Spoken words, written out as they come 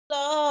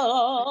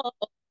Lord.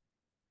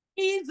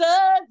 Jesus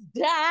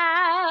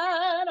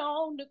died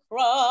on the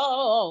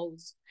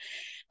cross,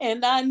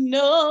 and I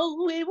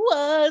know it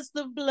was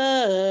the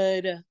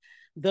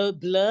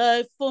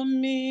blood for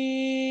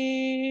me.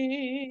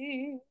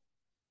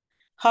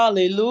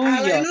 Hallelujah.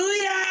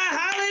 Hallelujah.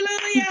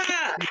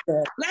 Hallelujah.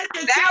 Let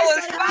the That church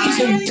was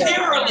say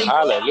fire.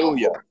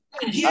 Hallelujah.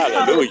 Yes.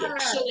 Hallelujah.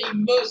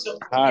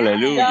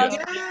 Hallelujah.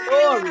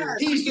 Glory.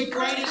 He's the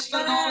greatest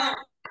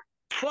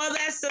for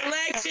that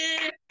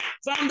selection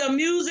from the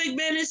music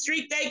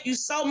ministry. Thank you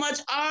so much,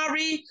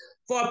 Ari,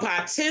 for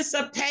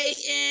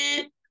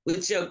participating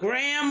with your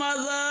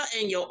grandmother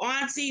and your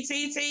auntie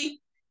TT.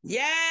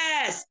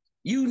 Yes,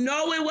 you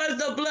know it was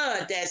the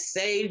blood that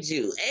saved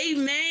you.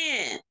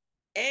 Amen.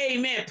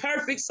 Amen.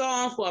 Perfect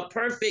song for a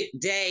perfect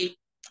day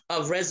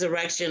of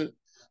resurrection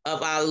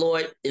of our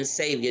Lord and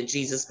Savior,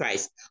 Jesus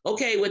Christ.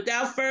 Okay,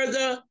 without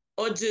further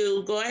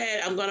ado, go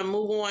ahead. I'm going to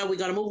move on. We're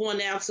going to move on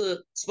now to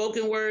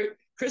spoken word.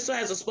 Crystal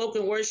has a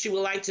spoken word she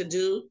would like to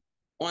do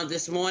on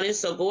this morning.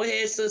 So go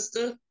ahead,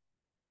 sister.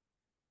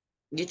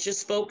 Get your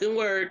spoken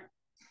word.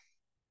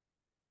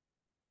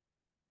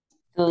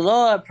 The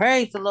Lord,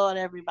 praise the Lord,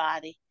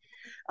 everybody.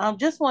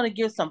 Just want to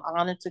give some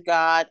honor to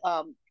God.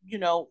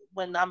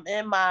 When I'm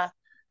in my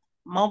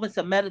moments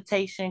of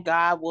meditation,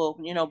 God will,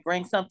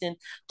 bring something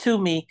to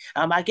me.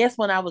 I guess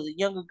when I was a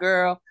younger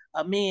girl,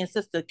 me and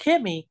Sister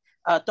Kimmy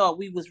thought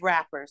we was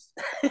rappers.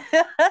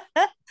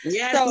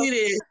 Yes, so, we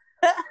did.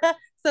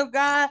 So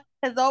God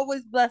has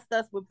always blessed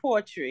us with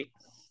poetry.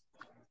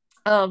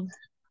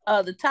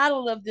 The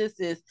title of this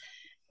is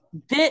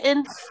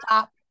Didn't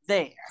Stop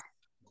There.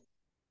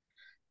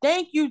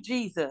 Thank you,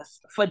 Jesus,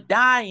 for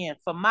dying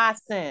for my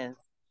sins,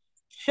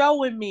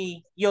 showing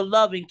me your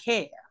love and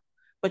care.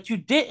 But you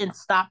didn't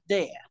stop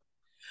there.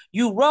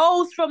 You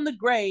rose from the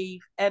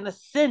grave and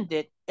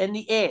ascended in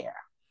the air.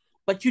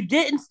 But you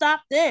didn't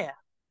stop there.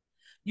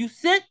 You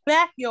sent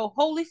back your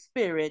Holy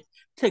Spirit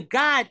to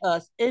guide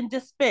us in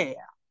despair.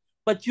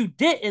 But you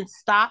didn't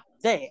stop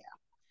there.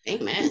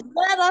 Amen. You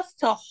led us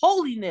to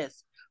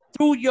holiness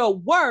through your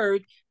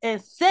word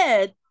and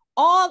said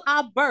all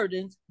our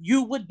burdens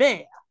you would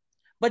bear.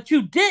 But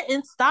you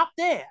didn't stop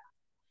there.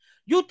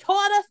 You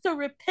taught us to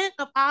repent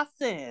of our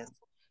sins,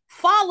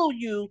 follow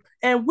you,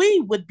 and we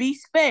would be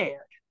spared.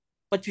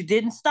 But you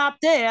didn't stop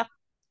there.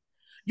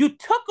 You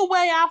took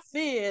away our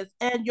fears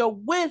and your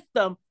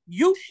wisdom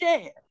you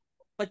shared.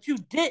 But you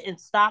didn't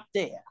stop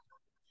there.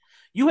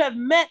 You have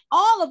met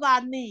all of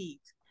our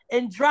needs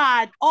and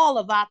dried all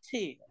of our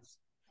tears.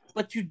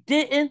 But you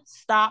didn't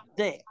stop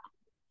there.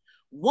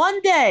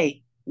 One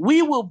day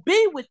we will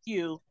be with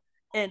you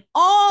in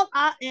all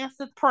our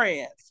answered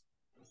prayers.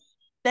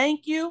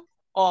 Thank you,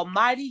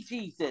 Almighty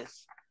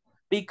Jesus,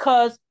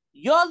 because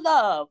your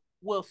love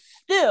will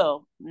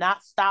still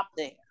not stop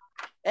there.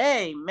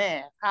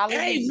 Amen.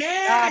 Hallelujah.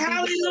 Amen.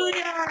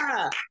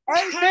 Hallelujah.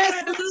 Amen.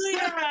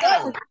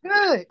 Hallelujah.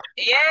 Good.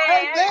 Yeah,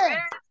 Amen.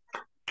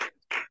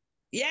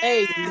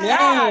 Yes.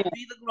 God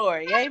be the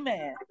glory.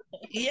 Amen.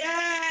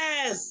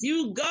 Yes.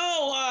 You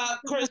go,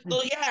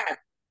 Crystal. Yeah.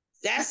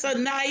 That's a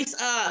nice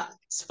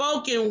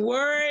spoken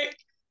word.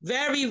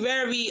 Very,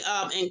 very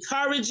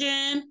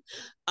encouraging,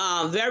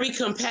 very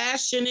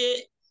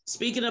compassionate,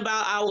 speaking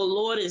about our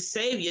Lord and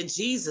Savior,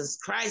 Jesus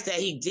Christ, that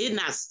he did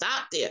not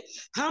stop there.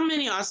 How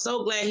many are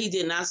so glad he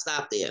did not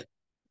stop there?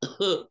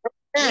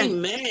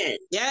 Amen.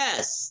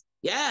 Yes,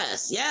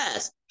 yes,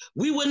 yes.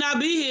 We would not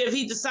be here if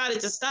he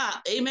decided to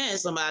stop. Amen,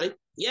 somebody.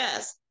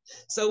 Yes.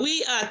 So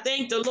we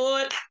thank the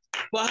Lord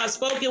for her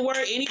spoken word.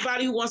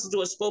 Anybody who wants to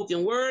do a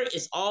spoken word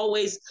is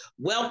always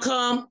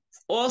welcome.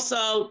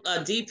 Also,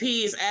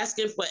 DP is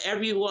asking for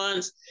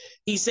everyone's,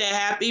 he said,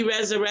 Happy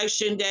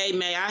Resurrection Day.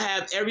 May I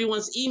have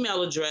everyone's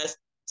email address?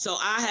 So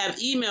I have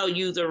emailed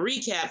you the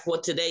recap for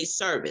today's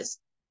service.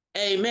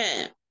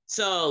 Amen.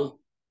 So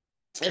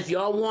if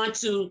y'all want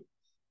to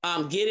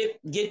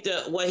get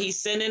the what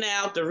he's sending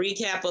out, the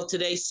recap of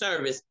today's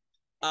service,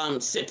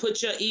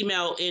 put your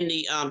email in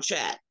the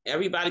chat.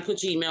 Everybody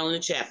put your email in the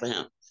chat for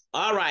him.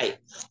 All right.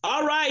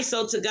 All right.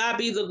 So to God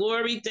be the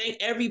glory. Thank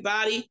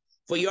everybody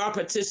for your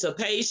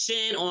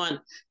participation on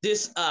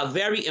this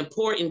very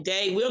important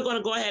day. We're going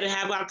to go ahead and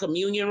have our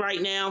communion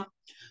right now.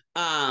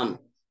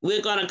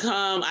 We're going to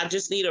come. I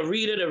just need a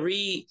reader to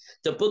read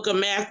the book of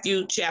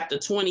Matthew, chapter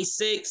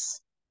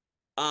 26.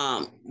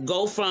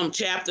 Go from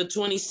chapter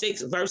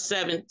 26, verse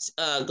 7,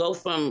 go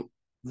from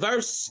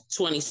verse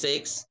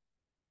 26,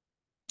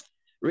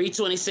 read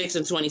 26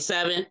 and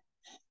 27,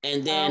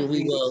 and then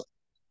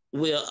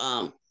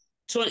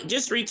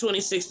just read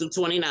 26 through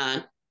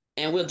 29,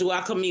 and we'll do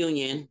our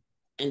communion,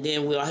 and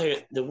then we'll hear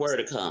the word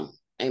to come.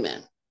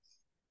 Amen.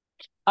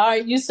 All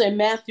right, you said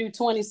Matthew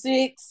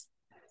 26?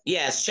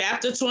 Yes,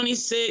 chapter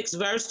 26,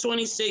 verse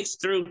 26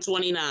 through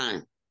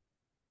 29.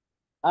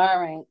 All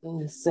right,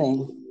 let's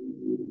see.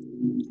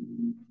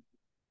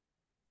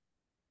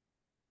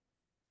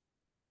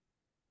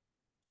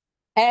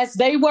 As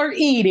they were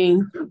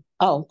eating,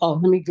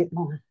 let me get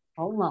mine.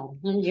 Hold on,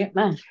 let me get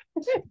mine.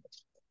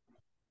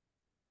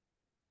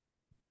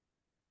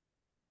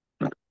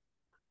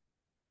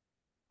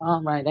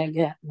 All right, I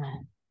got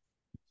mine.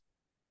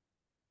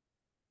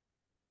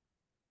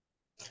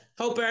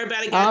 Hope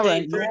everybody got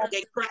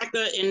their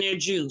cracker and their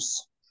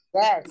juice.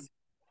 Yes.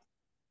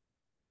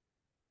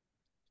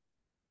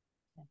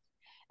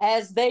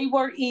 As they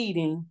were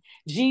eating,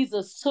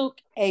 Jesus took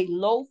a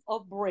loaf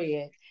of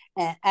bread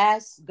and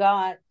asked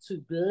God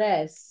to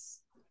bless,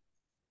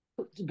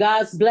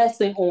 God's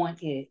blessing on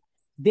it.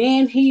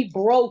 Then he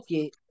broke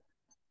it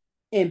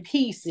in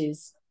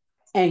pieces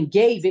and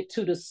gave it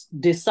to the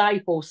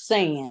disciples,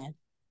 saying,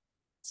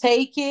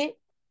 "Take it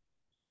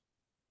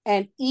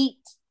and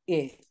eat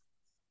it,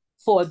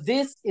 for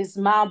this is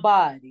my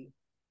body."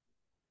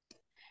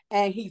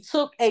 And he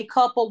took a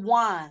cup of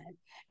wine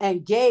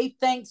and gave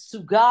thanks to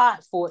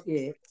God for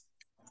it.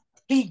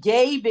 He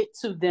gave it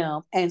to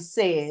them and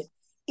said,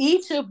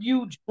 "Each of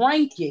you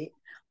drink it,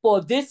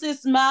 for this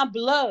is my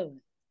blood,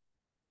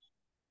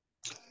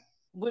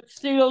 which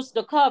seals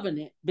the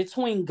covenant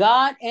between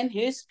God and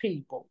his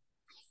people.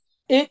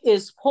 It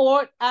is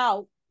poured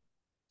out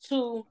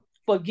to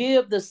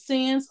forgive the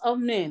sins of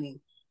many.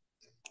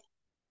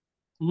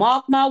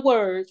 Mark my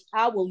words,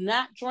 I will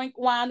not drink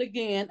wine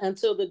again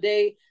until the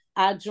day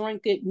I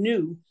drink it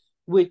new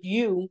with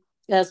you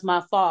as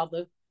my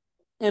Father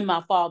in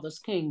my Father's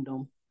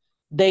kingdom."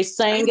 They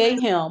sang a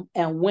hymn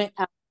and went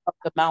out of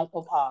the Mount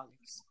of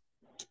Olives.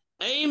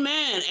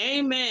 Amen.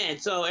 Amen.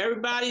 So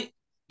everybody,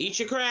 eat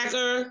your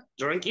cracker,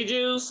 drink your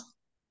juice.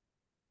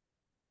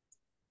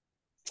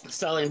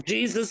 So in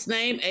Jesus'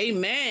 name,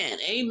 amen.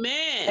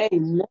 Amen.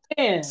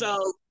 Amen.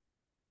 So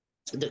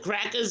the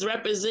crackers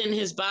represent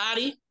his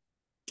body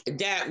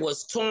that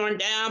was torn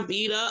down,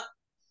 beat up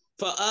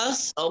for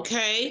us.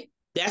 Okay.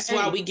 That's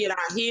why we get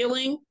our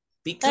healing,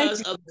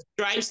 because of the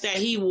stripes that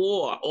he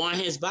wore on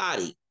his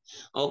body.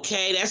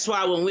 Okay. That's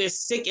why when we're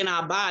sick in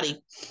our body,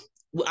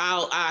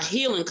 our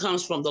healing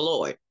comes from the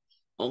Lord.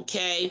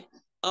 Okay.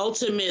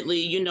 Ultimately,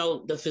 you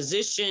know, the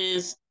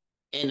physicians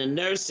and the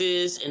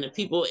nurses and the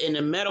people in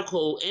the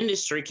medical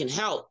industry can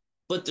help,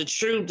 but the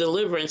true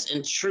deliverance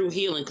and true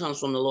healing comes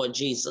from the Lord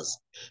Jesus.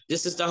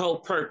 This is the whole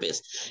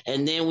purpose.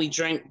 And then we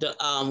drink the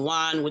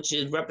wine, which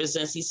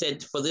represents, he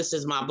said, "For this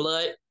is my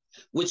blood,"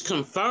 which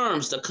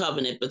confirms the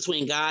covenant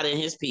between God and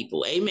his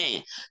people.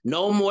 Amen.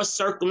 No more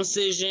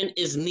circumcision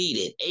is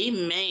needed.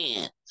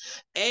 Amen.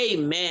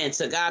 Amen.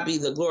 To God be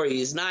the glory.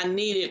 It's not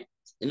needed.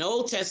 In the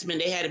Old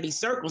Testament, they had to be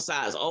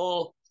circumcised,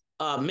 all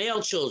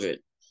male children.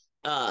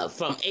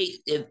 From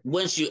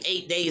once you're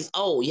 8 days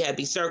old, you have to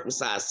be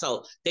circumcised.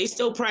 So they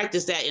still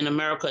practice that in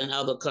America and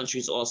other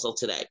countries also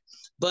today.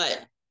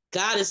 But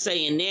God is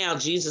saying now,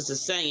 Jesus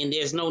is saying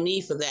there's no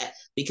need for that,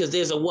 because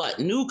there's a what?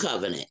 New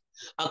covenant.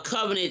 A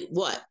covenant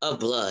what? Of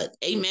blood.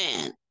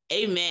 Amen.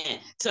 Amen.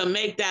 To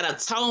make that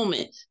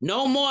atonement.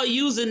 No more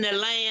using the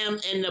lamb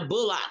and the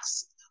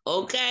bullocks.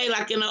 Okay,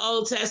 like in the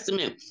Old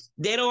Testament.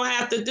 They don't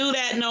have to do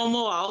that no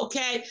more.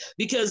 Okay,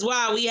 because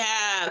why? We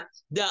have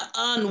the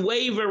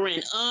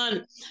unwavering,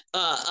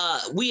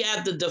 we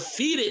have the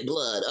defeated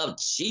blood of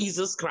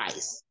Jesus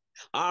Christ.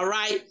 All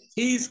right,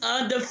 he's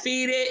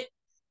undefeated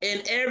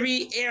in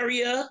every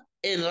area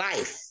in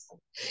life.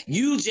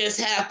 You just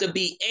have to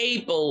be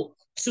able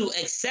to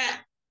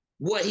accept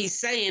what he's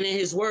saying in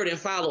his word and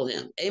follow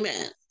him.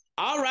 Amen.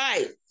 All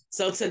right.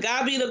 So to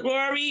God be the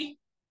glory.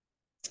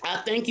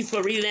 I thank you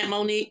for reading that,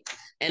 Monique.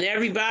 And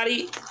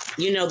everybody,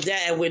 you know,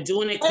 that we're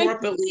doing it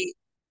corporately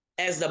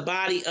as the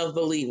body of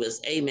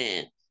believers.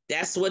 Amen.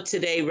 That's what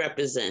today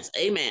represents.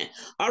 Amen.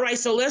 All right.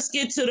 So let's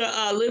get to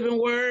the living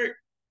word.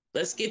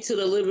 Let's get to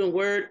the living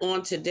word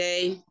on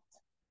today.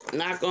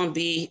 Not going to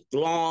be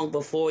long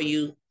before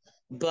you,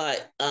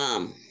 but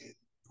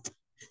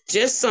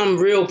just some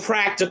real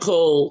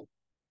practical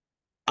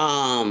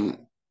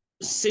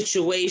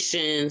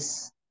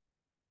situations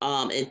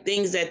and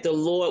things that the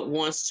Lord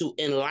wants to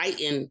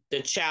enlighten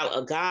the child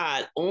of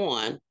God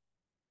on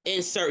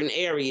in certain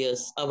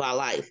areas of our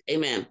life.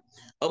 Amen.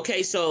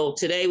 Okay, so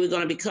today we're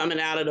going to be coming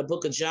out of the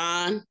book of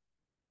John.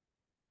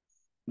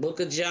 Book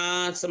of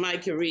John. Somebody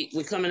can read.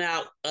 We're coming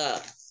out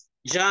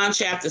John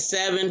chapter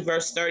 7,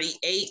 verse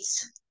 38.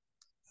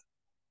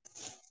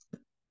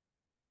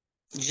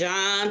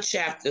 John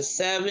chapter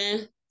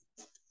 7,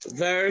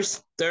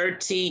 verse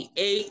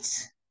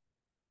 38.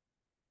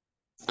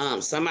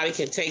 Somebody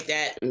can take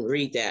that and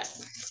read that.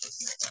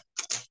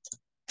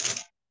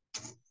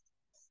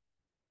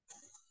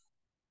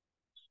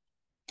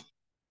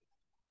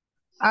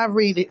 I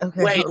read it.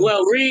 Okay. Wait,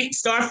 well,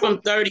 start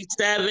from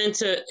 37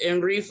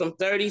 and read from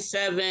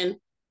 37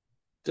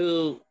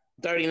 to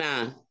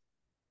 39.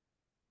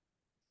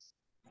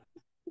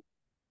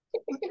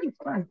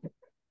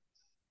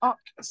 Oh,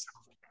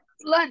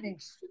 London.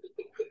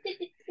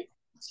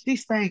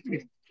 She's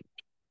thanking.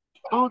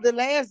 On the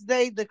last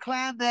day, the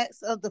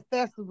climax of the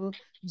festival,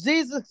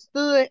 Jesus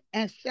stood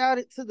and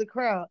shouted to the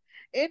crowd,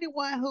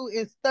 "Anyone who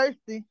is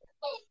thirsty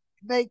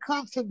may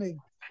come to me."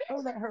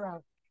 Don't let her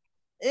out.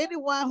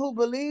 "Anyone who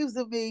believes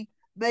in me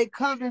may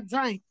come and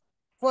drink.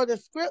 For the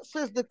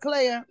scriptures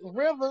declare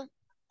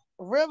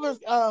rivers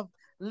of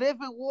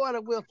living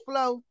water will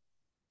flow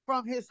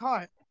from his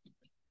heart."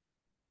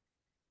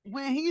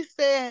 when he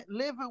said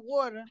living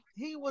water,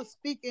 he was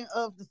speaking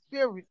of the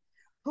Spirit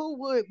who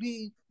would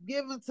be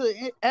given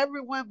to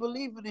everyone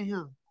believing in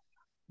him.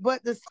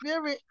 But the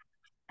Spirit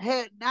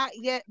had not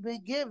yet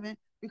been given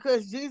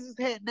because Jesus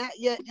had not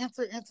yet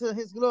entered into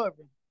his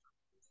glory.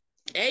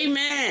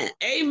 Amen.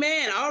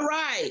 Amen. All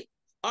right.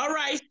 All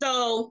right.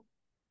 So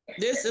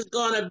this is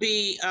gonna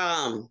be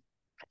the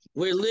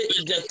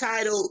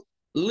title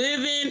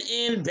Living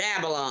in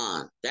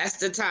Babylon. That's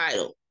the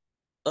title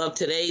of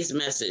today's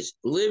message.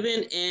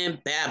 Living in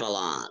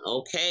Babylon.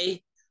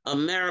 Okay.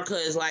 America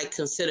is like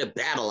considered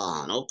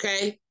Babylon.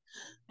 Okay.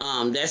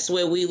 That's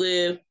where we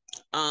live.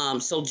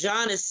 So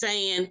John is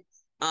saying,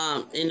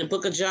 in the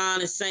book of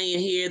John is saying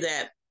here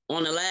that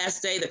on the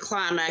last day, the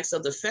climax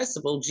of the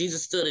festival,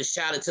 Jesus stood and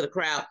shouted to the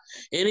crowd,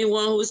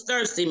 anyone who is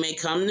thirsty may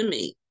come to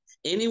me.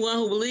 Anyone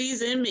who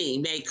believes in me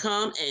may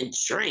come and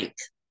drink.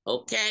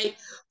 Okay?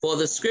 For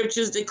the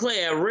scriptures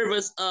declare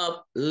rivers of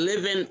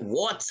living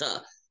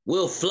water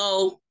will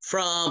flow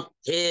from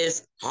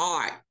his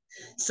heart.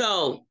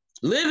 So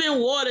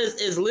living waters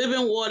is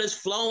living waters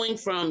flowing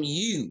from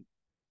you.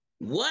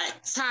 What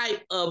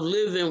type of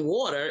living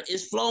water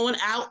is flowing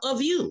out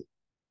of you?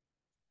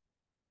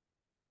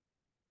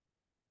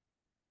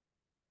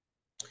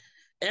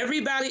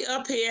 Everybody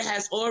up here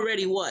has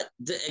already what?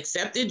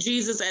 Accepted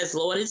Jesus as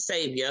Lord and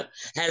Savior,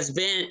 has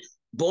been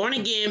born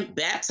again,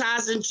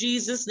 baptized in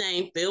Jesus'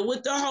 name, filled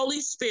with the Holy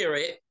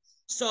Spirit.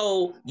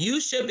 So you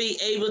should be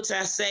able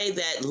to say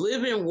that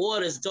living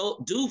waters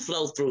do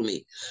flow through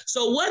me.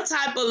 So what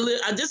type of,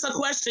 just a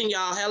question,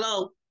 y'all,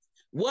 hello.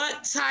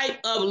 What type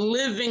of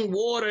living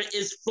water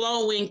is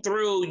flowing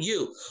through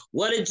you?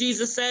 What did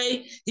Jesus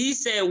say? He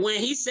said, when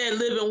he said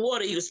living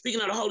water, he was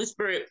speaking of the Holy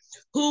Spirit,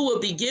 who will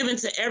be given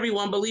to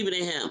everyone believing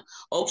in him.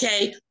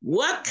 Okay,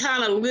 what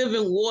kind of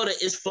living water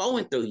is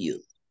flowing through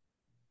you?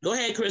 Go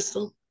ahead,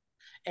 Crystal.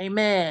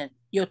 Amen.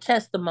 Your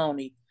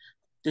testimony,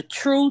 the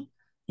truth,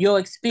 your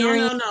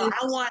experience. No.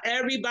 I want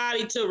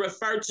everybody to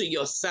refer to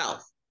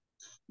yourself.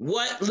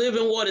 What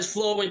living water is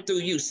flowing through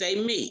you?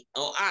 Say me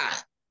or I.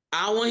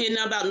 I don't want to hear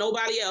nothing about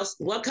nobody else.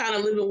 What kind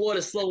of living water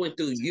is flowing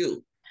through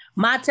you?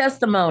 My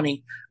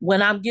testimony,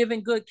 when I'm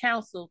giving good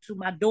counsel to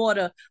my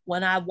daughter,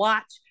 when I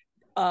watch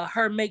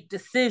her make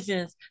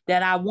decisions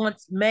that I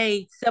once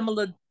made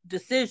similar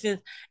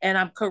decisions, and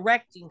I'm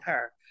correcting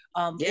her.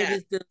 It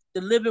is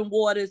the living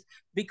waters,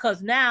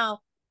 because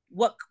now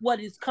what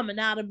is coming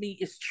out of me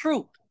is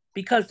truth,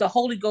 because the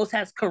Holy Ghost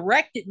has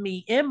corrected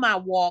me in my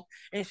walk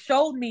and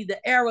showed me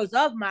the errors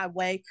of my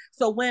way.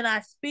 So when I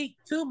speak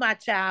to my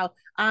child,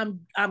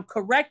 I'm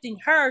correcting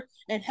her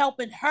and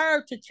helping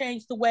her to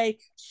change the way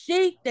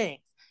she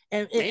thinks.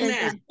 And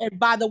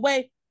by the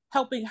way,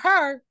 helping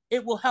her,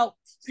 it will help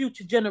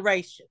future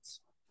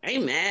generations.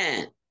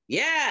 Amen.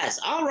 Yes.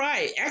 All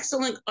right.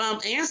 Excellent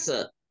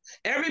answer.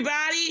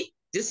 Everybody,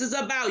 this is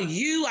about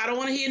you. I don't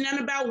want to hear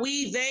nothing about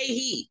we, they,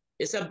 he.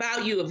 It's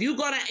about you. If you're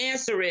going to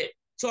answer it,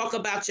 talk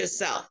about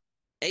yourself.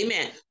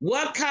 Amen.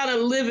 What kind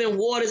of living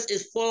waters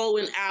is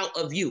flowing out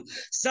of you?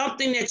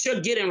 Something that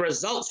you're getting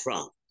results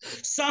from.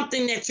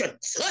 Something that you're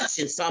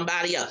touching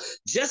somebody else.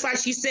 Just like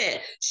she said,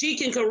 she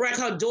can correct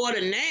her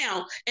daughter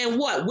now, and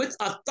what? With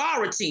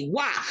authority.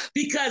 Why?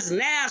 Because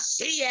now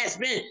she has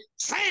been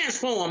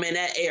transformed in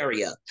that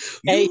area.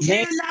 You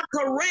cannot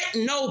correct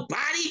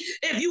nobody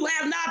if you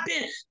have not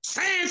been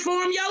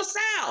transformed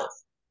yourself.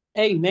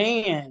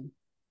 Amen.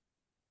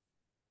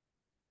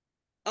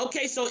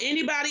 Okay, so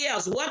anybody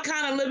else, what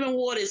kind of living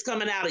water is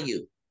coming out of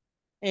you?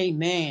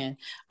 Amen.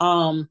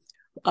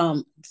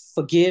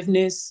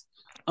 Forgiveness,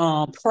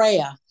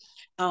 prayer.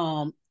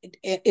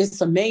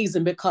 It's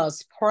amazing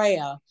because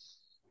prayer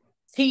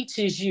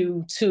teaches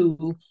you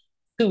to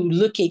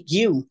look at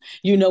you.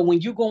 You know, when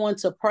you go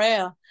into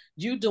prayer,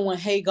 you're doing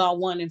Hagar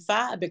 1 and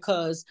 5,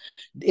 because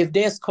if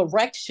there's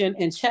correction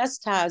and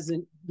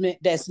chastisement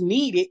that's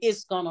needed,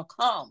 it's gonna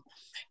come.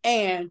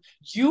 And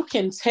you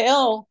can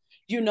tell,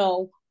 you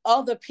know,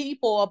 other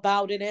people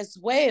about it as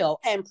well,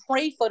 and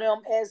pray for them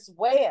as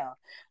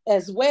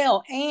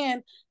well.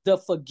 And the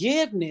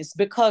forgiveness,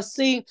 because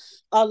see,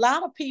 a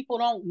lot of people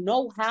don't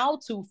know how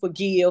to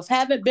forgive,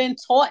 haven't been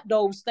taught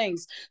those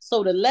things.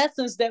 So the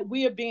lessons that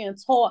we are being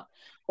taught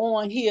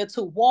on here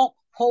to walk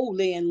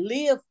holy and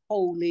live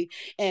holy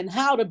and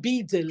how to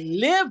be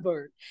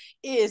delivered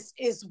is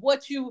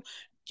what you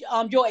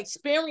your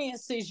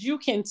experiences, you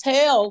can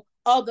tell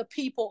other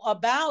people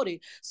about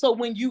it. So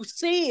when you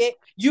see it,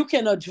 you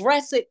can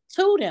address it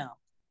to them.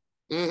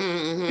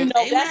 Mm-hmm. You know,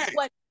 Amen. That's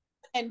what,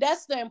 and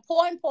that's the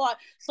important part.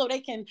 So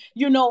they can,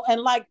 you know,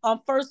 and like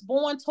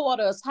Firstborn taught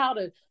us how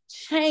to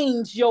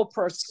change your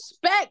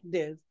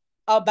perspective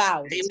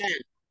about it. Amen.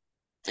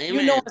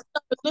 Amen. You know,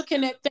 instead of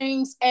looking at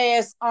things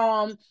as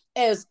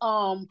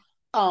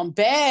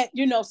bad,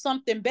 you know,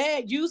 something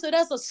bad, use it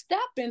as a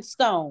stepping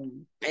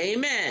stone.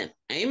 Amen.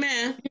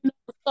 Amen. You know,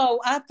 So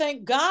I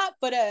thank God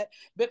for that,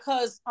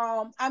 because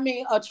I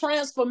mean, a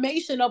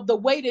transformation of the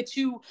way that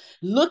you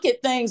look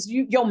at things,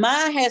 your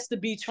mind has to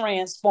be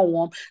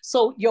transformed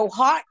so your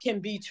heart can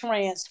be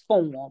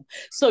transformed,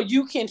 so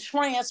you can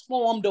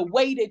transform the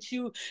way that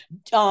you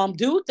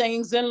do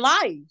things in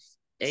life.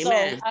 Amen. So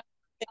I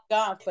thank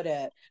God for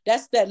that.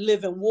 That's that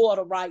living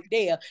water right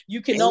there.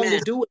 You can Amen. only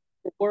do it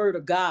with the word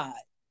of God.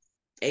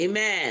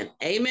 Amen.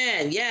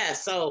 Amen. Yeah.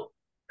 So,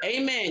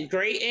 amen.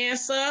 Great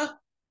answer.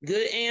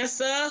 Good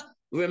answer.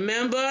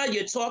 Remember,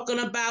 you're talking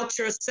about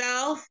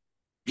yourself.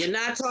 You're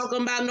not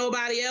talking about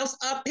nobody else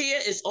up here.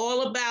 It's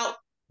all about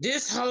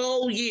this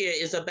whole year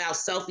is about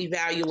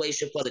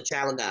self-evaluation for the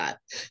child of God.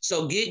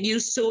 So get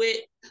used to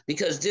it,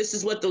 because this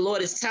is what the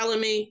Lord is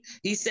telling me.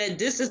 He said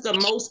this is the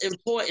most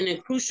important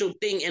and crucial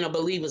thing in a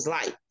believer's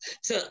life,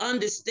 to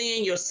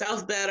understand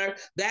yourself better.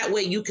 That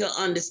way you can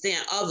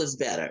understand others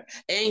better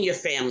and your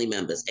family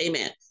members.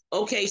 Amen.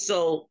 Okay,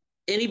 so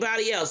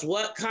anybody else,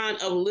 what kind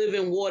of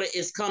living water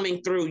is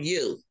coming through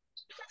you?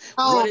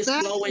 What is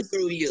flowing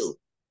through you?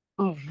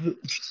 Oh,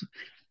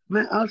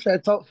 man, I'm trying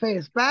to talk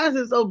fast. Fast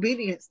is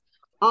obedience.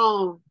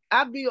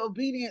 I be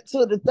obedient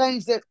to the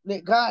things that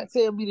God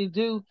tell me to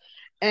do,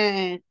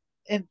 and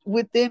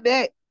within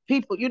that,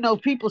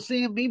 people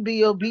seeing me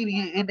be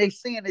obedient, and they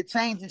seeing the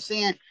change, and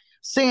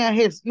seeing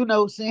his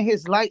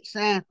light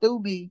shine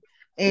through me,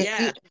 and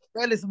Yeah. as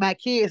well as my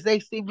kids, they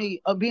see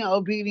me being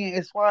obedient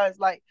as far as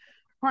like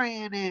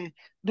praying and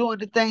doing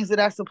the things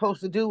that I'm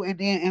supposed to do, and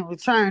then in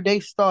return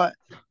they start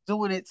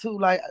doing it too.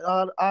 Like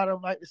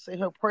Autumn like to say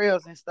her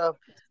prayers and stuff.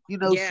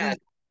 Yeah.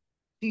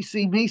 She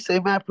see me say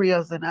my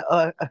prayers, and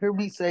hear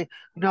me say,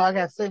 I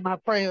gotta say my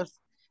prayers,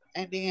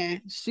 and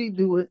then she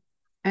do it,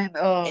 and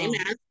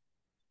Amen.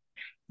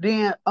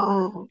 then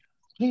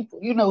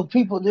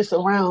people just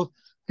around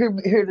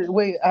hear the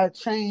way I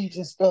change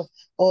and stuff,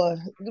 or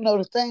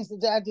the things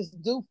that I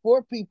just do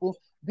for people,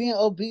 being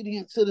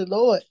obedient to the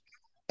Lord,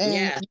 and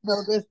Yeah.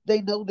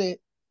 they know that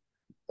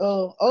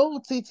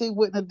old TT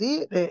wouldn't have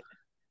did that.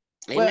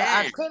 Well, I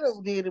Amen. could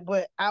have did it,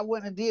 but I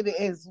wouldn't have did it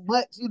as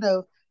much.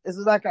 It's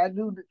like I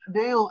do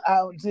now.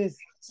 I'll just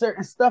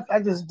certain stuff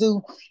I just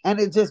do, and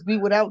it just be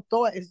without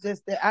thought. It's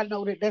just that I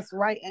know that that's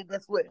right, and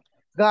that's what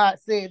God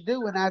said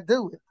do, and I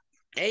do it.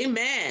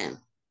 Amen.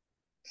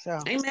 So,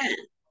 Amen.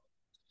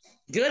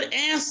 Good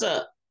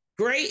answer.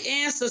 Great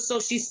answer. So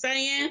she's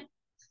saying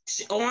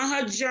on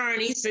her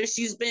journey, since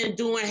she's been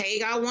doing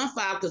Haggai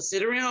 1:5,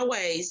 considering her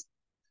ways,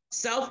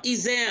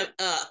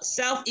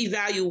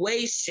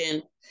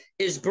 self-evaluation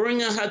is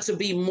bringing her to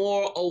be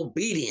more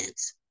obedient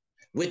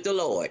with the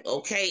Lord,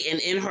 okay, and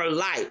in her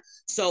life.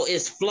 So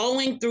it's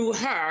flowing through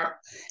her.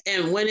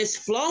 And when it's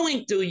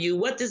flowing through you,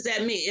 what does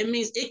that mean? It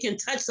means it can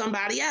touch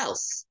somebody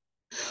else.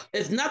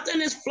 If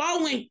nothing is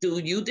flowing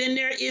through you, then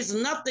there is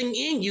nothing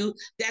in you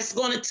that's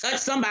going to touch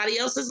somebody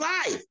else's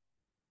life.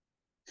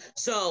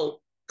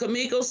 So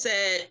Kamiko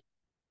said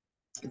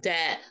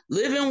that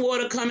living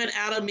water coming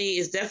out of me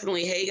is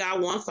definitely Haggai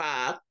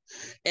 1:5.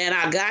 And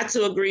I got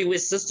to agree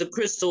with Sister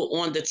Crystal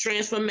on the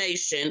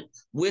transformation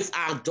with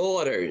our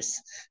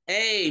daughters.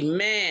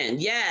 Amen.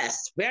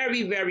 Yes,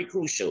 very, very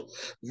crucial.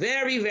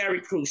 Very, very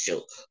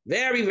crucial.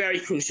 Very, very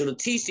crucial to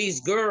teach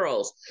these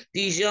girls,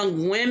 these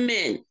young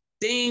women,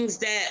 things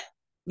that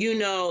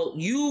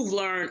you've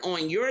learned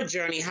on your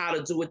journey how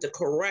to do it the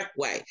correct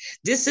way.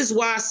 This is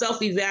why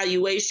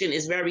self-evaluation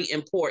is very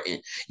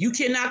important. You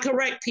cannot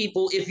correct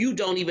people if you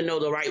don't even know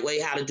the right way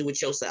how to do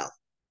it yourself.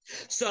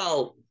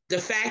 So the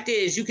fact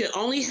is, you can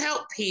only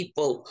help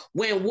people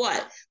when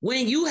what?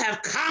 When you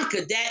have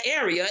conquered that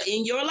area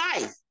in your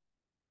life.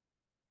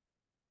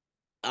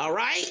 All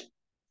right?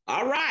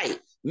 All right.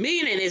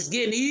 Meaning it's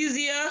getting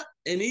easier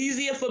and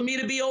easier for me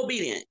to be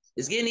obedient.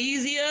 It's getting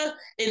easier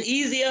and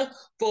easier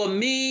for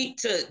me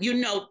to,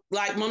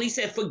 like Monique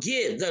said,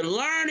 forgive. The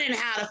learning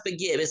how to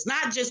forgive. It's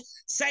not just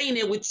saying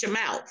it with your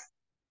mouth.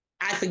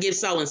 I forgive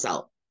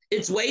so-and-so.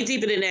 It's way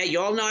deeper than that. You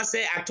all know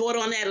I taught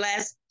on that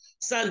last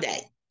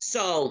Sunday.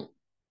 So,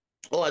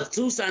 or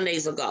 2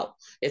 Sundays ago.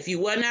 If you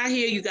were not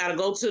here, you got to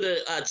go to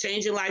the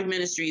Changing Life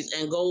Ministries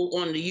and go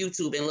on the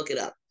YouTube and look it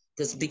up.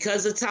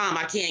 Because of time,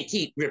 I can't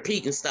keep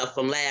repeating stuff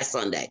from last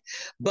Sunday,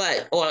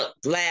 or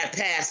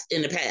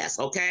in the past.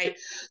 Okay.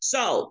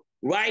 So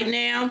right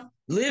now,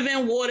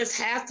 living waters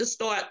have to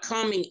start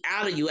coming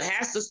out of you. It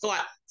has to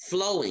start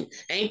flowing.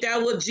 Ain't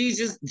that what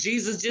Jesus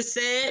just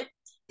said?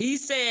 He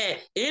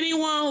said,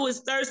 anyone who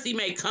is thirsty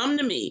may come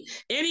to me.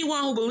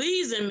 Anyone who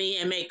believes in me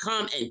and may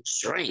come and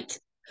drink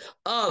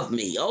of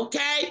me.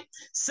 Okay.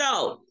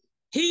 So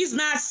he's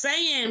not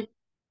saying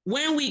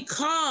when we're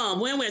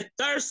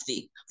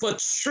thirsty for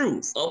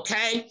truth,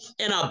 okay,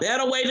 and a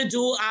better way to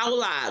do our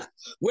lives,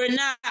 we're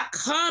not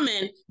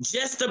coming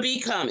just to be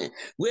coming.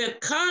 We're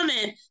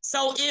coming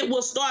so it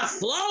will start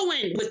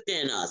flowing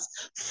within us.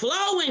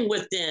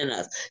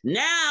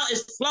 Now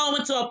it's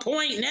flowing to a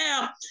point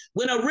now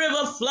when a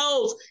river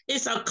flows,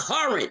 it's a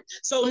current.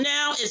 So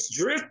now it's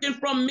drifting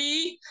from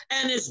me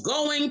and it's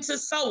going to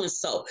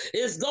so-and-so.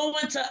 It's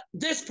going to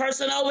this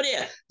person over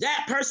there,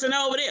 that person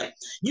over there.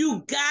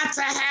 You got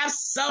to have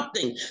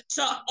something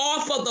to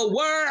offer the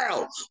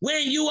world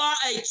when you are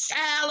a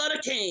child of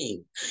the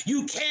King.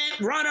 You can't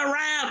run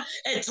around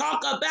and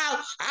talk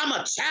about, I'm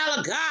a child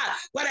of God,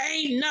 but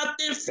ain't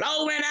nothing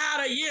flowing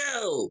out of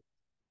you.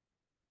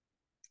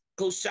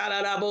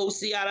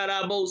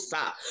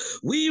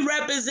 We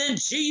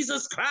represent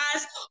Jesus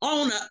Christ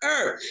on the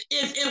earth.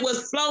 If it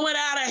was flowing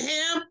out of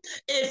him,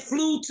 it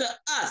flew to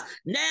us.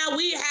 Now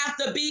we have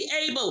to be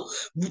able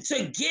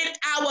to get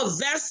our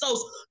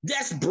vessels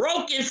that's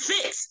broken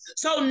fixed.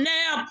 So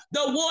now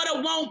the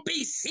water won't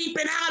be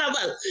seeping out of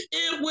us.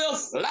 It will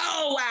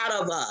flow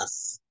out of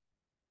us.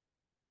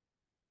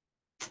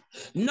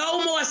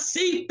 No more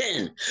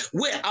seeping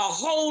with a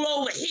hole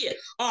over here,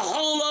 a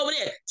hole over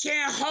there.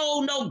 Can't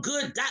hold no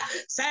good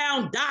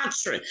sound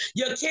doctrine.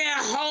 You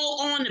can't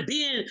hold on to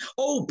being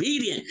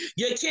obedient.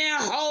 You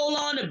can't hold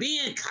on to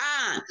being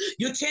kind.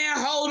 You can't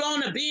hold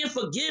on to being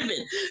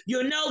forgiving.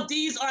 You know,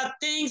 these are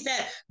things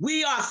that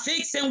we are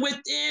fixing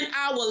within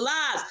our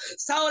lives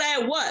so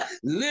that what?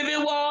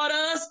 Living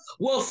waters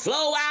will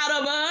flow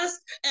out of us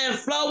and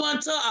flow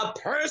into a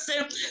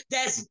person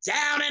that's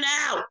down and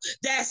out,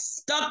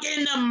 that's stuck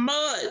in the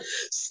mud,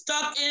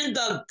 stuck in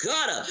the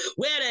gutter,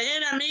 where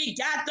the enemy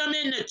got them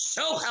in the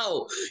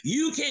chokehold.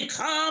 You can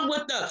come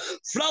with the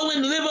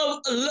flowing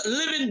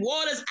living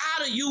waters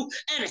out of you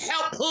and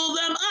help pull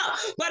them up.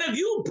 But if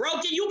you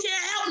broken, you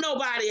can't help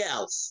nobody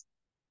else.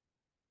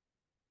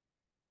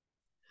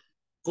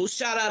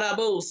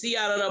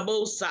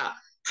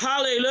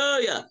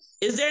 Hallelujah.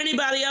 Is there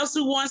anybody else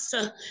who wants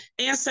to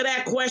answer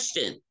that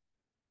question?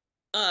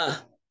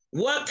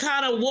 What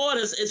kind of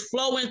waters is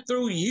flowing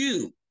through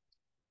you?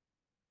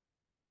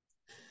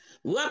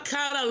 What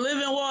kind of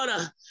living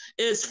water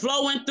is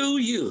flowing through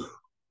you?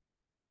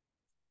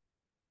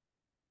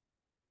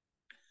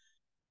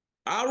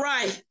 All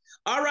right.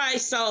 All right.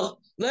 So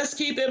let's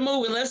keep it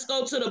moving. Let's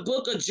go to the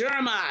book of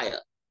Jeremiah.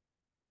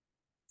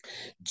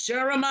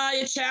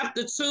 Jeremiah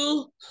chapter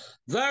 2,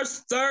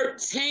 verse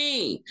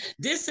 13.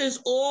 This is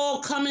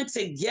all coming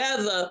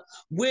together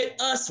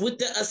with us, with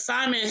the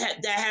assignment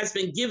that has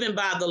been given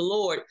by the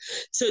Lord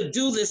to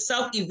do this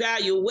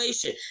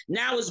self-evaluation.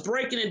 Now it's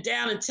breaking it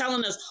down and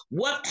telling us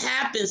what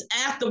happens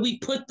after we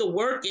put the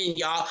work in,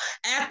 y'all,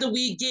 after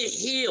we get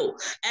healed,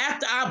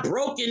 after our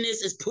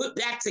brokenness is put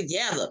back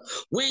together,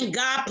 when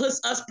God puts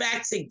us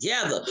back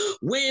together,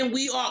 when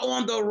we are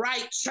on the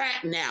right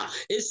track now.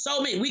 It's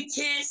so many. We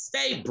can't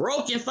stay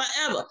broken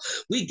forever.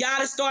 We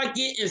got to start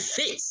getting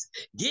fixed.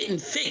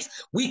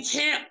 We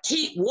can't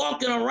keep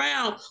walking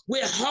around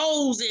with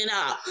holes in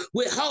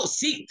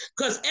see,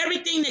 because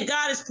everything that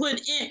God is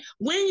putting in,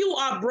 when you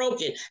are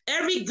broken,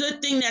 every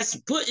good thing that's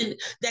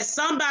that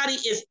somebody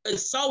is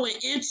sowing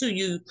into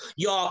you,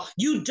 y'all,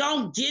 you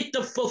don't get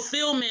the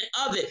fulfillment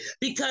of it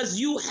because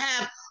you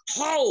have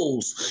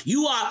holes.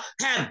 You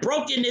have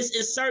brokenness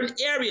in certain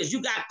areas.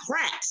 You got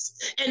cracks,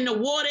 and the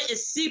water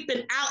is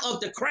seeping out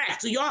of the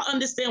cracks. So y'all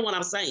understand what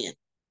I'm saying?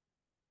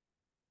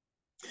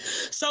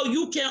 So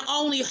you can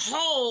only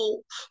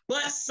hold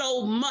but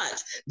so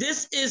much.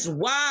 This is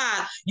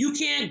why you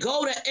can't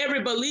go to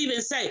every believer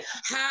and say,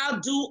 how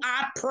do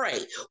I pray?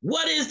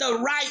 What is the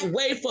right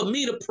way for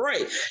me to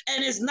pray?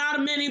 And it's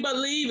not many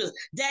believers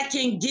that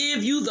can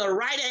give you the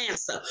right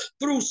answer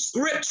through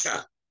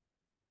scripture.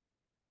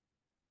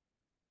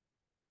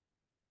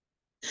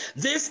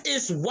 This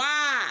is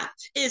why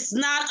it's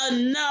not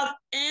enough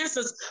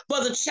answers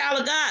for the child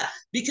of God.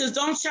 Because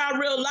don't y'all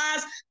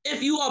realize,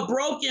 if you are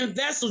broken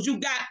vessels, you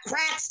got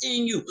cracks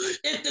in you.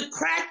 If the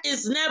crack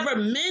is never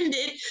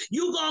mended,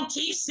 you're going to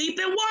keep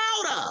seeping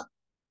water.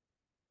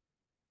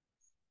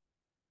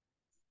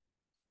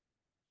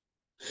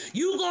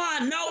 You're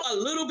going to know a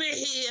little bit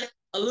here,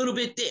 a little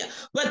bit there.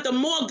 But the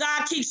more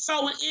God keeps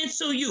sowing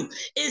into you,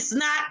 it's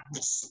not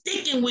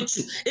sticking with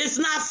you. It's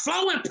not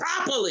flowing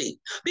properly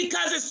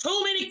because there's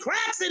too many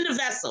cracks in the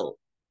vessel.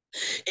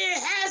 It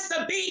has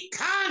to be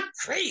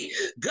concrete.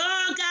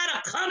 God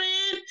got to come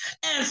in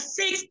and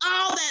fix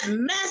all that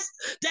mess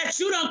that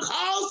you done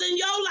caused in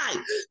your life.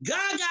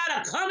 God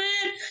got to come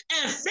in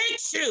and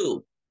fix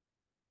you.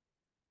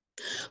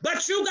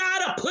 But you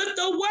got to put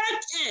the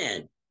work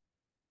in,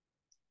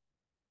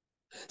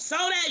 so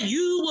that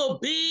you will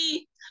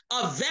be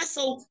a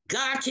vessel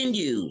God can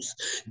use.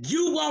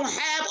 You won't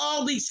have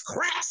all these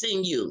cracks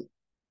in you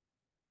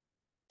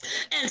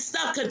and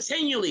stuff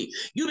continually.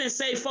 You've been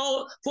saved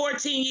for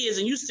 14 years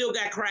and you still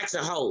got cracks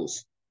and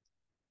holes.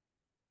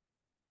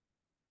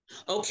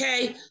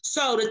 Okay,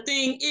 so the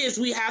thing is,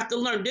 we have to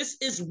learn. This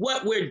is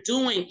what we're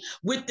doing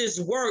with this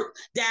work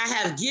that I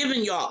have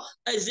given y'all.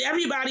 Is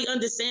everybody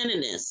understanding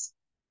this?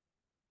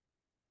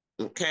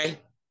 Okay.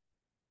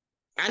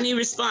 I need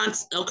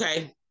response.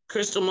 Okay.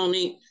 Crystal,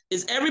 Monique,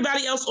 is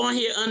everybody else on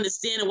here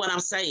understanding what I'm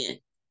saying?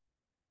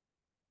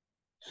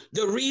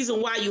 The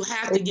reason why you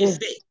have to get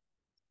fixed.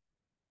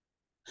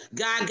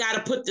 God got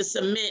to put the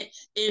cement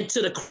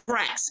into the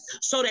cracks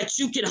so that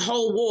you can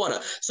hold water,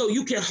 so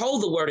you can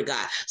hold the word of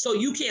God, so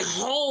you can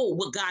hold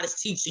what God is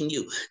teaching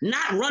you.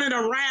 Not running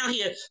around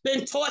here,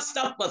 been taught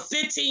stuff for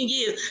 15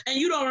 years and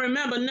you don't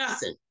remember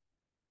nothing.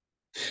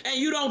 and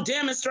you don't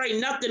demonstrate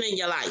nothing in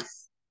your life.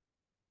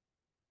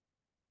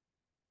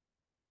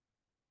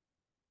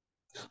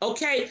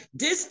 Okay,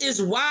 this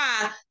is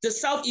why the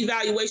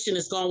self-evaluation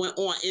is going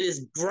on. It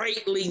is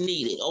greatly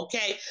needed.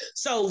 Okay,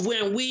 so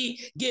when we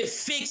get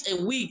fixed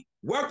and we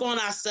work on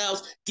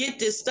ourselves, get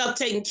this stuff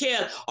taken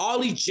care of, all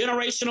these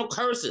generational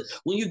curses,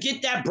 when you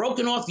get that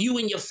broken off you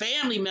and your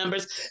family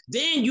members,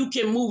 then you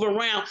can move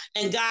around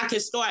and God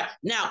can start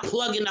now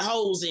plugging the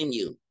holes in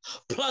you,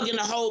 plugging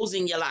the holes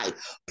in your life,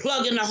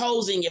 plugging the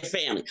holes in your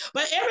family.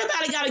 But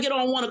everybody got to get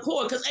on one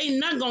accord, because ain't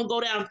nothing going to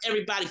go down with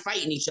everybody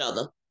fighting each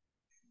other.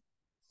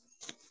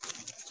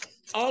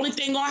 Only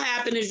thing gonna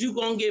happen is you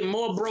gonna get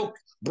more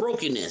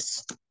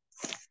brokenness,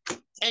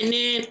 and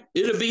then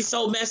it'll be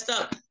so messed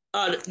up.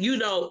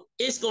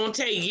 It's gonna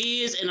take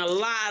years and a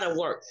lot of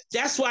work.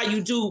 That's why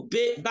you do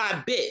bit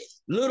by bit,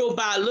 little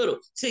by little,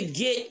 to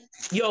get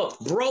your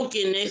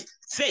brokenness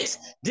fixed.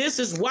 This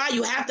is why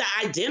you have to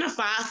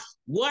identify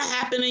what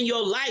happened in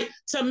your life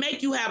to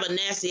make you have a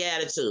nasty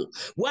attitude?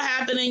 What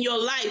happened in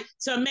your life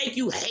to make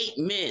you hate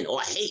men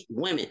or hate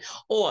women?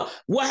 Or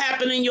what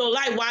happened in your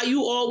life? Why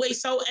you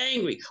always so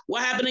angry?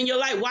 What happened in your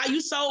life? Why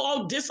you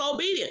so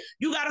disobedient?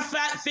 You got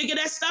to figure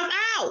that stuff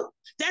out.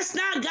 That's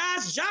not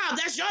God's job.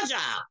 That's your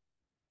job.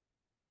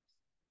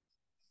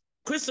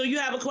 Crystal, you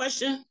have a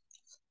question?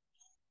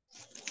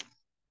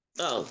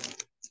 Oh,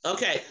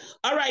 okay.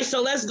 All right,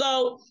 so let's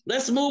go.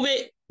 Let's move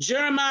it.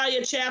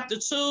 Jeremiah chapter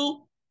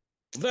 2.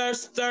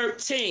 Verse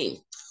 13.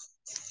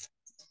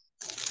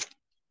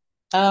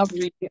 I'll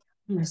read it.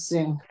 Let's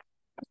see.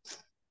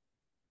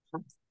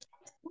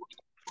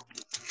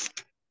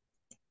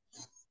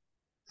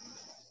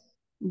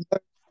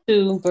 Verse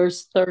 2,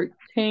 verse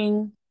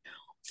 13.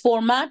 For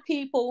my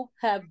people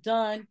have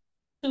done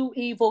two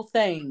evil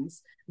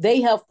things.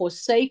 They have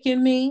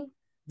forsaken me,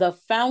 the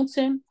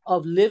fountain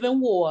of living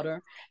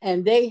water,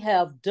 and they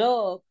have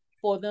dug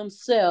for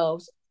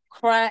themselves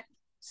cracked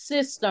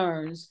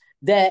cisterns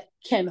that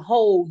can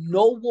hold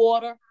no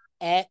water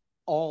at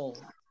all.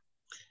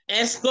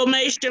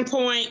 Exclamation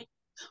point.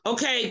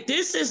 Okay,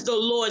 this is the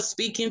Lord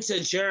speaking to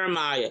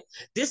Jeremiah.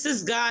 This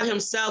is God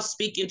himself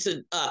speaking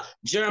to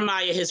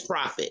Jeremiah, his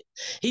prophet.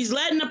 He's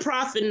letting the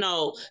prophet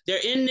know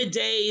they're in the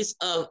days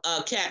of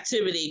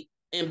captivity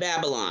in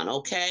Babylon,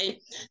 okay?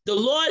 The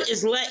Lord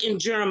is letting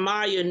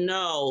Jeremiah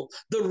know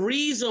the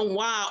reason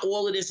why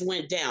all of this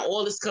went down,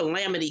 all this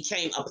calamity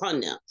came upon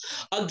them.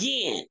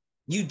 Again,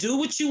 you do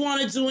what you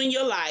want to do in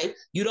your life.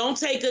 You don't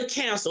take a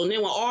counsel. And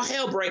then when all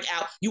hell break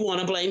out, you want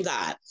to blame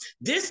God.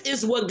 This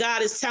is what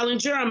God is telling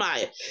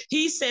Jeremiah.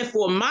 He said,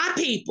 for my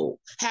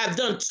people have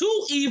done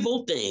two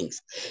evil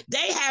things.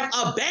 They have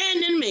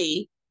abandoned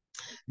me,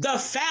 the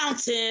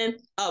fountain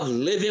of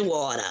living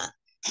water.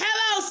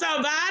 Hello,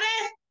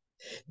 somebody.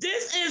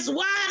 This is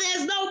why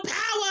there's no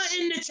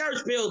power in the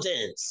church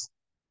buildings.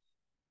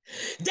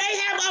 They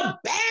have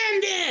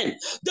abandoned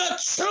the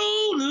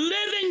true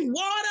living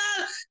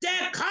water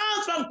that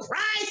comes from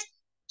Christ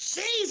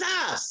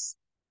Jesus.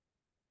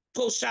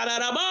 Woo,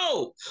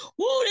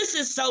 this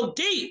is so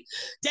deep.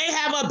 They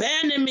have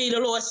abandoned me, the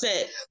Lord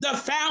said, the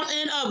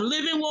fountain of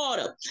living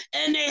water,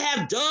 and they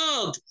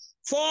dug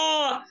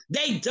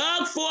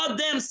for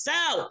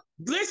themselves.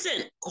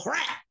 Listen,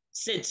 crack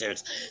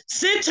cisterns.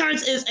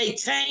 Cisterns is a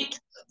tank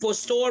for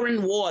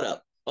storing water.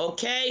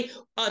 Okay,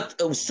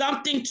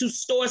 something to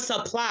store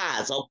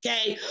supplies,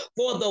 okay,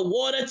 for the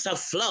water to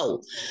flow.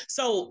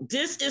 So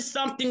this is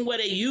something where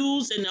they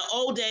used in the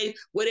old days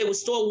where they would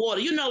store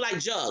water, like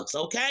jugs,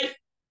 okay?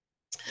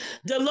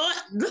 The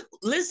Lord,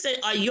 listen,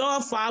 are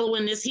y'all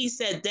following this? He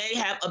said, they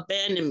have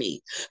abandoned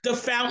me, the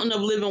fountain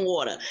of living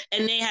water,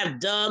 and they have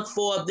dug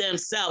for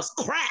themselves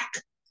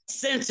crack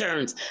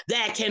cisterns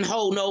that can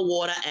hold no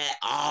water at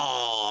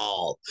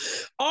all.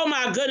 Oh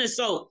my goodness.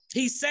 So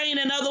he's saying,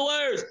 in other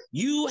words,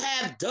 you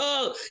have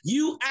dug,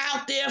 you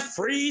out there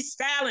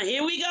freestyling.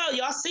 Here we go.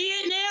 Y'all see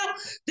it now?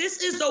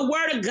 This is the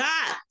word of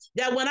God,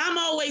 that when I'm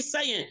always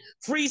saying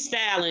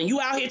freestyling, you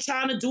out here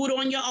trying to do it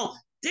on your own.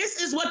 This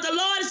is what the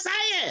Lord is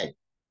saying.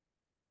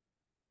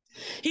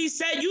 He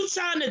said, you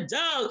trying to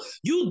dug,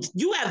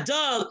 you have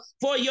dug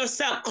for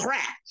yourself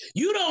crack.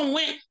 You don't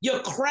went, you're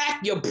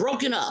cracked, you're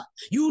broken up.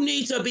 You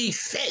need to be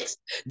fixed.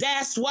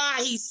 That's why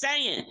he's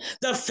saying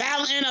the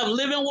fountain of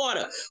living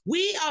water.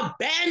 We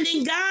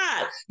abandon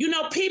God.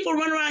 People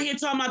run around here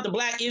talking about the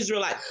Black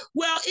Israelite.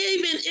 Well,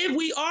 even if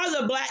we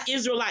are the Black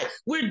Israelite,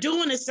 we're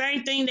doing the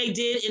same thing they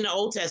did in the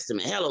Old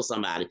Testament. Hello,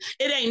 somebody.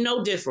 It ain't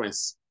no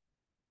difference.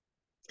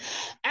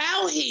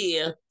 Out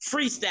here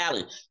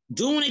freestyling,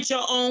 doing it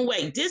your own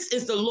way. This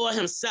is the Lord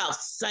himself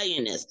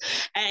saying this.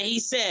 And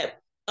he said,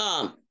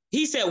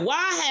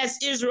 why has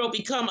Israel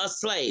become a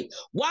slave?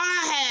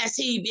 Why has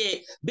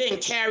he been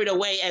carried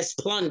away as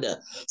plunder?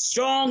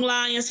 Strong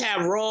lions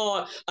have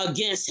roared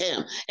against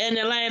him, and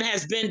the land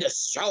has been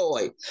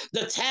destroyed.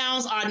 The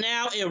towns are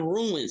now in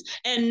ruins,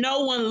 and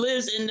no one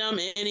lives in them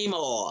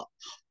anymore.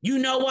 You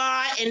know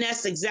why? And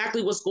that's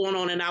exactly what's going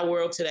on in our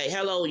world today.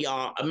 Hello,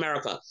 y'all,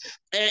 America,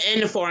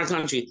 and the foreign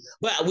country.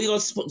 But we're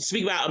going to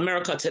speak about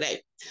America today.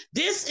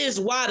 This is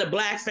why the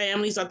Black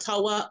families are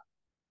tore up.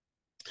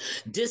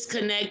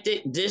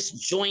 disconnected,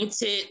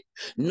 disjointed,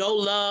 no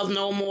love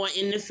no more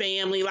in the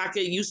family like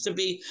it used to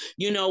be,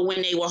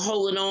 when they were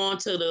holding on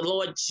to the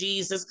Lord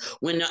Jesus,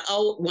 when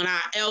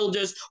our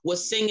elders were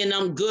singing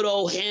them good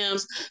old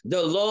hymns,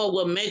 the Lord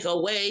will make a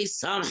way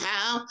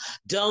somehow.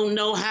 Don't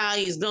know how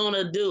he's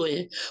gonna do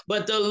it,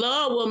 but the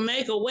Lord will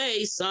make a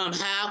way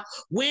somehow.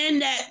 When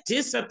that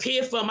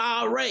disappeared from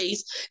our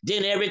race,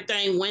 then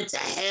everything went to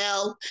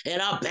hell in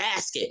a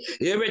basket.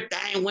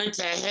 Everything went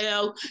to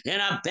hell in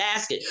a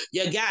basket.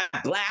 You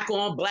got black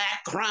on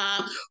black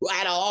crime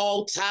at an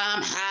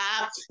all-time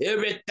high.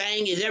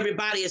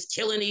 Everybody is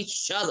killing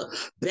each other,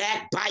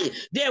 backbiting.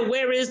 Then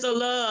where is the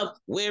love?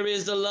 Where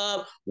is the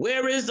love?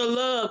 Where is the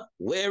love?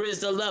 Where is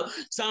the love?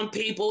 Some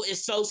people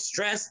is so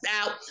stressed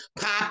out,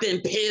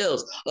 popping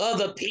pills.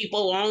 Other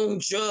people on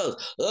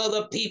drugs.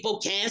 Other people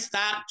can't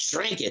stop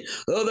drinking.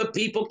 Other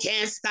people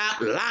can't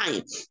stop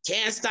lying.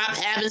 Can't stop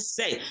having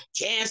sex.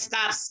 Can't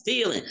stop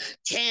stealing.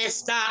 Can't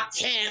stop,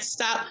 can't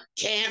stop,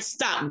 can't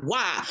stop.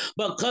 Why?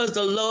 Because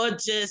the Lord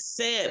just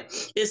said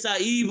it's an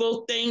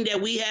evil thing that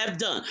we have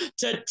done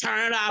to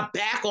turn our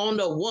back on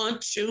the one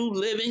true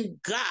living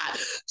God.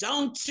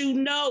 Don't you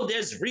know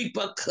there's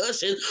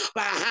repercussions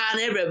behind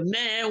every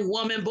man,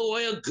 woman,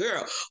 boy, or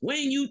girl?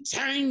 When you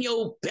turn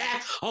your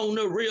back on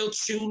the real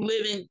true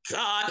living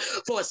God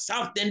for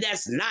something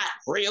that's not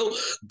real,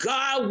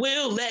 God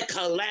will let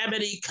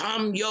calamity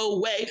come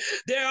your way.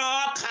 There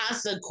are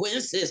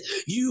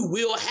consequences you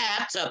will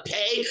have to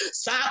pay.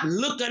 Stop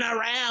looking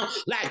around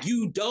like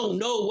you don't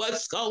know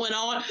what's going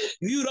on.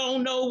 You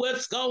don't know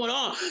what's going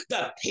on.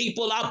 The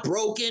people are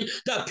broken.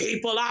 The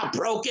people are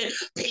broken.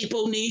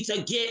 People need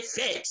to get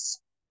fixed.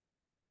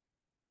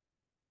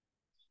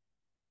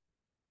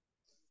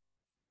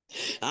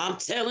 I'm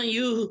telling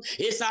you,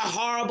 it's a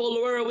horrible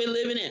world we're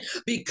living in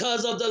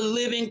because of the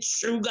living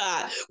true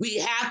God. We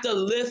have to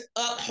lift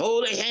up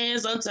holy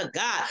hands unto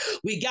God.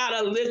 We got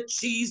to lift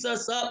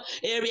Jesus up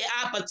every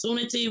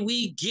opportunity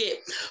we get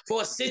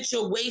for a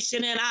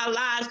situation in our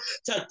lives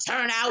to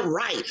turn out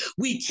right.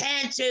 We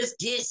can't just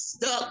get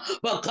stuck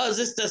because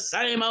it's the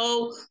same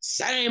old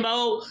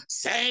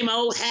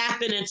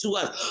happening to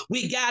us.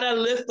 We got to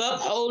lift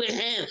up holy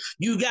hands.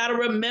 You got to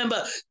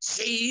remember,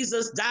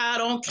 Jesus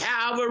died on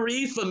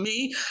Calvary for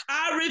me.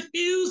 I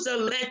refuse to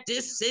let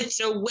this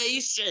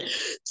situation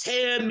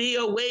tear me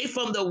away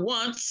from the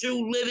one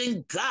true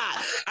living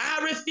God. I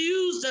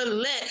refuse to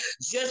let,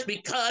 just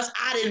because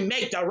I didn't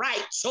make the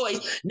right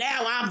choice,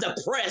 now I'm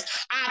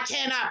depressed. I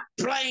cannot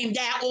blame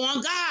that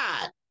on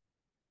God.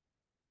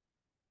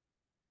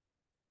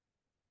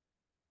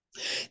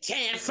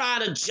 Can't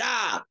find a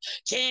job,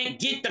 can't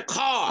get the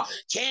car,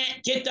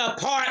 can't get the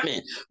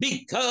apartment,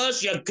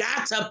 because you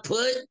got to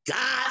put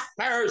God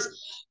first.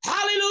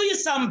 Hallelujah,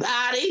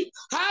 somebody.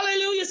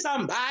 Hallelujah,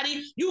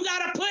 somebody. You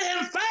got to put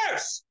him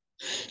first.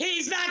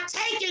 He's not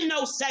taking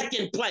no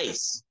second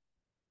place.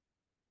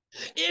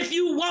 If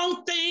you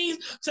want things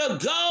to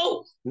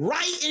go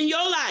right in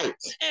your life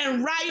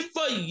and right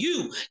for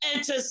you,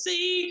 and to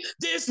see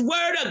this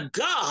word of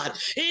God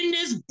in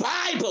this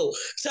Bible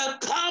to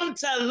come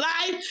to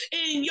life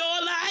in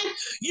your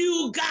life,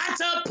 you got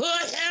to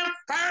put him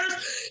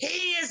first.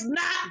 He is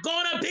not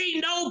going to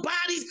be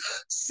nobody's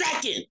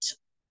second.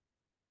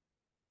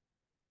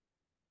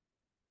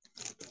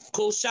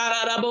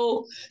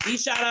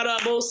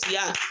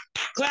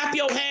 Clap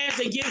your hands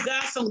and give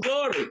God some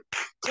glory.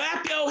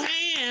 Clap your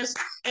hands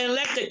and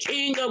let the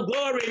King of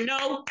Glory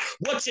know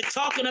what you're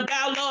talking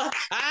about, Lord.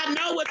 I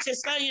know what you're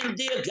saying,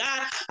 dear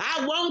God.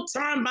 I won't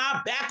turn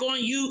my back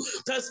on you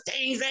because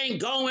things ain't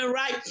going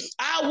right.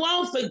 I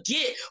won't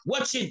forget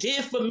what you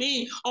did for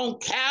me on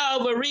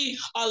Calvary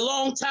a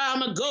long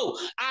time ago.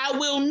 I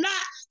will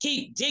not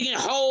keep digging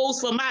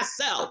holes for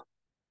myself,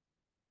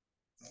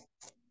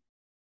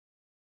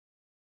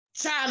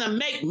 trying to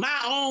make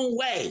my own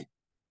way.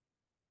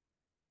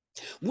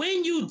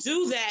 When you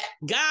do that,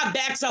 God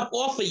backs up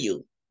off of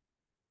you.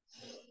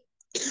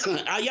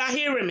 Are y'all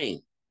hearing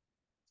me?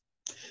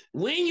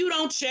 When you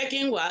don't check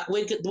in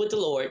with the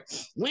Lord,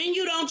 when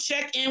you don't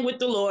check in with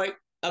the Lord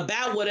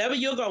about whatever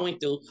you're going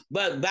through,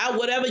 but about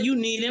whatever you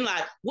need in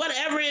life,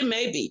 whatever it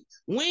may be,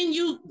 when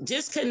you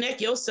disconnect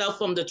yourself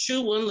from the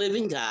true one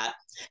living God,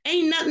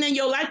 ain't nothing in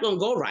your life gonna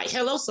go right.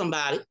 Hello,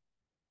 somebody.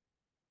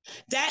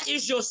 That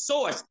is your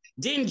source.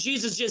 Didn't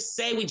Jesus just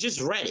say, we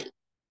just read it,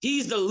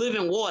 he's the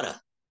living water?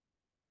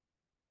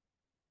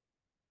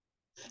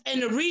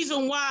 And the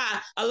reason why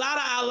a lot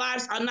of our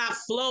lives are not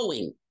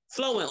flowing,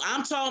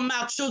 I'm talking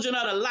about children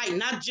of the light,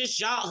 not just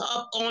y'all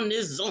up on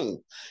this Zoom.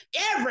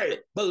 Every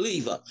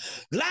believer,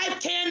 life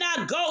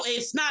cannot go.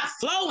 It's not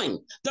flowing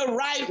the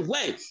right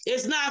way.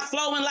 It's not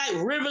flowing like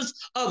rivers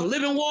of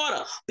living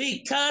water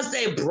because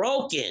they're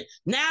broken.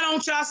 Now,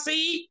 don't y'all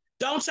see?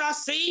 Don't y'all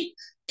see?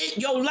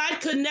 Your life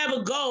could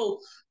never go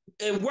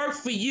and work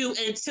for you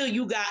until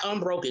you got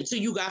unbroken, until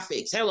you got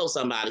fixed. Hello,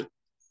 somebody.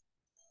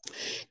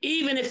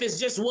 Even if it's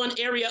just one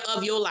area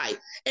of your life,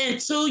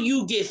 until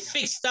you get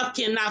fixed, stuff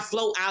cannot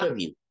flow out of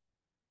you.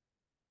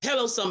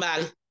 Hello,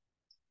 somebody.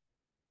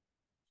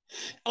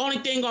 Only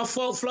thing gonna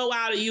flow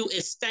out of you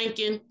is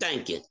thinking.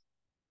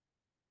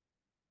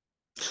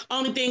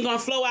 Only thing gonna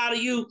flow out of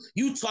you,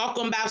 you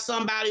talking about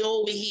somebody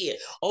over here.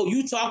 Oh,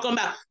 you talking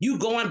about you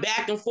going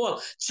back and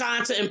forth,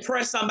 trying to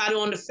impress somebody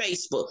on the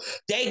Facebook.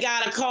 They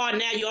got a car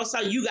now, you also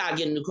you gotta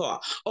get a new car.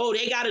 Oh,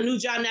 they got a new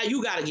job now,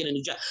 you gotta get a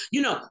new job.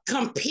 You know,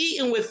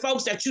 competing with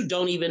folks that you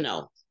don't even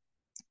know.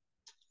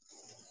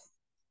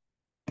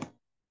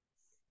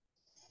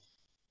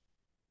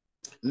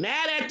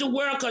 Mad at the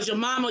world because your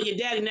mama or your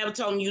daddy never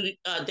told you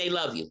they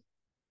love you.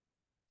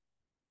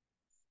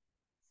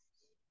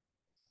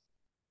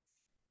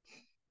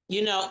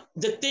 You know,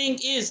 the thing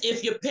is,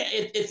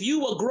 if you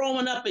were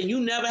growing up and you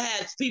never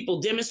had people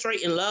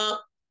demonstrating love,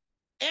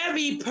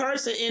 every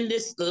person in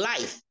this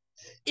life,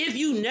 if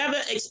you never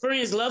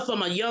experienced love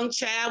from a young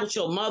child with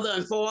your mother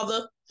and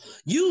father,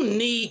 you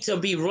need to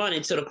be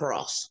running to the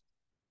cross.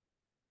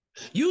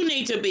 You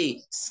need to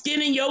be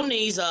skinning your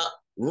knees up,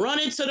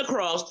 running to the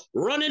cross,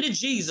 running to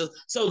Jesus,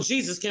 so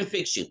Jesus can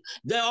fix you.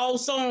 The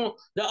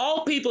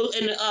old people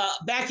in the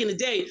back in the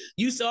day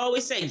used to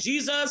always say,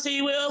 "Jesus,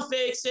 He will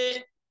fix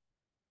it."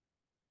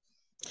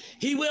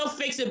 He will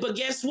fix it, but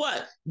guess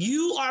what?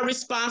 You are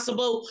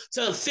responsible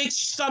to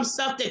fix some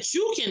stuff that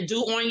you can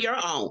do on your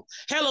own.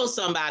 Hello,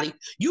 somebody.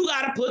 You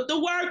got to put the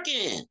work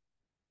in.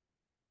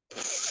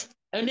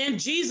 And then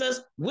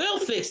Jesus will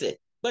fix it.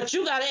 But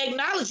you got to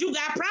acknowledge you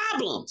got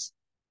problems.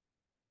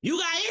 You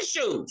got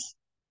issues.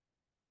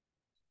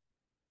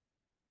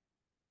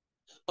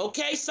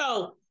 Okay,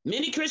 so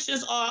many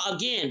Christians are,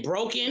 again,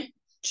 broken,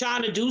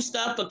 trying to do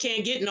stuff but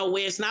can't get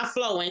nowhere. It's not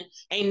flowing.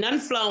 Ain't nothing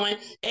flowing.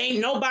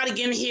 Ain't nobody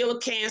getting healed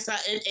of cancer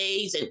and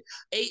AIDS and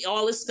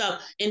all this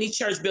stuff in the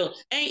church building.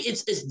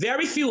 It's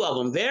very few of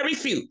them, very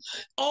few.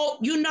 Oh,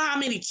 you know how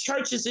many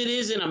churches it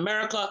is in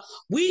America?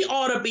 We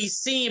ought to be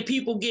seeing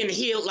people getting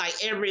healed like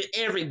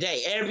every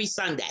day, every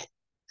Sunday.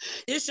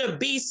 It should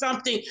be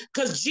something,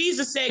 because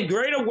Jesus said,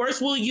 greater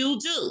works will you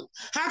do.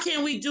 How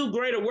can we do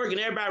greater work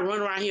and everybody run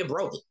around here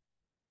broken?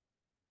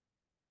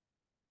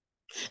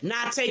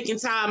 Not taking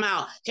time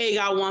out,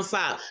 Haggai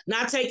 1:5.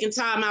 Not taking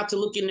time out to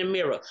look in the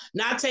mirror.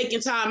 Not taking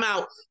time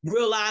out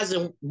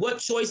realizing what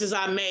choices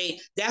I made.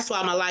 That's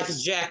why my life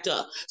is jacked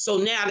up. So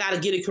now I got to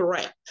get it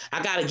correct.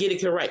 I got to get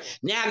it correct.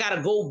 Now I got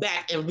to go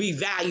back and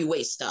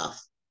reevaluate stuff.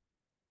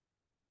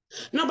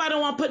 Nobody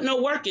want to put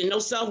no work in, no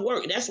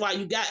self-work. That's why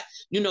you got,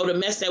 the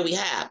mess that we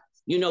have.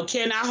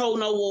 Cannot hold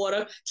no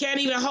water, can't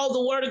even hold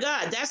the word of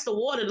God. That's the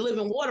water, the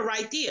living water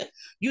right there.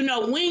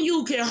 When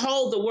you can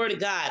hold the word of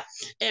God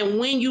and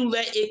when you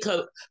let it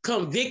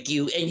convict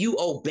you and you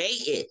obey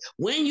it,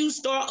 when you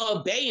start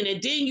obeying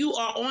it, then you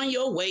are on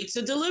your way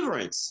to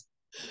deliverance.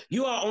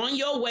 You are on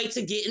your way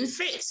to getting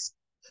fixed.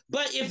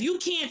 But if you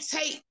can't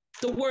take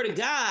the word of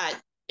God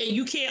and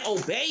you can't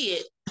obey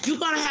it, you're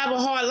going to have a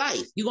hard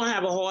life. You're going to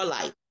have a hard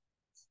life.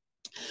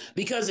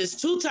 Because it's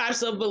two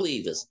types of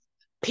believers.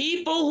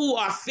 People who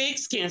are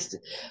fixed can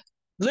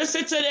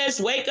listen to this.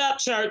 Wake up,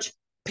 church.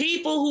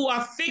 People who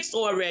are fixed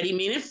already,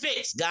 meaning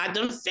fixed, God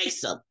done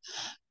fix them,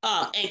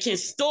 and can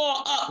store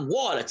up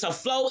water to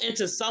flow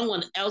into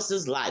someone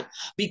else's life.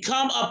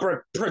 Become a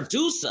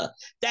producer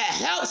that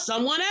helps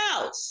someone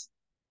else.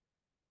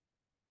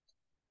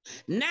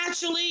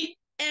 Naturally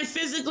and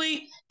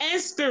physically and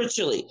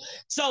spiritually.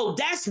 So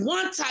that's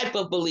one type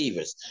of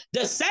believers.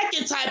 The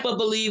second type of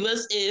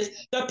believers is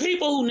the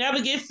people who never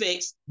get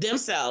fixed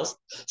themselves,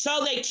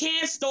 so they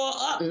can't store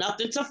up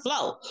nothing to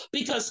flow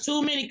because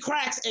too many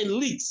cracks and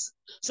leaks,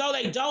 so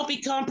they don't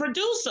become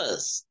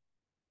producers.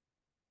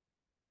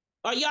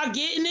 Are y'all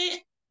getting it?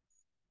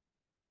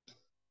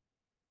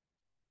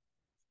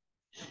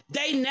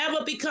 They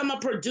never become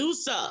a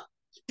producer.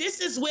 This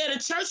is where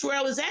the church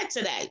world is at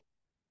today.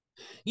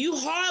 You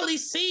hardly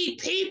see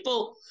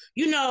people,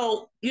 with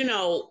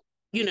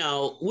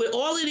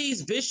all of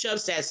these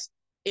bishops that's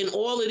in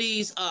all of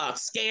these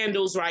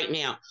scandals right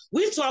now.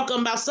 We're talking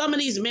about some of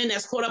these men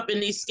that's caught up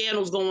in these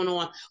scandals going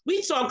on.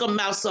 We're talking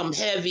about some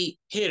heavy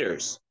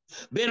hitters,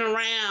 been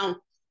around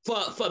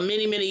for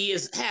many, many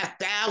years, have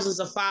thousands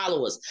of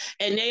followers,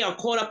 and they are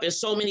caught up in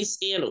so many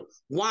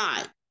scandals.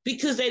 Why?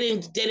 Because they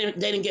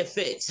didn't get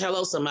fixed.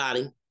 Hello,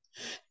 somebody.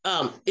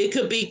 It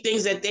could be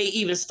things that they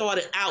even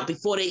started out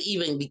before they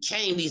even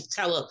became these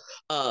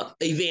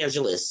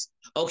evangelists,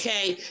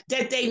 okay,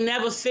 that they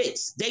never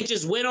fixed. They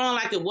just went on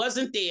like it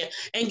wasn't there.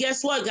 And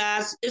guess what,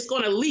 guys? It's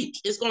going to leak.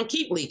 It's going to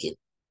keep leaking.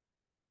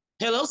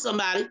 Hello,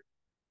 somebody.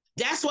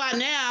 That's why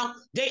now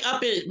they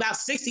up at about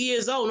 60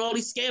 years old and all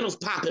these scandals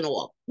popping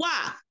off.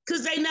 Why?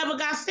 Because they never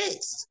got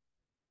fixed.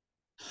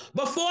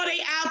 Before they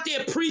out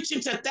there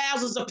preaching to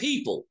thousands of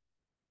people.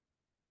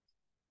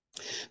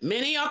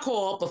 Many are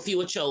called, but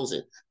few are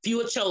chosen. Few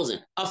are chosen.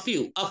 A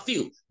few.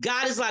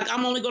 God is like,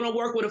 I'm only going to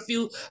work with a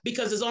few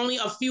because there's only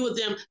a few of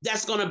them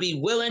that's going to be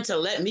willing to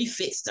let me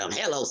fix them.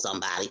 Hello,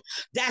 somebody.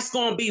 That's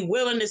going to be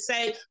willing to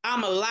say,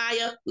 I'm a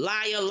liar.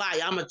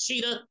 I'm a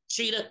cheater.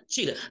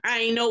 I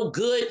ain't no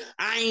good.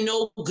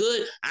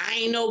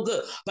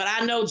 But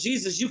I know,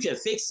 Jesus, you can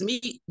fix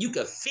me. You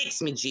can fix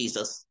me,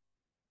 Jesus.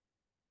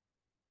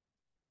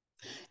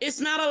 It's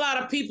not a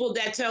lot of people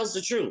that tells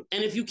the truth.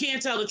 And if you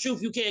can't tell the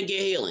truth, you can't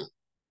get healing.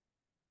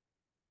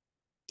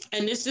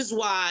 And this is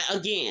why,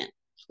 again,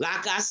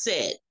 like I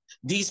said,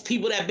 these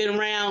people that have been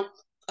around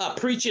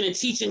preaching and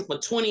teaching for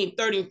 20,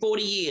 30,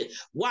 40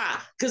 years. Why?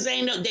 Because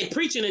they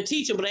preaching and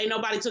teaching, but ain't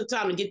nobody took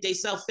time to get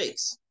themselves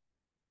fixed.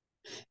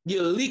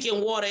 You're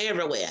leaking water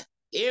everywhere.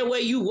 Everywhere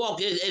you walk,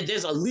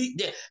 there's a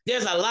leak,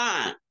 there's a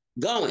line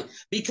going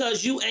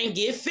because you ain't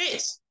get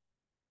fixed.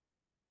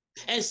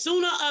 And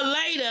sooner or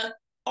later,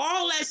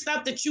 all that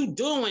stuff that you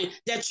doing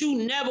that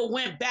you never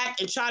went back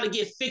and try to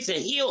get fixed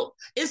and healed,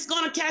 it's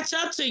gonna catch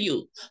up to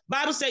you.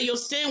 Bible says your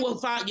sin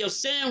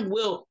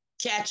will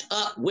catch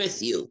up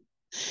with you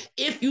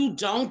if you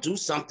don't do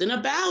something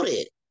about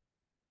it.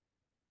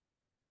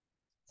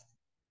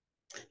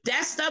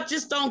 That stuff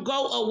just don't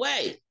go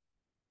away.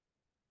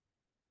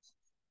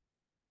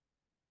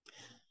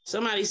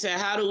 Somebody said,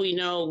 how do we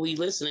know we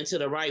listening to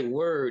the right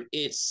word?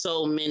 It's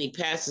so many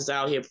pastors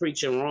out here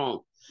preaching wrong.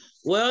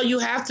 Well, you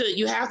have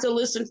to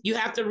listen, you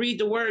have to read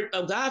the word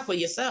of God for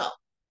yourself.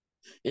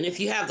 And if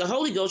you have the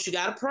Holy Ghost, you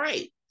got to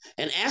pray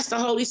and ask the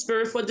Holy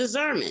Spirit for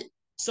discernment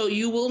so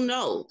you will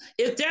know.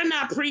 If they're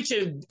not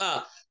preaching,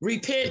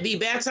 repent, be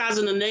baptized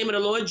in the name of the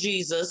Lord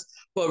Jesus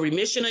for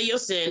remission of your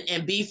sin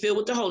and be filled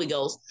with the Holy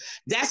Ghost,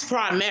 that's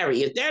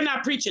primary. If they're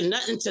not preaching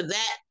nothing to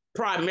that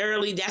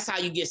primarily, that's how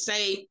you get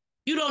saved,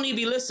 you don't need to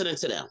be listening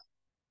to them.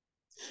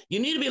 You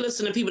need to be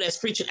listening to people that's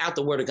preaching out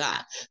the word of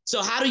God.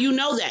 So how do you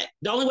know that?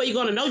 The only way you're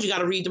going to know is you got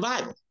to read the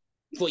Bible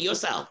for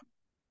yourself.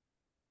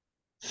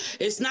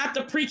 It's not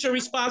the preacher's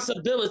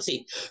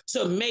responsibility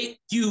to make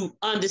you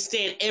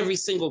understand every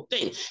single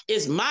thing.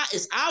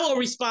 It's our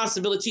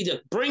responsibility to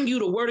bring you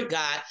the word of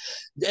God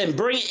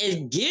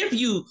and give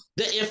you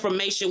the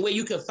information where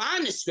you can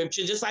find the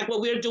scripture, just like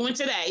what we're doing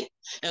today.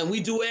 And we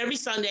do every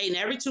Sunday and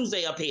every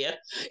Tuesday up here.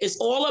 It's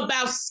all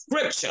about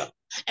scripture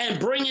and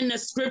bringing the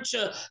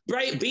scripture,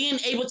 being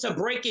able to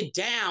break it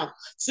down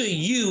to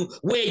you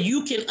where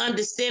you can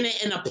understand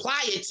it and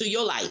apply it to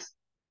your life.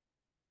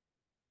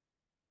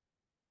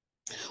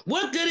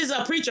 What good is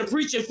a preacher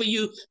preaching to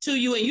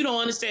you and you don't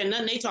understand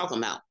nothing they talking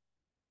about?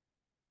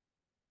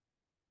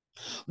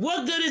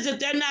 What good is it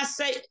they're not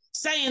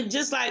saying,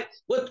 just like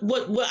what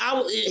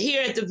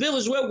here at the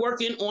village, we're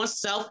working on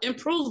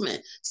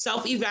self-improvement,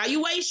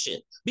 self-evaluation,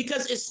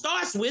 because it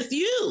starts with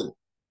you.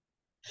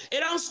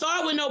 It don't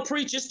start with no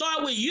preacher, it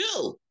start with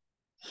you.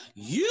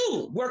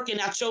 You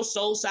working out your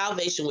soul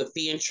salvation with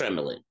fear and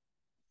trembling,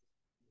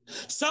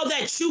 so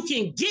that you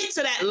can get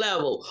to that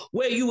level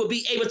where you will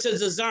be able to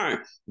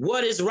discern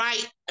what is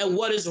right and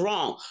what is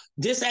wrong.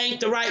 This ain't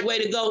the right way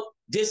to go.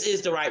 This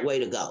is the right way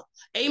to go.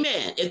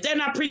 Amen. If they're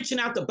not preaching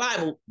out the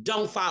Bible,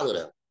 don't follow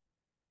them.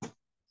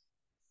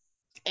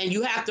 And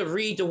you have to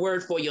read the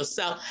word for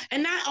yourself.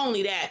 And not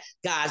only that,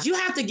 guys, you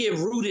have to get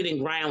rooted and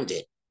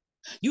grounded.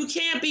 You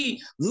can't be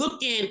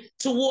looking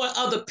toward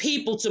other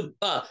people to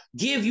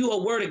give you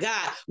a word of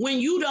God when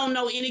you don't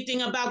know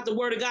anything about the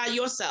word of God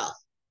yourself.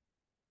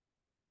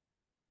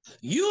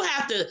 You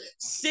have to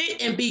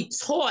sit and be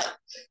taught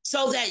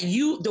so that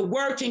the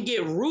word can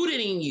get rooted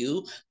in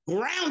you,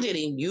 grounded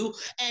in you.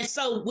 And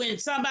so when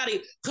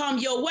somebody come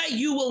your way,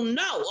 you will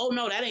know, oh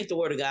no, that ain't the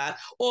word of God.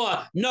 Or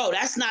no,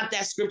 that's not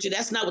that scripture.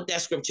 That's not what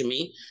that scripture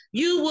means.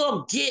 You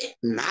will get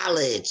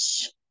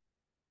knowledge.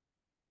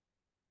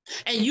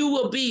 And you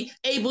will be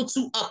able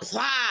to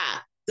apply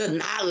the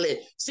knowledge.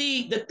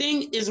 See, the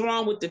thing is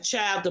wrong with the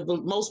child, the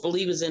most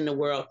believers in the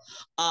world,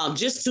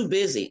 just too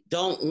busy,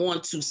 don't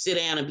want to sit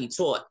down and be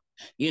taught.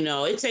 You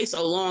know, it takes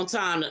a long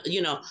time,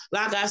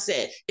 like I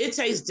said, it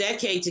takes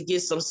decades to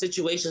get some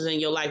situations in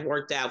your life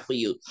worked out for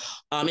you.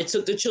 It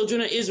took the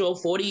children of Israel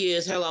 40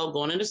 years,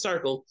 going in a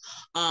circle,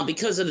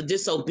 because of the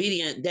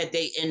disobedience that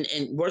they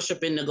in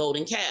worshiping the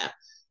golden calf.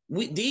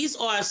 These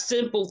are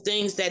simple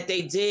things that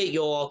they did,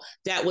 y'all,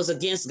 that was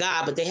against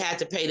God, but they had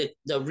to pay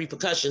the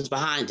repercussions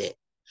behind it.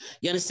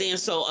 You understand?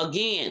 So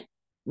again,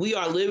 we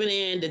are living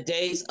in the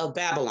days of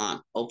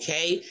Babylon,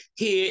 okay,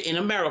 here in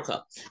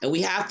America. And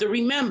we have to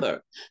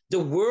remember, the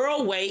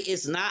world way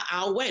is not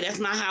our way. That's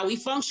not how we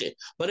function.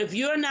 But if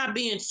you're not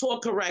being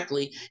taught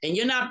correctly, and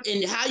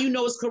how you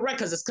know it's correct,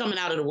 because it's coming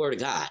out of the word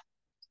of God.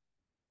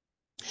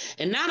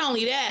 And not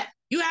only that,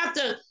 you have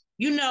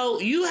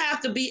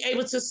to be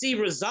able to see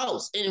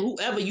results in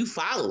whoever you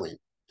following.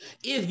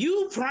 If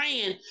you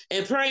praying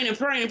and praying and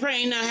praying and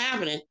praying,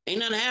 ain't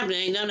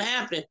nothing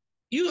happening,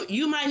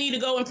 you might need to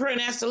go and pray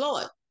and ask the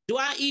Lord,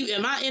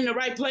 am I in the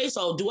right place,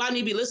 or do I need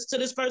to be listening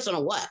to this person,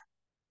 or what?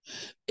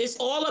 It's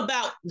all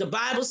about, the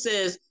Bible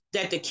says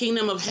that the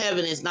kingdom of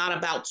heaven is not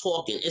about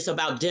talking, it's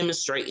about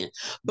demonstrating.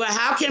 But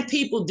how can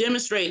people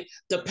demonstrate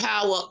the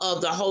power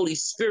of the Holy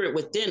Spirit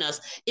within us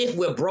if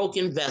we're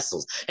broken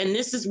vessels? And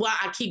this is why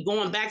I keep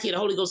going back here. The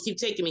Holy Ghost keep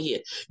taking me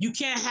here. You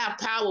can't have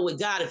power with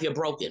God if you're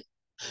broken.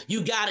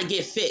 You got to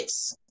get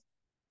fixed.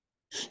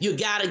 You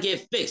got to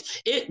get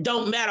fixed. It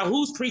don't matter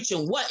who's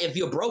preaching what if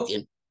you're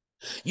broken.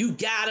 You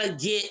gotta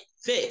get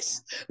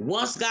fixed.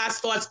 Once God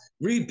starts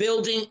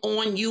rebuilding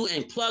on you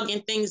and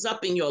plugging things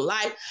up in your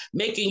life,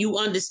 making you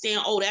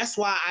understand, oh, that's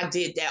why I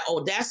did that.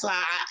 Oh, that's why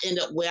I end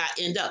up where I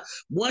end up.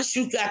 Once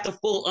you got the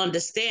full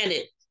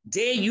understanding,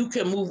 then you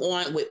can move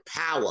on with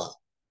power.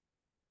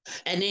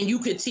 And then you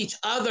can teach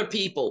other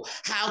people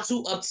how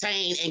to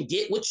obtain and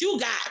get what you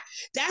got.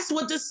 That's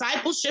what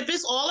discipleship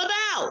is all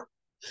about.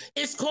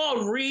 It's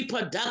called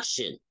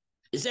reproduction.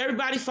 Is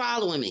everybody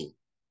following me?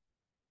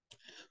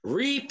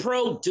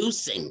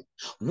 Reproducing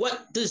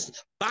what this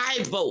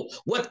Bible,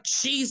 what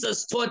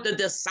Jesus taught the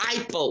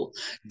disciple.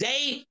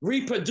 They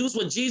reproduce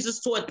what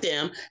Jesus taught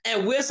them,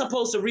 and we're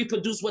supposed to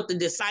reproduce what the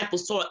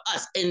disciples taught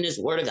us in this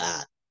word of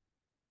God.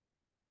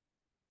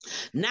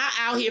 Not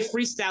out here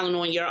freestyling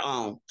on your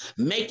own,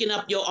 making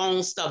up your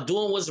own stuff,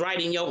 doing what's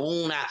right in your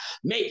own eye.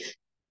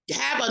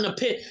 Have an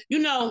opinion. You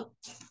know,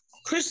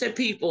 Christian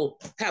people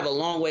have a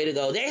long way to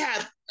go. They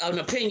have an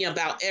opinion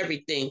about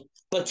everything,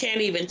 but can't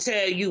even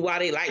tell you why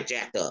they like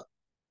jacked up.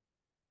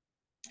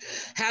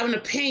 Have an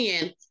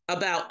opinion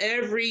about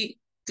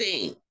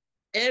everything,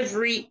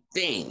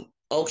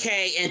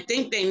 okay? And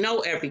think they know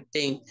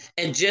everything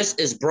and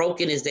just as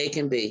broken as they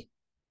can be.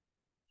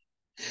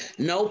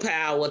 No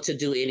power to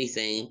do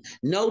anything,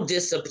 no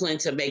discipline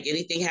to make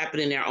anything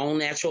happen in their own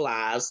natural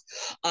lives,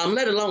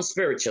 let alone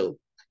spiritual.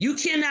 You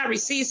cannot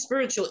receive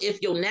spiritual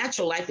if your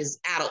natural life is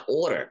out of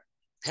order.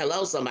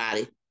 Hello,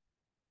 somebody.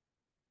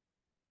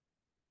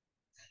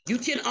 You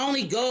can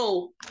only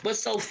go but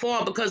so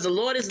far because the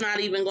Lord is not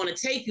even going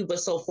to take you but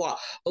so far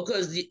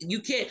because you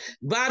can't.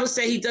 Bible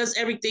says he does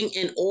everything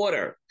in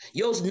order.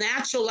 Your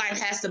natural life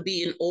has to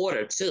be in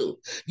order too.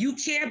 You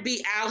can't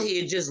be out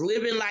here just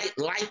living like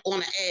life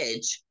on the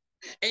edge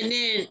and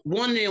then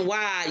wondering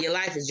why your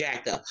life is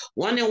jacked up,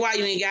 wondering why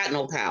you ain't got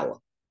no power.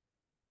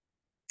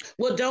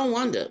 Well, don't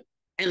wonder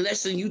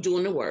unless you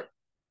doing the work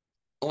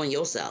on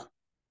yourself.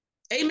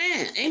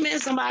 Amen. Amen,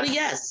 somebody.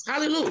 Yes.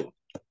 Hallelujah.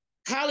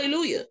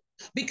 Hallelujah.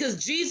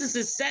 Because Jesus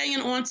is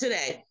saying on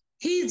today,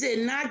 he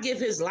did not give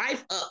his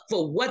life up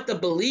for what the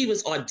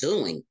believers are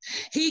doing.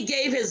 He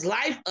gave his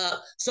life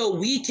up so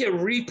we can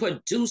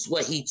reproduce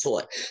what he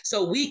taught.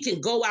 So we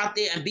can go out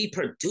there and be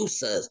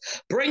producers,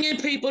 bringing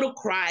people to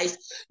Christ,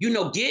 you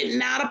know,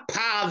 getting out of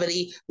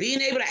poverty,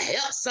 being able to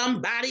help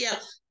somebody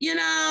else. You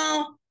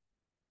know,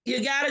 we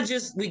got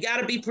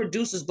to be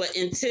producers. But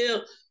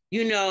until,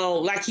 you know,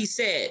 like he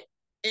said,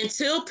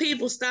 until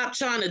people stop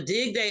trying to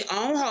dig their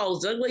own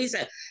holes, that's what he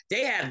said,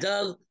 they have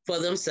dug for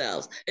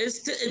themselves.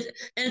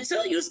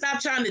 Until you stop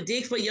trying to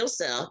dig for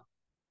yourself,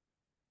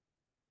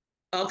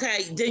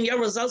 okay, then your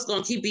results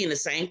going to keep being the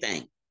same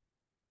thing.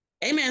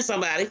 Amen,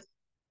 somebody.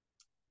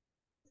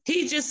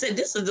 He just said,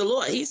 this is the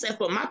Lord. He said,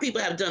 for my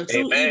people have done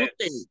two evil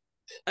things.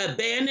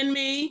 Abandon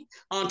me.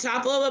 On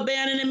top of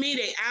abandoning me,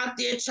 they out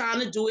there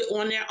trying to do it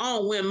on their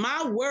own. When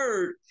my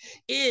word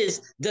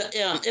is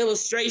the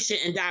illustration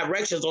and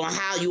directions on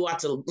how you are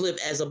to live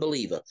as a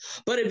believer.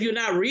 But if you're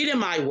not reading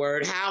my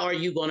word, how are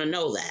you going to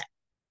know that?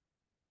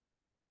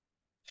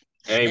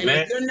 Amen. And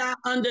if you're not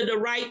under the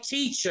right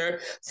teacher,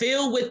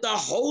 filled with the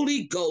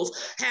Holy Ghost,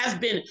 have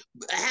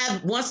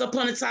once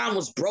upon a time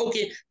was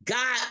broken,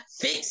 God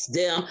fixed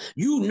them.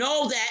 You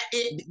know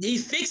that he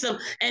fixed them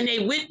and they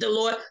with the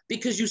Lord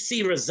because you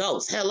see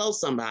results. Hello,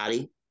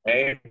 somebody.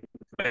 Amen.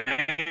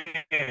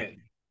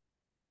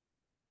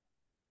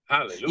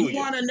 Hallelujah. You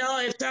want to know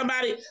if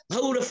somebody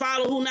who to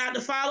follow, who not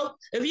to follow?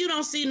 If you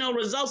don't see no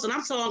results, and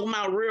I'm talking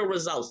about real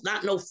results,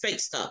 not no fake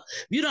stuff.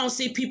 You don't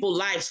see people's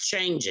lives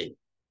changing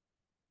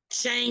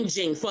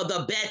for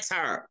the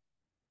better,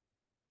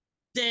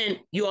 then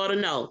you ought to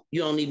know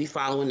you don't need to be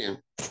following them.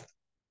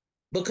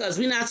 Because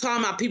we're not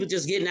talking about people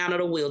just getting out of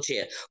the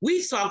wheelchair.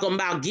 We talking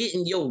about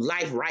getting your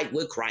life right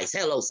with Christ.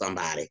 Hello,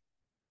 somebody.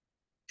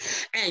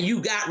 And you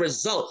got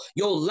results.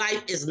 Your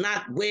life is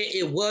not where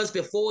it was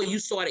before you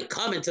started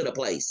coming to the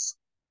place.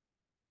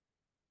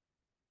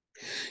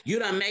 You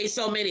done made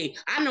so many.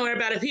 I know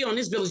everybody here on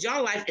this village,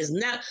 your life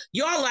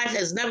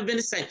has never been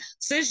the same.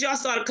 Since y'all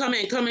started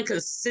coming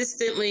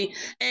consistently,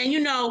 and you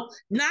know,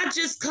 not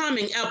just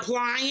coming,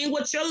 applying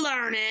what you're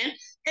learning.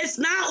 It's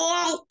not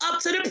all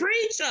up to the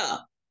preacher.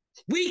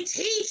 We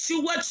teach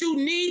you what you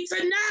need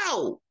to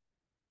know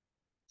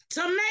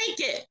to make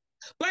it.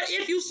 But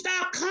if you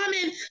stop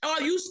coming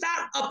or you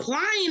stop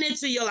applying it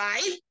to your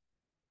life,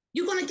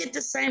 you're going to get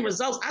the same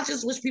results. I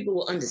just wish people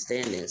will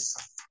understand this.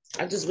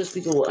 I just wish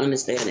people will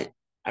understand it.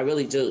 I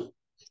really do.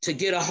 To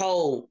get a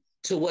hold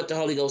to what the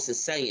Holy Ghost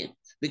is saying.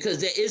 Because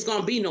there is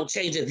going to be no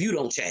change if you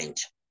don't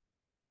change.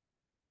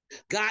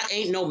 God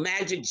ain't no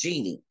magic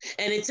genie.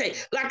 And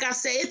like I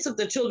said, it took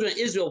the children of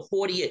Israel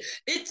 40 years.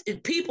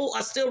 People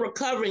are still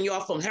recovering,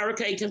 y'all, from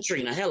Hurricane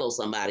Katrina. Hello,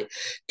 somebody.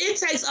 It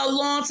takes a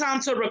long time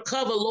to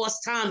recover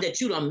lost time that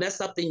you done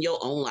messed up in your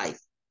own life.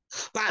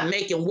 By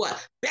making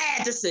what?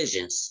 Bad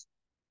decisions.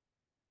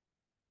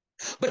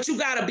 But you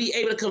got to be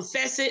able to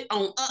confess it,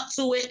 own up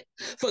to it,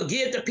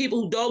 forgive the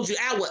people who dogged you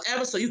out,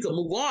 whatever, so you can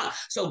move on,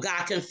 so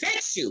God can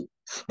fix you.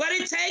 But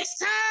it takes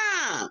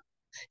time.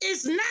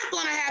 It's not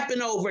going to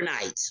happen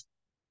overnight.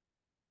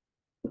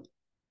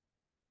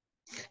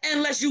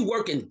 unless you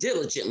working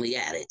diligently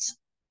at it.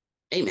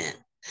 Amen.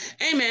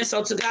 Amen.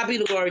 So to God be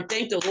the glory.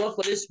 Thank the Lord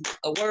for this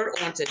word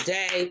on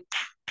today.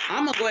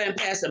 I'm going to go ahead and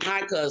pass the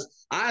mic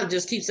because I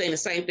just keep saying the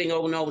same thing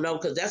over and over and over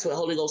because that's what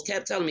Holy Ghost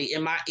kept telling me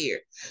in my ear.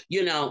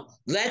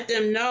 Let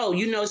them know,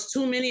 it's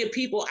too many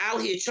people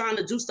out here trying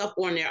to do stuff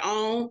on their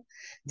own.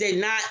 They're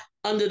not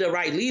under the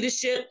right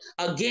leadership.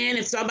 Again,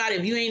 if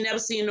you ain't never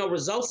seen no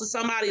results of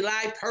somebody's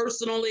life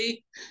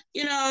personally,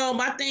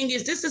 my thing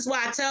is, this is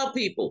why I tell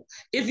people,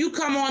 if you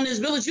come on this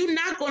village, you're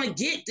not going to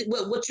get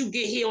what you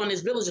get here on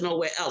this village or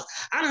nowhere else.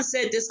 I done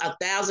said this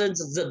 1,000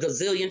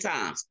 gazillion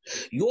times.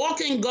 You all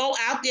can go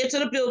out there to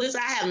the buildings.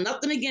 I have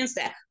nothing against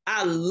that.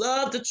 I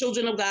love the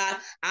children of God.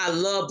 I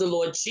love the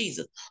Lord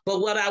Jesus.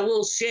 But what I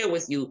will share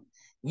with you,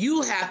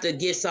 you have to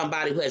get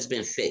somebody who has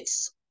been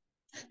fixed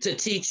to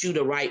teach you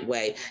the right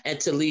way and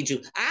to lead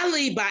you. I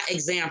lead by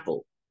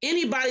example.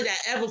 Anybody that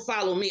ever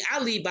follow me,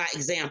 I lead by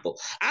example.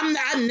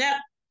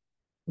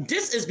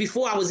 This is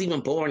before I was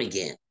even born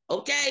again.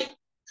 Okay.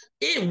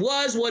 It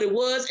was what it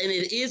was, and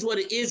it is what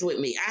it is with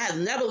me. I have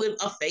never lived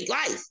a fake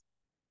life,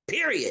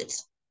 period.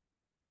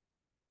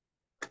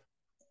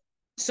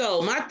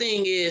 So my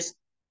thing is,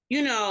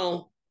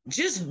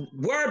 just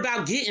worry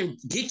about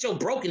get your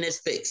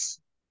brokenness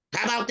fixed.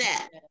 How about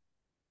that?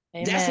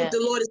 Amen. That's what the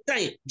Lord is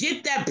saying.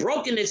 Get that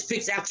brokenness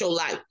fixed out your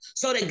life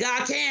so that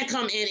God can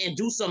come in and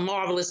do some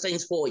marvelous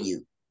things for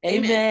you.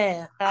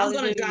 Amen. I'm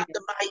going to drop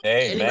the mic.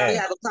 Amen. Anybody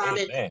have a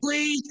comment? Amen.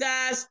 Please,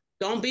 guys,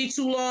 don't be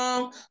too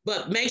long,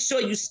 but make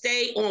sure you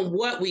stay on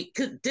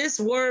this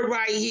word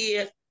right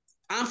here,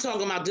 I'm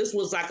talking about, this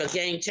was like a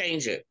game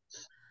changer.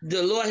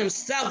 The Lord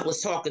himself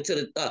was talking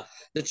to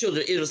the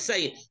children. It was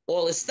saying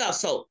all this stuff.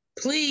 So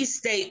please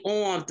stay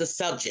on the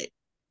subject.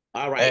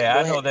 All right. Hey,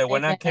 I know that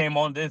when I came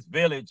on this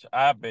village,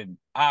 I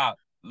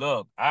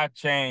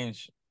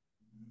changed.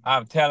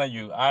 I'm telling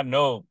you, I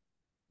know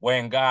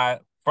when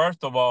God,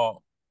 first of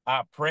all,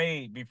 I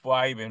prayed before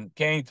I even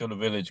came to the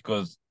village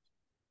because,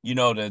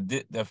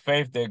 the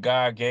faith that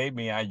God gave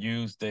me, I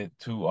used it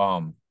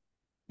to,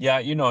 you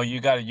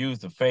got to use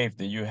the faith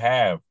that you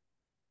have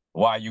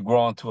while you're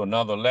growing to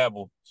another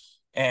level.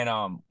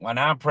 And when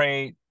I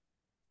prayed,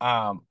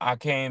 God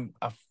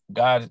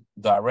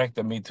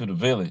directed me to the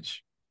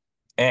village.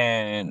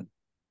 And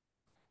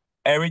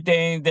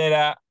everything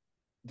that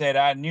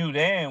I knew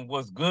then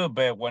was good,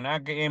 but when I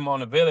came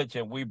on the village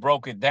and we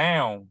broke it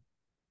down,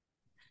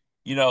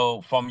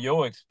 from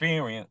your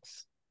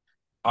experience,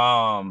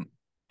 and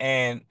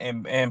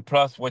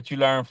plus what you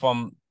learned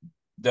from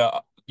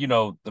the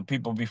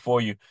people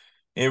before you,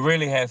 it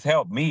really has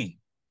helped me.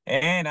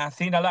 And I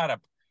seen a lot of,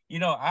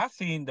 I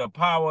seen the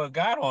power of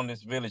God on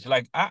this village.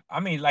 Like I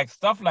mean, like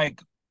stuff like,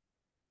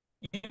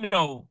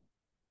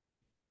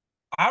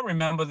 I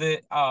remember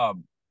that.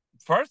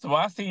 First of all,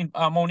 I seen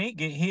Monique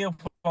get healed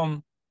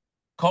from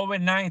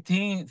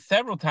COVID-19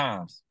 several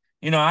times.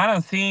 I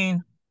done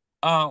seen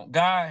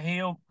God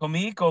heal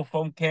Kamiko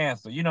from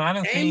cancer. I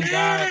done seen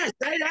God.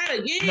 Say that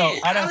again.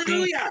 I done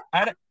Hallelujah.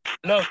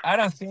 I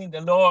done seen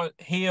the Lord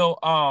heal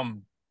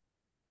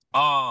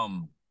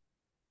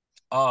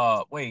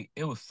wait,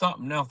 it was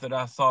something else that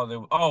I saw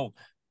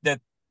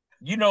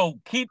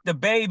keep the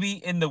baby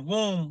in the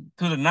womb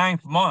to the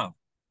 9th month.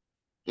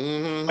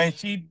 Mm-hmm. When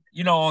she,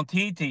 on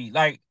TT,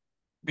 like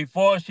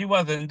before she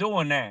wasn't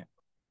doing that.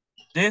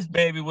 This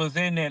baby was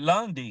in there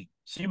Lundy.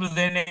 She was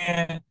in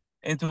there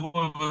until it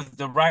was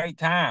the right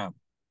time.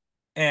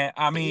 And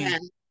I mean,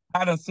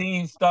 I done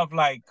seen stuff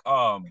like,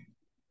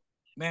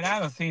 man, I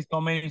done seen so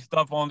many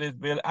stuff on this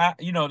bill.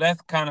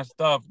 That's kind of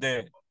stuff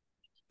that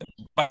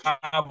the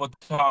Bible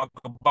talk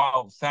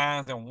about,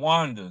 signs and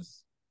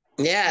wonders.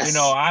 Yes.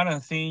 I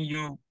done seen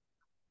you,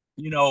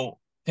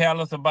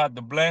 tell us about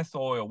the blessed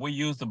oil. We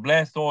use the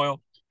blessed oil.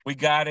 We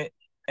got it.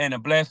 And the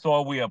blessed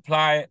oil, we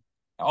apply it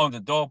on the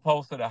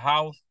doorpost of the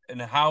house. In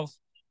the house,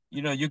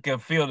 you can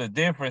feel the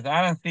difference.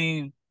 I done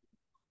seen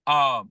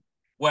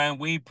when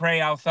we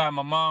pray outside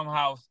my mom's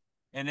house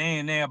and they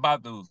in there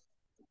about to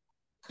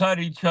cut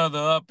each other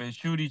up and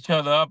shoot each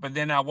other up, and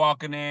then I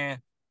walk in there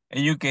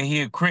and you can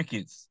hear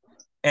crickets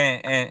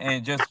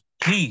and just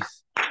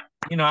peace.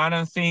 I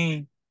done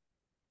seen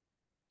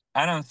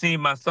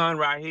my son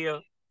right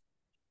here.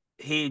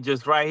 He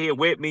just right here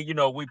with me.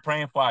 We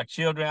praying for our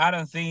children. I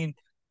done seen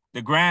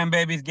the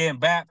grandbabies getting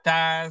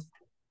baptized,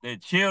 the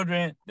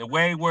children, the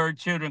wayward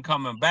children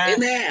coming back,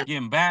 Amen.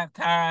 Getting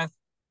baptized.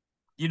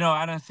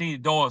 I done see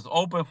doors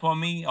open for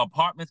me,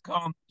 apartments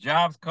come,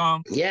 jobs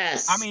come.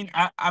 Yes. I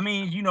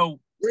mean,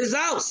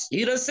 results.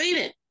 You done seen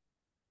it.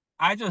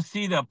 I just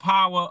see the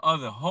power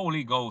of the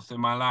Holy Ghost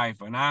in my life,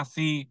 and I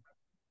feel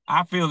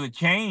the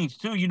change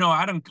too.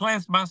 I done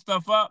cleansed my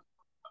stuff up.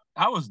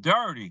 I was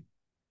dirty.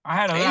 I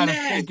had a lot of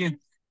thinking.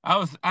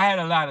 I had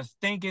a lot of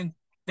stinking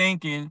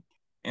thinking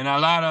and a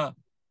lot of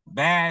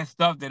bad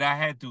stuff that I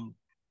had to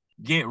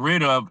get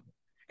rid of.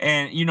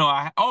 And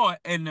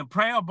and the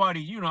prayer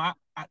buddy,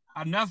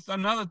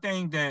 another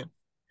thing that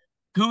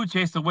 2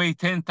 chased away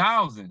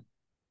 10,000.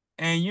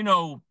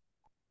 And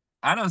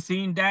I done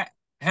seen that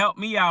help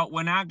me out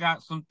when I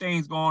got some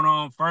things going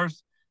on.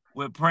 First,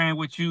 with praying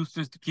with you,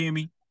 Sister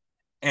Kimmy,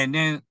 and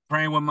then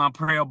praying with my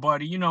prayer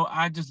buddy. You know,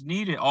 I just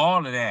needed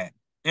all of that.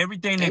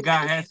 Everything that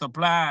God has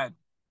supplied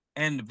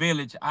in the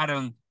village, I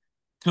done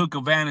took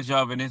advantage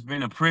of it. It's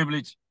been a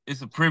privilege.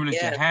 It's a privilege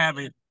to have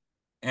it.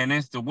 And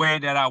it's the way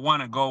that I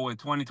want to go with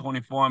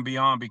 2024 and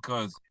beyond,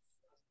 because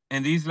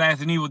in these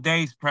last and evil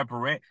days,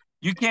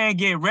 you can't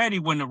get ready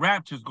when the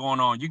rapture's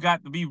going on. You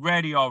got to be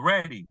ready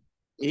already.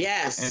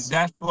 Yes. And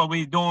that's what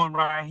we're doing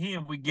right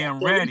here. We're getting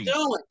ready.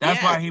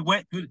 That's why he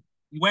went to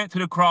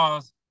the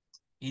cross.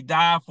 He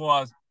died for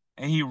us,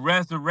 and he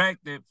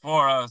resurrected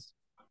for us,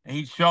 and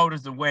he showed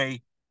us the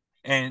way.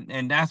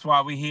 And that's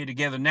why we're here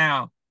together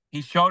now.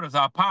 He showed us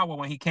our power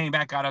when he came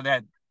back out of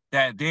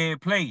that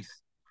dead place.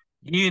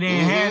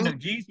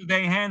 Jesus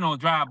ain't had no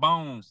dry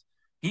bones.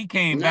 He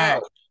came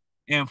back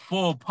in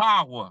full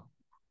power.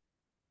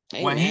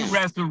 Amen. When he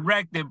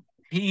resurrected,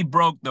 he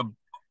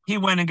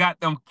went and got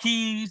them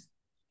keys.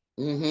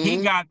 He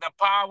got the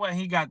power,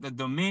 he got the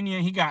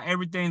dominion, he got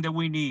everything that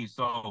we need.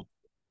 So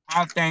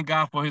I thank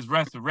God for his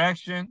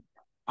resurrection.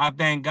 I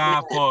thank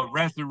God for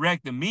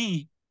resurrecting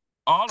me,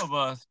 all of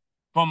us,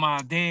 from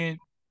our dead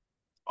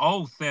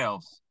old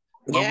selves.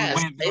 Yes.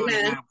 We went through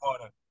that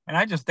water. And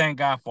I just thank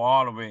God for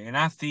all of it. And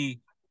I see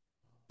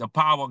the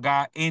power of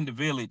God in the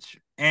village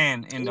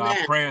and in our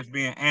prayers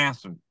being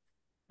answered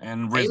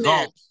and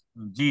results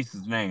in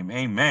Jesus' name.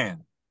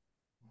 Amen.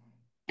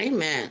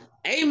 Amen.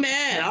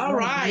 Amen. All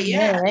right.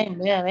 Amen.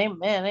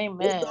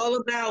 It's all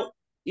about,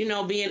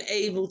 being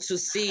able to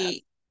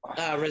see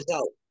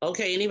results.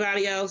 Okay.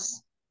 Anybody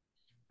else?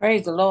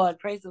 Praise the Lord.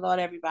 Praise the Lord,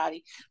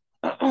 everybody.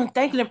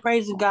 Thanking and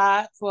praising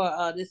God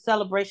for this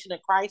celebration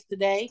of Christ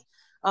today.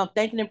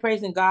 Thanking and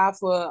praising God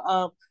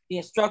for the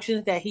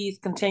instructions that he's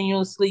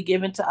continuously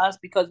given to us,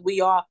 because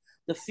we are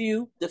the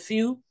few,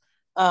 that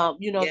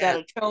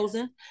are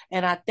chosen.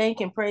 And I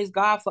thank and praise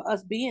God for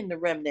us being the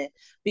remnant,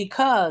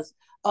 because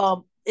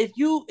if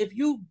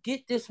you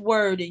get this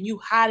word and you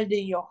hide it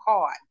in your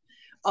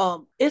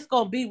heart, it's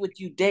going to be with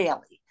you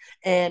daily.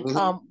 And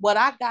what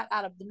I got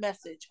out of the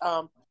message,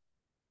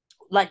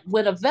 like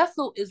when a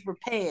vessel is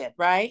repaired,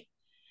 right?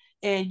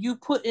 And you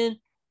put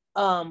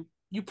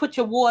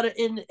your water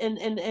in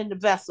the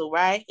vessel,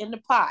 right? In the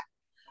pot,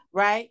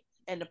 right?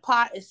 And the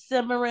pot is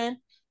simmering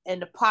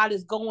and the pot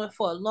is going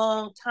for a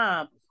long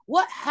time.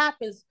 What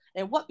happens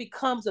and what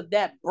becomes of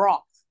that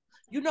broth?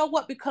 You know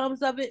what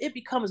becomes of it? It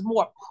becomes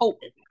more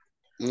potent,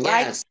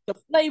 right? Yes. The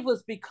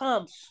flavors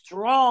become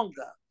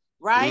stronger,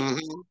 right?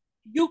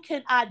 You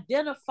can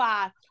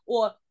identify,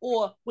 or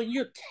when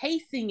you're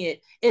tasting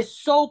it, it's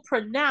so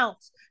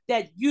pronounced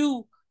that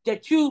you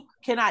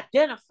can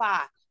identify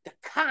the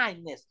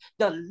kindness,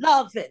 the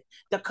loving,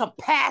 the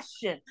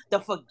compassion, the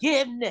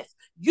forgiveness.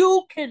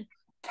 You can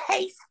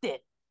taste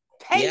it.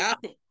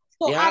 It.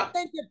 So I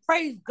thank and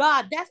praise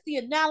God. That's the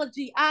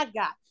analogy I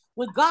got.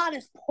 When God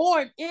is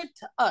pouring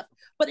into us.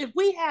 But if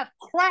we have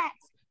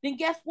cracks, then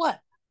guess what?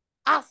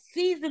 Our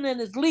seasoning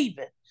is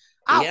leaving.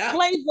 Our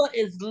flavor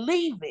is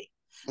leaving.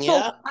 So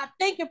I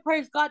thank and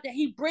praise God that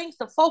he brings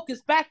the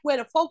focus back where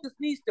the focus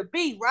needs to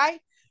be, right?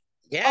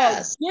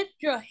 Yes. Get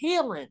your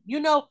healing.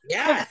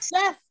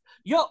 Confess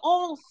your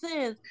own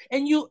sins,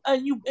 and you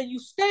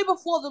stay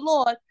before the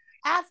Lord,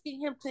 asking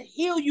him to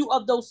heal you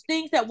of those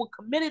things that were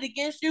committed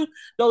against you,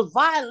 those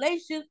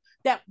violations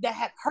that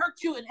have hurt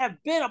you and have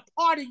been a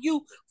part of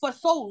you for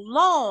so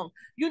long.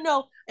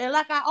 And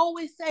like I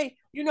always say,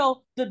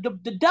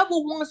 the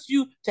devil wants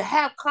you to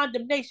have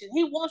condemnation.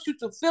 He wants you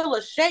to feel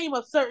ashamed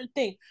of certain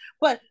things.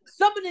 But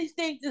some of these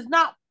things is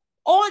not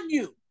on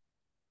you.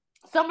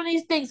 Some of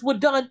these things were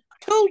done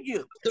to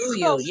you.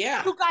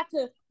 You got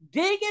to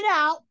dig it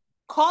out,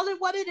 call it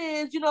what it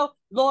is.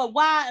 Lord,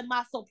 why am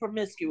I so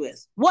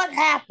promiscuous? What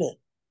happened?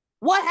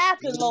 What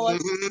happened,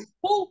 Lord?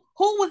 Who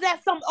was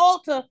at some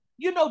altar,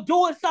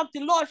 doing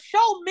something? Lord,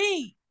 show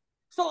me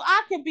so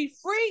I can be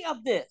free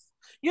of this.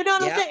 You know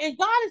what I'm saying? And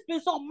God has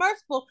been so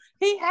merciful.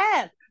 He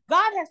has.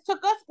 God has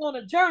took us on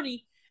a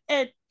journey,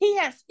 and he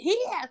has,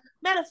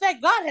 matter of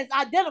fact, God has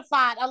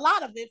identified a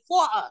lot of it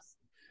for us.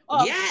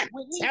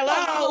 When he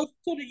told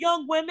to the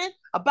young women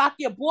about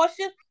the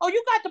abortion,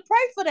 you got to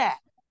pray for that.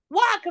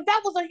 Why? Because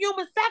that was a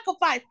human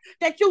sacrifice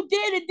that you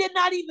did and did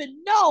not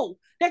even know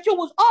that you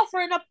was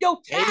offering up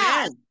your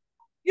child,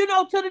 to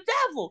the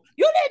devil.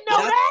 You didn't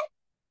know that.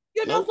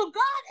 So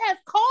God has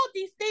called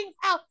these things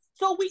out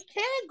so we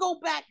can go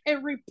back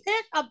and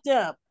repent of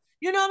them.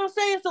 You know what I'm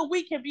saying? So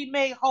we can be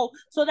made whole.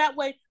 So that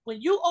way,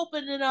 when you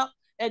open it up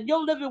and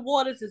your living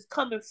waters is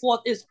coming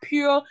forth, it's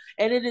pure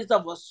and it is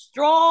of a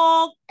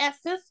strong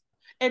essence.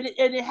 And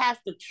it has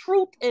the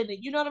truth in it.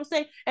 You know what I'm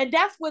saying? And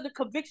that's where the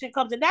conviction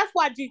comes. And that's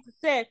why Jesus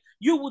said,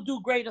 you will do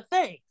greater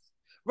things,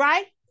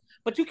 right?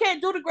 But you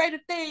can't do the greater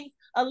things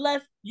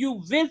unless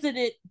you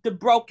visited the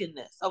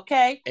brokenness,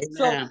 okay?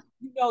 Amen.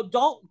 So,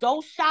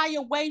 don't shy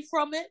away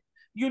from it.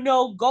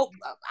 Go,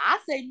 I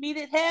say meet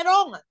it head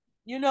on.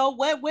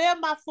 Where are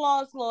my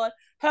flaws, Lord?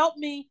 Help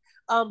me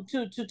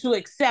to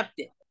accept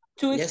it.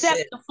 To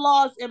accept the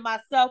flaws in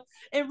myself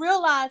and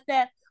realize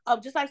that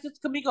just like Sister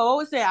Kamika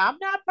always say, I'm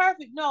not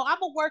perfect. No,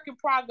 I'm a work in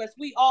progress.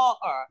 We all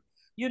are,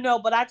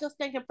 but I just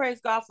thank and praise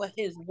God for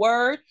his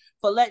word,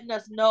 for letting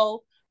us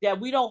know that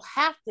we don't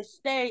have to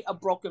stay a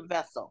broken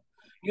vessel.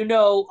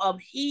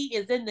 He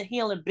is in the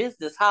healing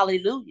business.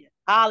 Hallelujah.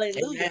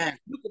 Hallelujah. Amen.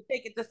 You can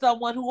take it to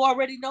someone who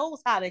already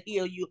knows how to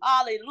heal you.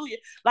 Hallelujah.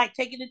 Like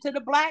taking it to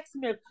the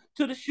blacksmith,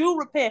 to the shoe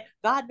repair.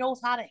 God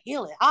knows how to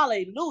heal it.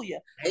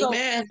 Hallelujah.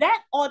 Amen. So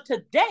that on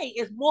today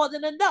is more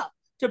than enough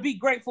to be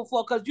grateful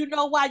for, because you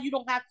know why? You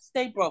don't have to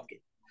stay broken.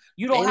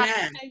 You don't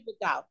have to stay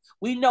without.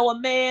 We know a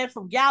man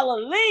from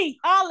Galilee.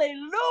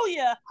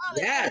 Hallelujah. Hallelujah.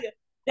 Yes.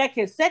 That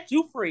can set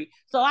you free.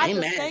 So I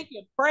just thank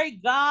you. Praise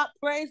God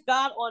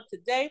on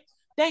today.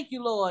 Thank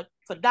you, Lord,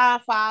 for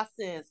dying for our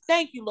sins.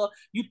 Thank you, Lord.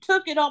 You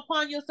took it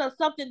upon yourself,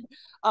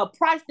 a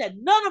price that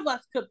none of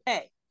us could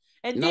pay.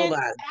 And then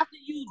after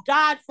you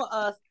died for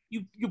us,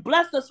 you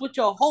blessed us with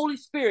your Holy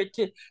Spirit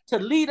to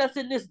lead us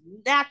in this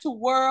natural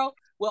world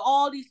where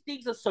all these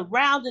things are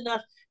surrounding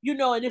us,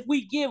 and if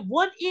we give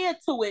one ear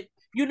to it,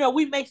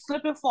 we may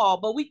slip and fall.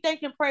 But we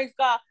thank and praise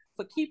God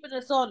for keeping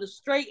us on the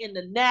straight and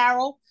the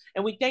narrow.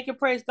 And we thank and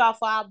praise God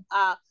for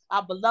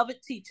our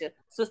beloved teacher,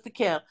 Sister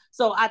Kim.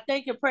 So I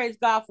thank and praise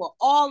God for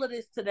all of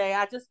this today.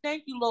 I just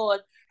thank you, Lord,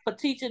 for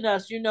teaching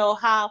us,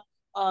 how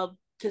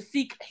to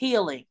seek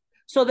healing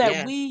so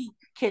that we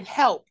can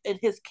help in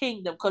his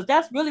kingdom. Because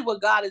that's really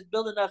what God is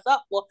building us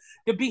up for,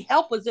 to be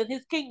helpers in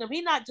his kingdom.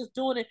 He's not just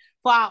doing it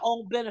for our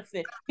own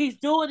benefit. He's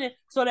doing it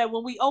so that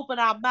when we open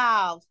our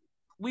mouths,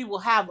 we will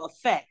have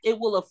effect. It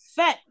will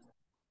affect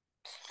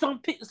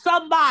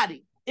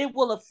somebody. It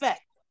will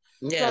affect.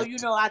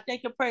 Yes. So, I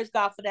thank and praise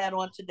God for that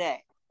on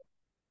today.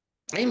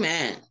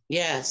 Amen.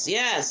 Yes,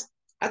 yes.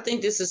 I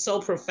think this is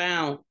so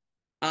profound,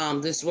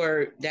 this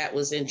word that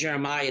was in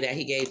Jeremiah that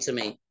he gave to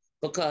me,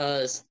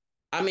 because,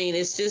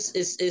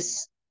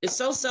 it's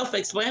so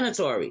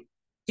self-explanatory.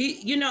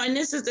 And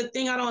this is the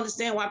thing, I don't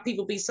understand why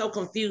people be so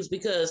confused,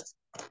 because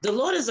the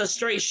Lord is a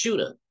straight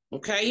shooter,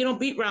 okay? You don't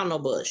beat around no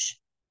bush.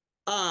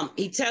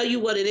 He tell you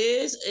what it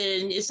is,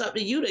 and it's up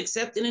to you to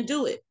accept it and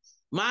do it.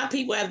 My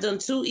people have done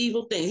two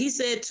evil things. He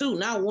said two,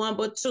 not one,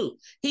 but two.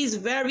 He's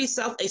very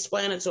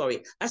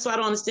self-explanatory. That's why I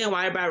don't understand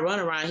why everybody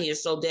running around here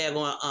so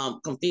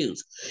daggone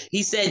confused.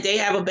 He said they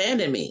have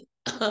abandoned me.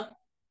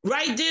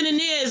 Right then and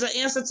there is an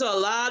answer to a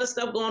lot of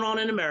stuff going on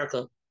in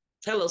America.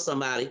 Hello,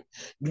 somebody.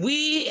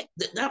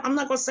 I'm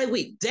not going to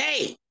say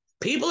they,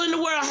 people in the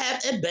world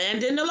have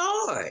abandoned the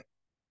Lord.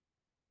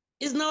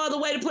 There's no other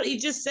way to put it. He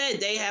just said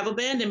they have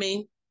abandoned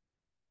me.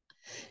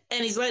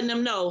 And he's letting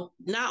them know,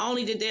 not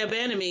only did they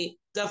abandon me,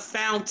 the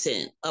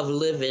fountain of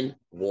living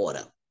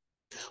water.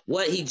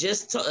 What he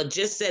just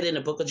said in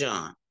the book of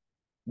John.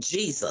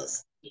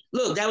 Jesus.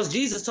 Look, that was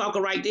Jesus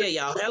talking right there,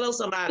 y'all. Hello,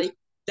 somebody.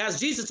 That's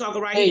Jesus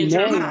talking right here in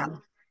Jeremiah.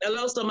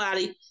 Hello,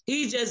 somebody.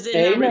 He just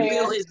did not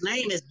reveal his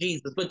name as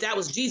Jesus, but that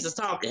was Jesus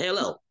talking.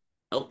 Hello.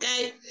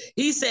 Okay?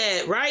 He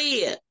said right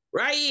here,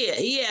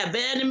 he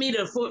abandoned me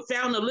to the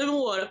fountain of living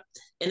water,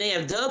 and they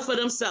have dug for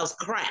themselves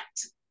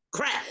cracked.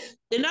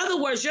 In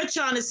other words, you're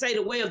trying to say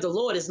the way of the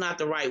Lord is not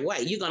the right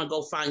way. You're going to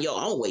go find your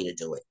own way to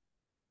do it.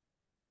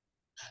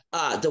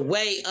 The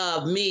way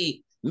of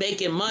me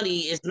making money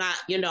is not,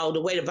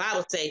 the way the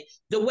Bible say.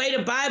 The way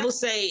the Bible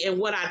say and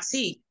what I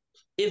teach,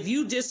 if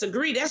you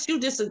disagree, that's you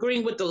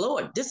disagreeing with the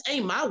Lord. This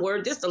ain't my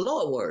word. This the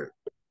Lord's word.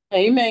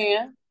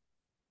 Amen.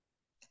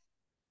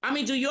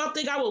 Do y'all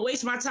think I would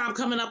waste my time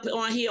coming up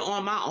on here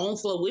on my own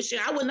fruition?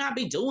 I would not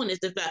be doing this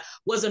if I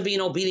wasn't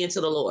being obedient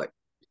to the Lord.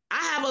 I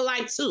have a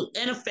life too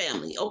and a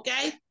family,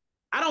 okay?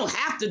 I don't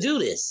have to do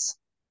this.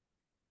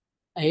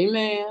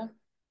 Amen.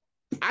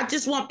 I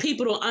just want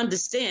people to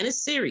understand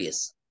it's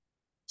serious.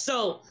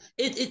 So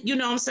you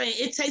know what I'm saying?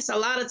 It takes a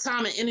lot of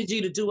time and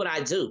energy to do what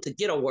I do, to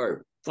get a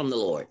word from the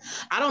Lord.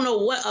 I don't know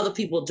what other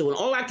people are doing.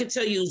 All I can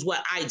tell you is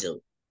what I do.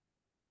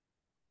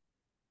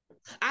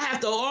 I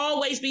have to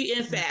always be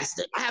in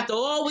fasting. I have to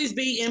always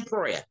be in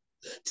prayer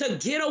to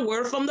get a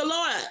word from the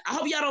Lord. I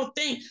hope y'all don't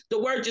think the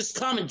word just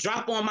come and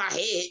drop on my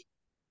head.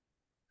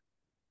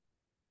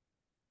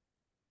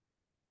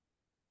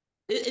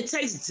 It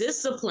takes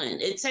discipline.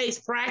 It takes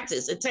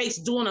practice. It takes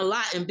doing a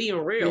lot and being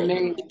real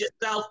with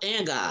yourself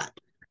and God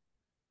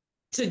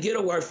to get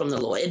a word from the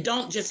Lord. It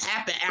don't just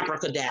happen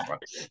abracadabra.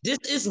 This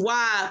is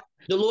why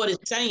the Lord is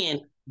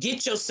saying,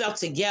 get yourself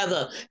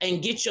together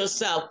and get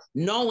yourself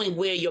knowing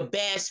where your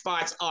bad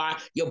spots are,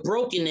 your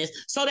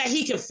brokenness, so that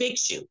he can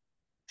fix you.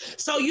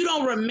 So you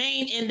don't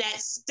remain in that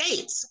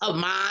state of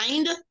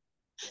mind,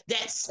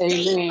 that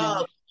state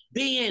of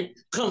being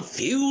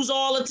confused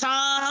all the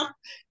time,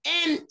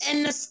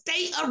 and the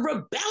state of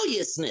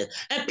rebelliousness.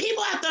 And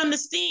people have to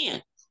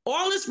understand,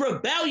 all this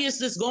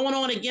rebelliousness going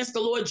on against the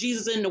Lord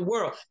Jesus in the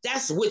world,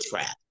 that's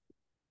witchcraft.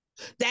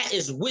 That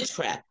is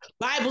witchcraft.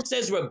 Bible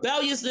says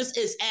rebelliousness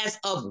is as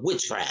of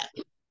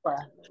witchcraft.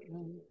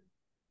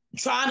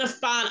 Trying to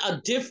find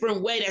a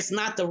different way that's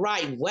not the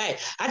right way.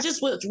 I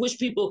just wish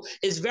people,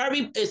 it's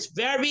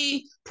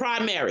very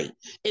primary.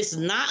 It's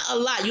not a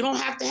lot. You don't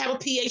have to have a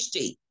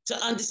PhD to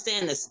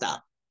understand this stuff.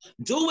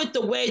 Do it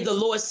the way the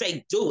Lord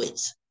say do it.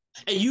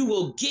 and you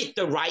will get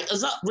the right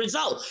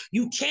result.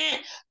 You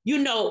can't,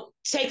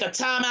 take a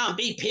time out and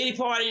be pity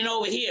partying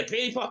over here,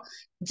 pity party.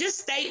 Just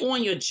stay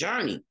on your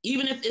journey,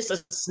 even if it's a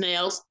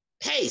snail's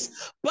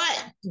pace.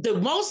 But the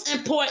most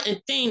important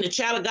thing the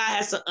child of God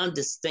has to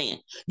understand,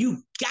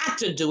 you got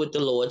to do it the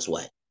Lord's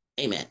way.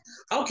 Amen.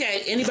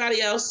 Okay,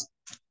 anybody else?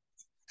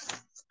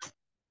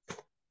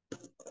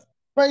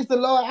 Praise the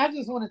Lord. I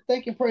just want to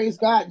thank and praise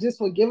God just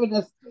for giving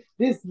us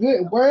this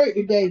good word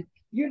today.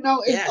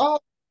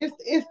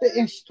 It's the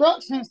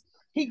instructions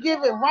He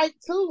give it right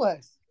to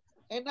us.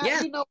 And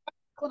I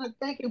want to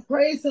thank and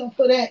praise Him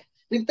for that.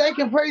 And thank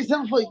and praise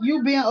Him for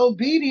you being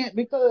obedient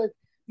because,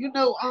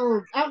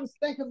 I was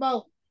thinking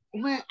about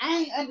when I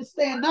ain't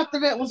understand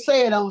nothing that was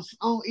said on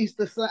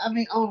Easter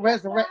Sunday, on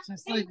Resurrection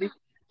Sunday.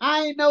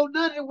 I ain't know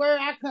nothing where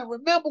I couldn't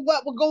remember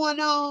what was going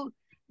on.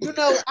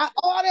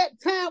 All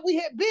that time we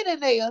had been in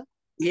there.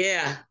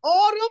 Yeah.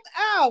 All them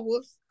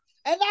hours,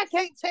 and I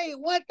can't tell you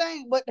one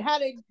thing but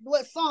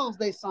what songs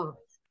they sung.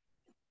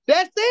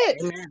 That's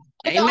it. Amen.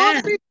 And the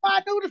only reason why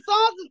I knew the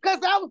songs is because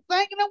I was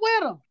singing it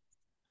with them.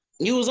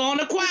 You was on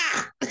the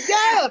choir.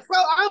 Yeah, so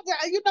I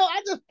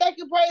just thank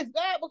and praise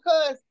God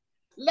because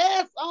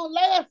last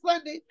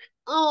Sunday,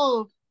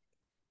 I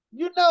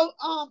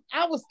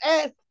was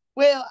asked.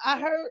 Well, I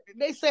heard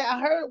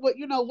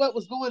what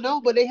was going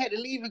on, but they had to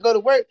leave and go to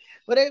work.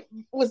 But I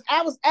was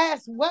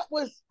asked what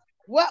was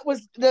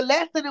the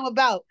lesson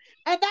about,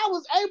 and I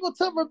was able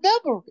to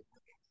remember it.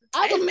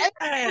 I was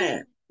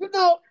able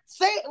to,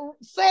 say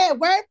it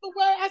word for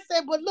word. I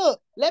said, but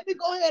look, let me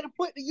go ahead and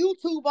put the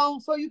YouTube on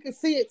so you can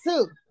see it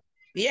too.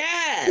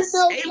 Yes.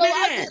 So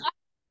I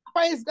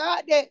praise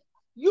God that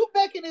you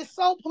making it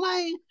so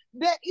plain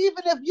that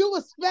even if you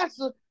were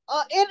special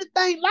or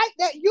anything like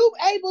that, you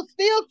able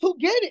still to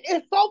get it.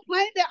 It's so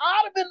plain that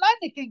Autumn and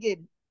London can get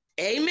it.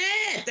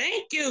 Amen.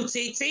 Thank you,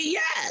 TT.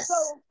 Yes. So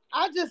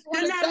I just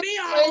want to not be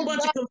a whole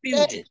bunch of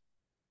confusion.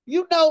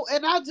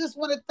 And I just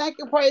want to thank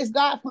and praise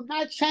God for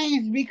my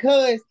change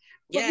because,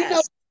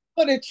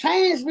 for the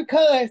change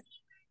because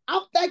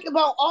I'm thinking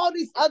about all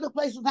these other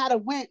places I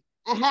went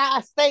and how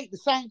I stayed the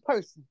same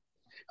person.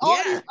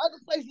 All these other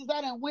places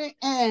I done went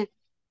and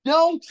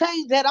no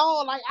change at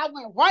all. Like I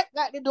went right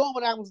back to doing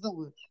what I was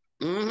doing.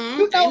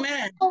 Mm-hmm.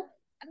 Amen.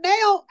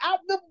 Now I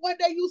remember one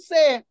day you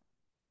said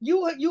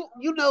once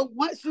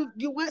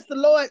the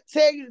Lord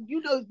tell you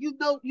you know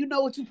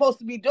what you're supposed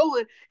to be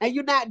doing and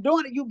you're not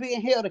doing it, you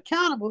being held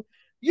accountable.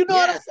 You know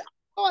what I'm saying?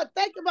 Lord,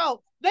 think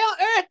about now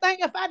everything.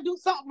 If I do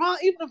something wrong,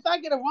 even if I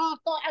get a wrong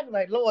thought, I be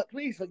like, Lord,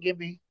 please forgive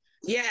me.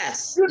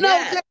 Yes.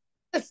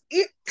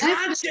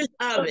 Conscious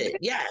of it.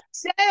 Yes.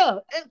 Yeah,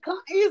 and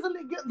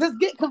easily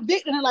get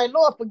convicted and like,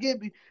 Lord,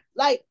 forgive me.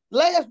 Like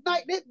last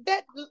night,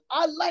 that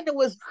our London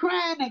was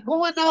crying and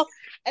going off,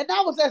 and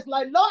I was just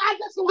like, Lord, I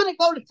just want to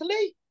go to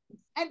sleep.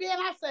 And then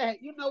I said,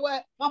 you know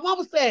what? My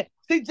mama said,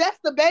 see,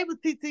 just the baby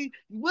TT,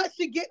 once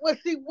she get what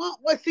she want,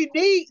 what she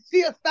needs,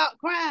 she'll stop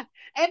crying.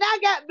 And I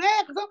got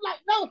mad because I'm like,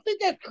 no, she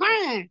just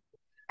crying.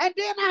 And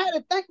then I had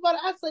to think about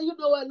it. I said, you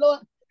know what,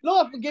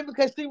 Lord, forgive me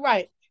because she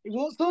right. As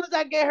soon as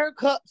I get her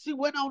cup, she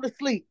went on to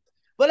sleep.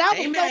 But I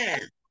was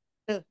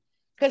so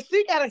because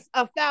she got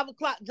a 5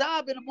 o'clock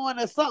job in the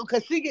morning or something,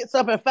 because she gets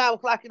up at 5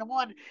 o'clock in the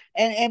morning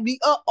and be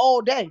up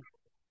all day.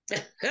 So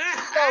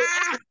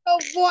I was so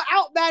more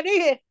out by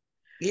then.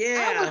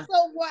 Yeah. I was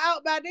so more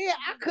out by then,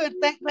 I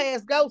couldn't think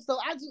past go. So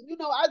I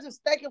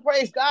just thank and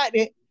praise God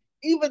that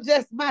even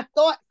just my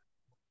thoughts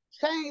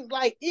changed.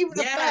 Like even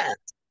if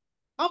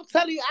I'm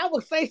telling you, I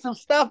would say some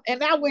stuff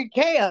and I wouldn't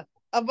care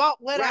about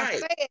what I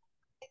said.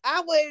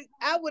 I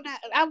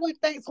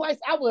wouldn't think twice.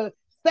 I would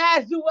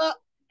size you up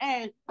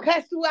and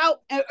cuss you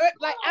out, and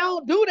like I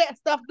don't do that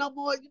stuff no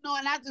more,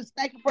 and I just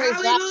thank and praise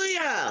God,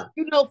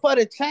 for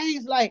the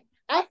change. Like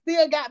I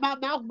still got my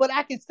mouth, but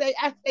I say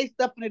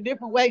stuff in a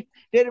different way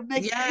that it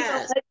makes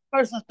make the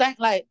person think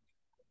like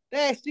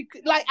that.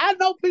 I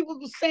know people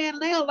were saying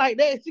now like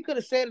that. She could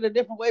have said it a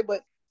different way,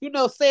 but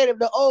said it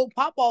the old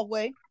pop off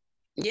way.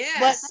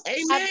 Yes, but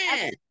amen.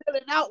 I'm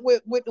filling out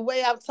with the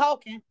way I'm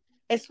talking,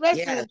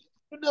 especially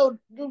the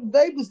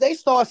babies. They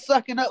start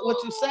sucking up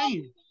what you're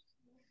saying.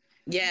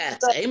 Yes,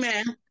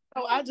 amen.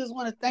 So I just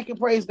want to thank and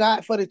praise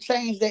God for the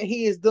change that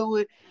He is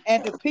doing,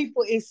 and the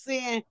people is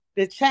seeing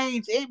the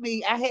change in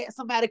me. I had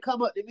somebody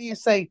come up to me and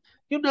say,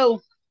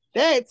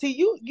 Dad, T,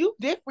 you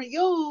different.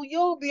 You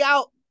don't be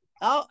out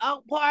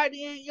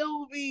partying.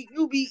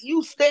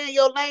 You stay in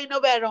your lane.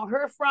 Nobody don't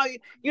hear from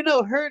you.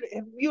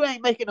 You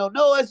ain't making no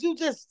noise. You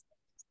just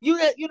you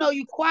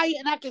quiet,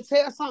 and I can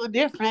tell something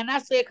different. And I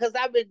said, because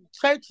I've been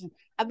churching.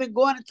 I've been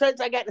going to church.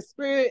 I got the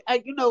spirit.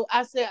 I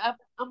said,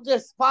 I'm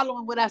just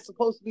following what I'm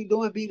supposed to be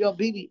doing, be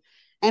obedient.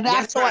 And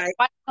I started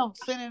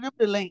sending them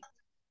the link.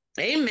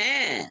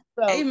 Amen.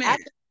 So amen. I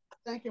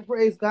thank and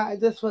praise God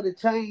just for the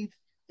change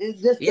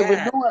and just the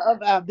renewing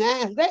of our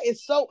minds. That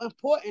is so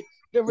important.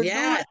 The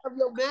renewing of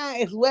your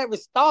mind is where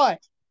it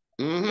starts.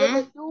 Mm-hmm. The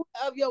renewing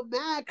of your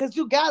mind, because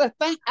you got to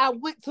think, I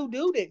went to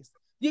do this.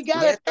 You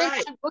got to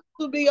think, I'm going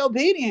to be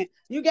obedient.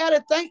 You got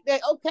to think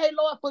that, okay,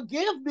 Lord,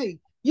 forgive me.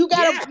 You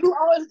got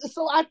to,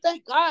 so I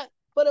thank God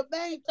But the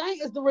main thing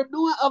is the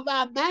renewing of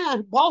our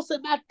mind,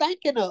 bossing my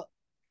thinking up.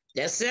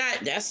 That's it.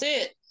 That's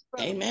it.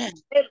 Amen.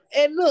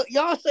 And look,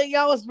 y'all say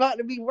y'all was about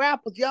to be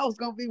rappers. Y'all was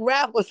gonna be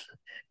rappers.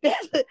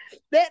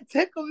 That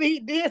tickled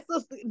me.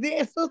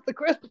 Sister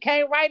Crystal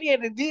came right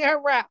in and did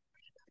her rap.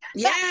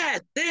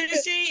 Yes,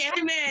 didn't she?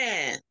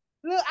 Amen.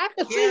 Look, I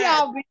can see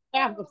y'all being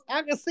rappers.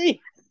 I can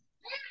see.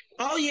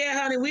 Oh yeah,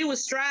 honey, we were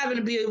striving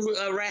to be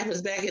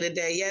rappers back in the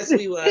day. Yes,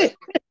 we were.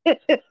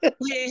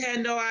 We ain't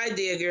had no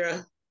idea,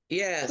 girl.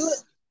 Yes. Look,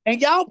 and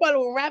y'all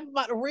probably were rapping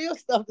about the real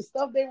stuff, the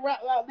stuff they rap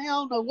about now.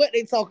 I don't know what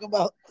they talking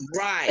about.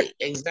 Right,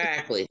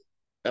 exactly.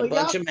 A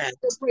bunch of mess.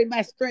 Pray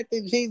my strength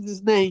in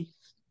Jesus' name.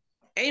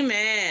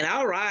 Amen.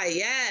 All right.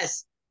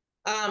 Yes.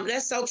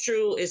 That's so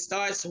true. It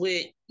starts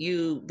with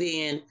you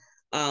being.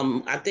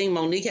 I think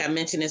Monique had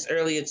mentioned this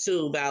earlier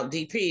too about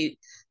DP.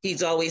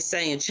 He's always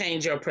saying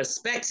change your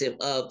perspective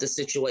of the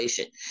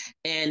situation,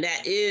 and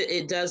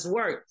it does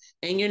work.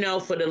 And you know,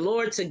 for the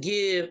Lord to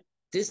give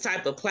this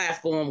type of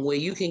platform where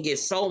you can get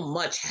so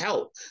much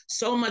help,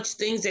 so much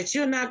things that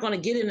you're not going to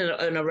get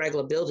in a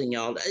regular building,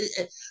 y'all.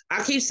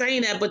 I keep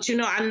saying that, but you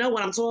know, I know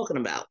what I'm talking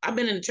about. I've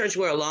been in the church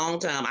world a long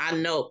time. I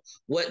know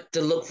what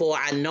to look for.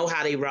 I know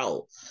how they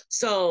roll.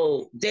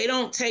 So they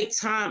don't take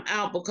time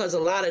out because a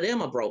lot of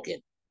them are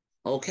broken.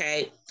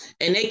 Okay.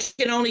 And they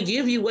can only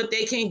give you what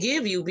they can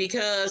give you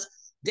because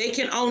they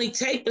can only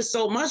take but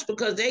so much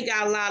because they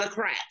got a lot of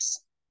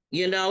cracks,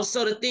 you know?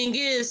 So the thing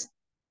is,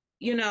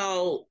 you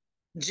know,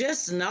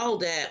 just know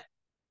that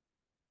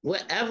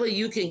wherever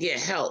you can get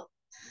help,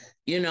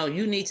 you know,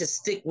 you need to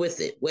stick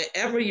with it.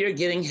 Wherever you're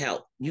getting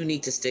help, you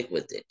need to stick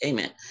with it.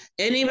 Amen.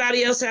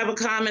 Anybody else have a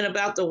comment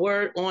about the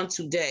word on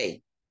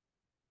today?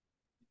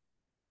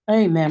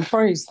 Amen.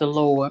 Praise the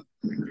Lord.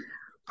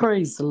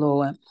 Praise the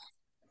Lord.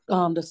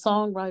 The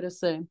songwriter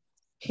said,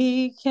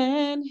 He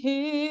can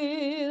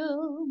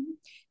heal,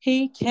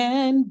 He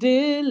can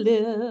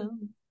deliver,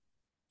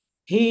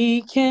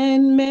 He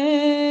can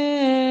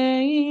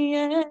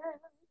make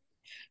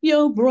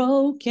your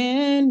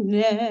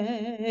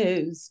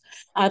brokenness.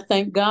 I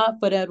thank God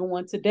for that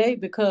one today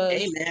because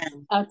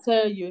Amen. I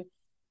tell you,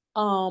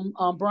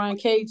 Brian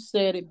Cage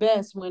said it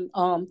best when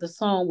the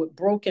song with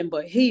broken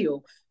but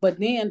healed. But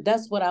then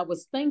that's what I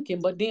was thinking.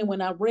 But then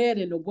when I read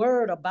in the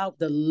word about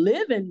the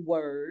living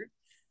word,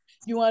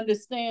 you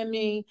understand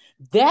me?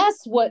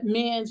 That's what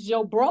mends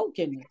your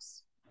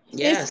brokenness.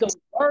 Yes. It's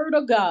the word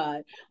of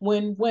God.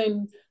 When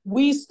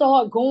we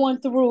start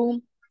going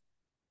through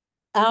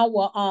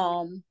our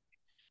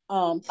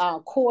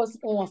course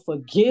on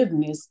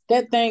forgiveness,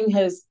 that thing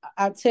has,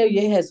 I tell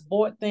you, it has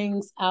brought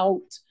things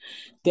out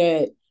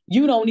that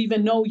you don't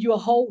even know you're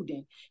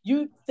holding.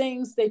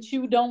 Things that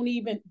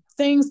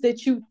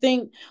you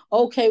think,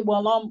 okay,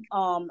 well,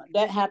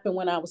 that happened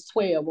when I was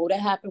 12, or that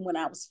happened when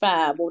I was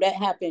 5, or that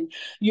happened,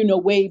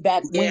 way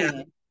back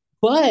when.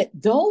 But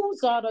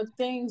those are the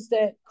things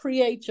that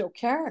create your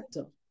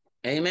character.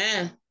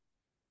 Amen.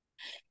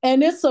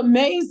 And it's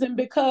amazing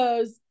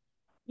because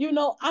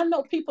I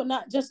know people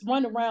not just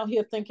running around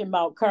here thinking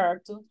about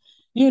character,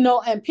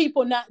 and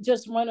people not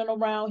just running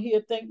around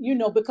here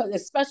because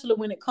especially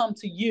when it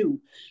comes to you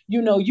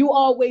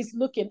always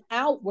looking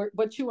outward,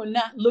 but you are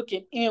not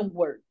looking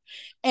inward.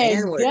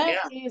 And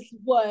that is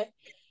where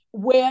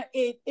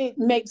it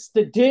makes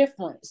the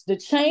difference. The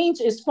change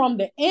is from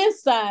the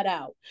inside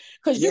out,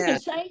 because you can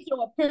change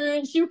your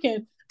appearance. You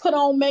can put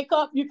on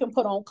makeup, you can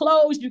put on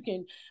clothes, you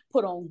can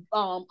put on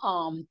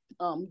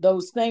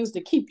those things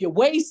to keep your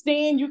waist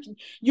in.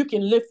 You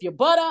can lift your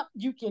butt up.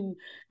 You can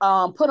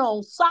put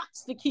on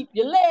socks to keep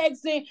your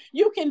legs in.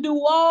 You can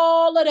do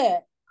all of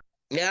that.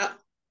 Yeah.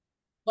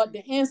 But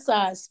the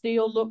inside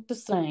still look the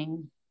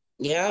same.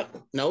 Yeah,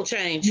 no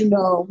change.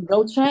 No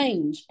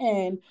change.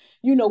 And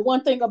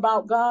one thing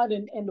about God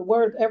and the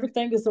word,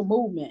 everything is a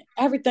movement.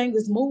 Everything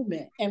is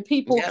movement. And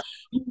people,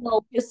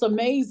 it's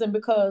amazing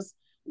because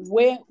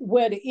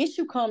where the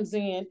issue comes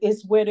in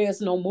is where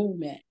there's no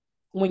movement.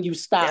 When you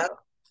stop.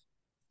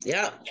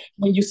 Yeah.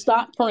 When you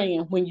stop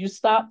praying, when you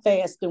stop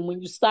fasting,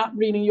 when you stop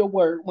reading your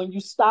word, when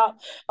you stop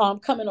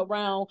coming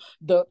around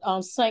the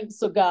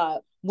saints of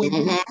God, when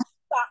you stop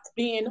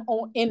being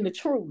in the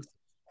truth.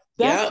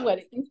 That's what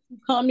it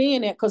come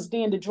in at, because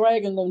then the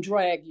dragon gonna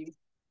drag you.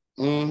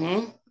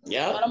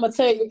 Yeah. And I'm gonna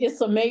tell you,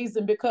 it's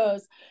amazing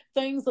because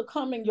things are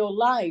coming in your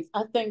life.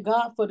 I thank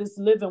God for this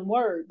living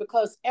word,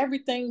 because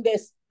everything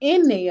that's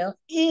in there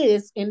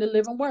is in the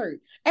living word.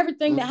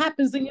 Everything that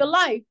happens in your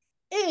life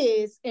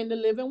is in the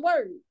living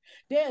word.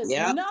 There's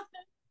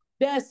nothing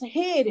that's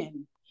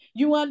hidden.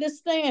 You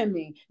understand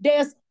me?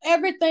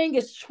 Everything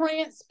is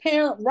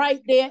transparent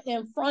right there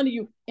in front of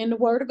you in the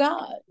word of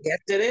God. Yes,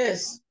 it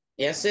is.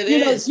 Yes, it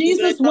is.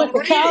 Jesus went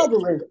to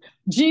Calvary.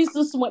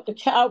 Jesus went to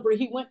Calvary.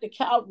 He went to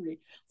Calvary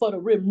for the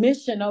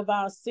remission of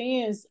our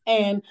sins.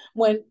 And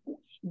when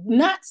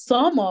not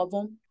some of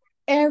them,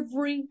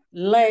 every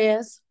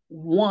last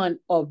one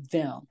of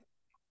them.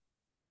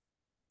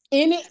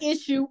 Any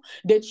issue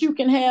that you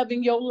can have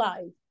in your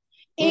life,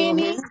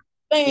 anything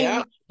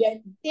that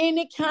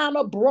any kind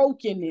of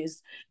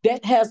brokenness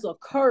that has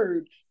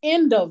occurred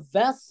in the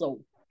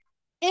vessel,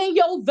 in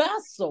your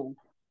vessel.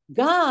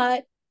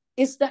 God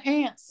is the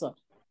answer.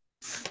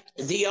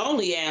 The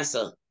only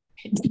answer.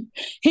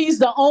 He's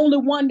the only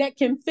one that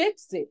can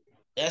fix it.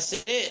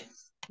 That's it.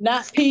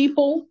 Not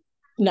people,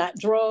 not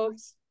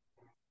drugs,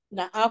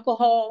 not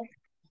alcohol,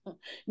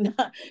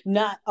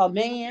 not a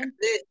man,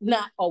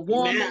 not a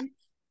woman,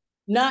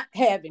 not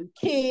having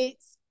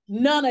kids,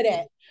 none of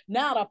that.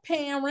 Not a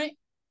parent.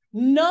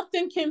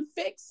 Nothing can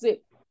fix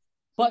it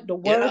but the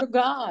word of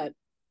God.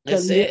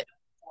 That's it.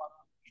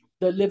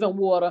 The living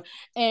water.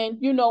 And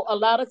you know, a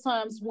lot of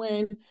times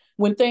when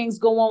things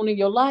go on in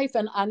your life,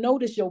 and I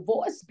notice your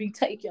voice be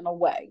taken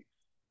away.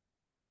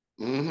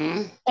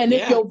 Mm-hmm. And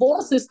if your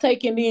voice is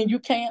taken in, you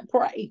can't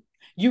pray.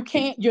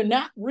 You're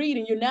not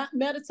reading, you're not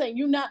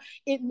meditating,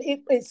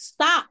 it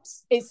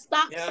stops. It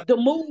stops the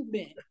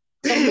movement.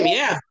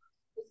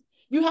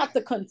 You have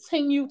to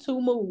continue to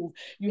move.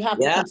 You have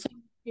to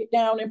continue to get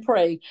down and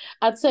pray.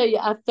 I tell you,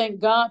 I thank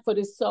God for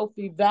this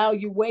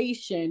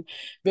self-evaluation,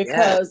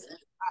 because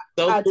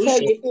I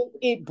tell you,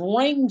 it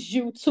brings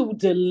you to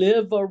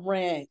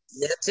deliverance.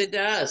 Yes, it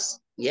does.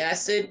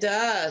 Yes, it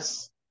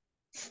does.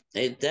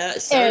 It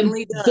does.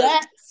 Certainly does.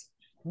 That's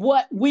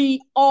what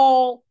we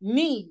all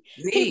need.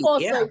 People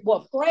say,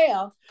 well,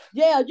 prayer,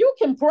 you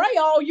can pray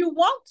all you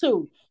want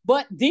to,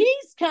 but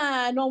these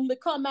kind only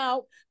come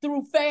out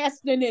through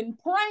fasting and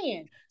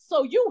praying.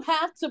 So you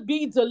have to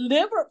be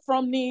delivered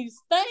from these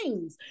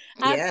things.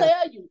 I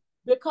tell you,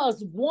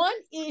 because one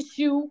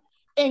issue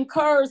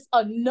incurs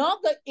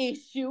another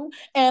issue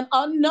and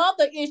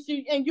another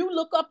issue, and you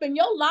look up and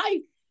your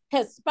life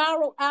has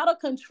spiraled out of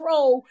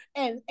control,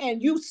 and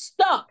you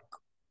stuck.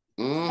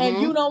 Mm-hmm.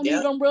 And you don't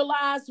even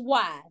realize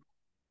why.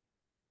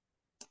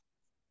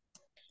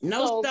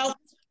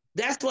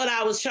 That's what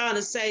I was trying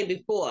to say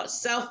before.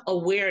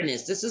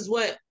 Self-awareness. This is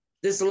what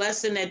this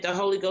lesson that the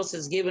Holy Ghost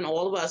has given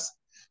all of us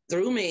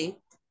through me.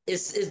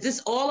 Is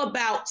this all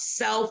about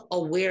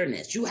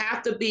self-awareness? You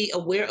have to be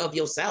aware of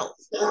yourself.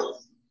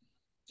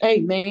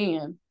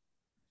 Amen.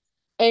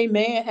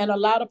 Amen. And a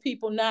lot of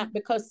people not,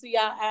 because see,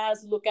 our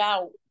eyes look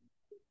out.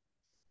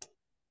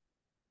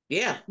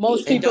 Yeah.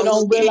 Most people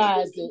don't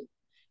realize it.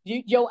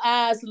 Your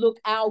eyes look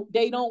out,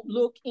 they don't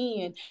look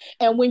in.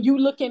 And when you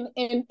look in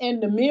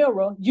the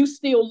mirror, you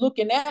still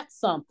looking at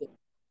something.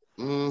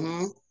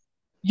 Mm-hmm.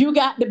 You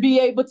got to be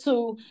able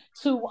to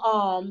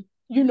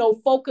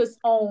focus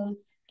on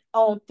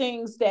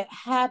things that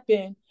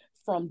happen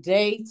from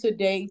day to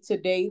day to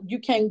day. You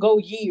can't go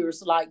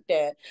years like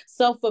that.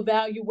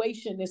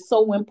 Self-evaluation is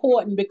so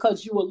important,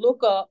 because you will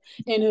look up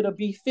and it'll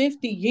be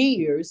 50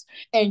 years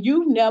and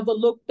you never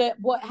looked at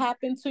what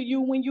happened to you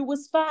when you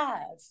was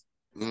 5.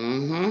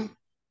 Mm-hmm.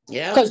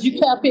 Yeah. Because you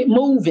kept it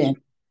moving.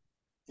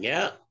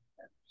 Yeah.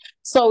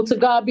 So to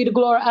God be the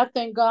glory. I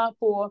thank God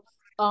for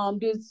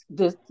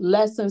the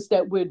lessons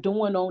that we're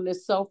doing on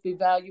this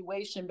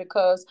self-evaluation,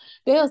 because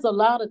there's a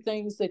lot of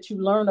things that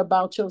you learn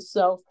about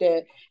yourself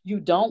that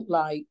you don't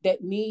like,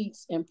 that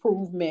needs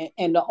improvement,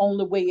 and the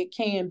only way it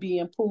can be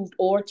improved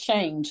or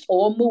changed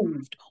or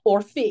moved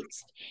or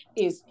fixed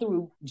is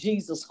through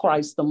Jesus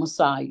Christ the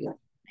Messiah.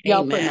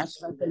 Y'all pray my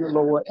strength in the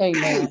Lord.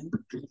 Amen.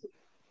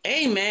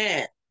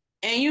 Amen.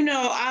 And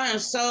I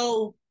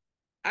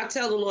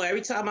tell the Lord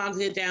every time I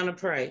get down to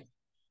pray,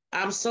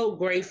 I'm so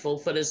grateful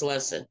for this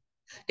lesson.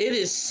 It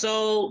is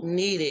so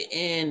needed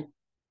in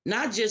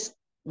not just,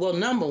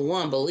 number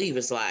one,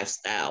 believer's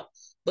lifestyle,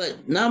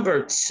 but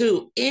number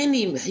two,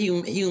 any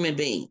human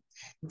being.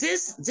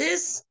 This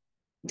is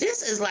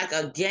like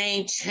a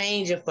game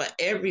changer for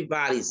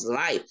everybody's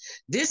life.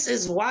 This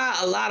is why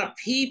a lot of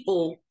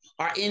people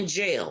are in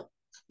jail,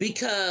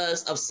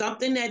 because of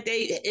something that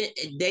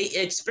they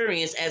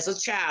experienced as a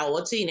child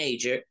or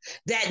teenager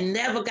that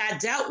never got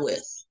dealt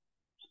with.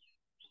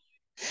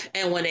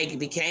 And when they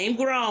became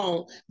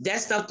grown,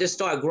 that stuff just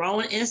started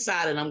growing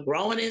inside of them,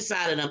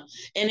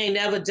 and they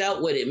never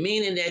dealt with it,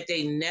 meaning that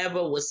they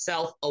never was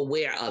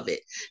self-aware of it,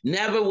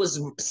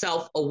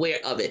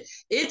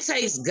 It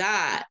takes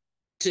God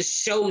to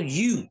show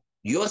you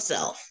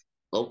yourself,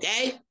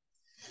 okay?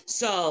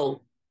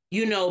 So,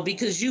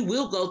 because you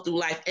will go through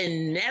life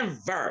and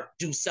never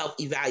do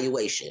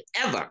self-evaluation,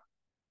 ever.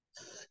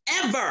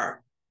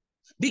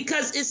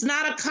 Because it's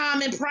not a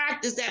common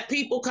practice that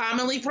people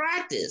commonly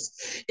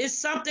practice. It's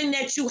something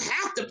that you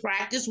have to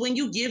practice when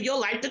you give your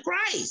life to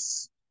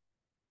Christ.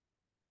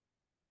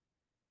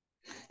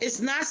 It's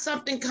not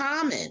something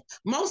common.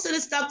 Most of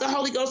the stuff the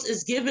Holy Ghost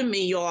is giving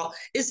me, y'all,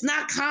 it's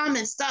not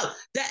common stuff.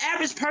 The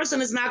average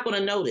person is not going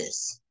to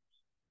notice.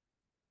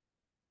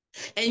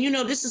 And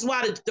this is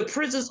why the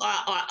prisons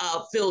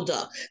are filled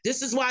up.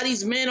 This is why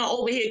these men are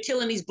over here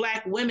killing these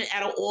Black women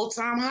at an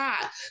all-time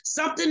high.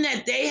 Something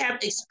that they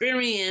have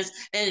experienced,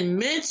 and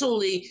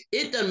mentally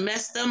it done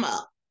messed them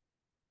up.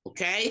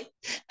 Okay?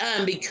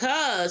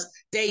 Because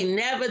they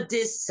never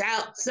did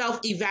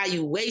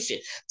self-evaluation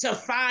to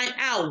find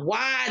out,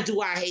 why do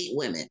I hate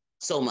women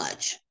so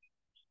much?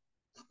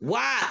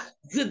 Why?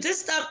 Because this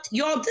stuff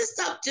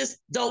just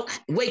don't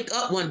wake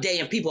up one day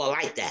and people are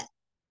like that.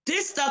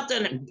 This stuff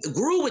done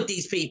grew with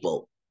these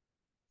people.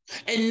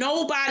 And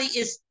nobody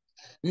is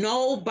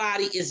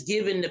Nobody is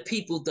giving the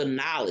people the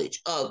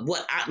knowledge of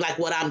what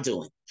I'm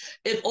doing.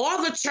 If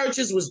all the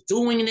churches was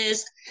doing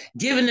this,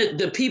 giving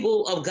the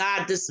people of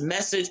God this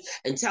message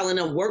and telling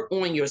them work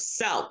on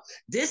yourself,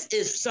 this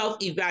is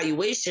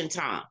self-evaluation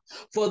time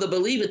for the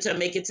believer to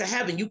make it to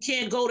heaven. You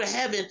can't go to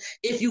heaven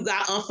if you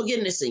got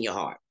unforgiveness in your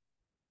heart,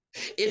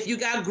 if you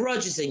got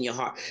grudges in your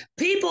heart.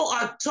 People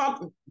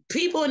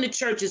in the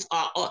churches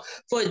are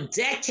for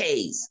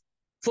decades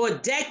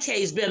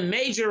been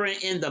majoring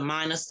in the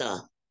minor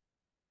stuff.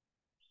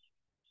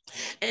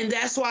 And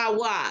that's why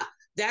what?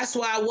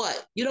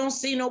 You don't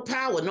see no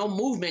power, no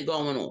movement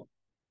going on.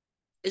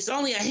 It's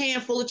only a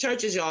handful of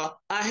churches, y'all.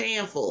 A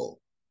handful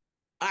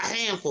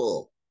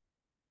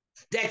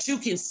that you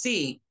can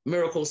see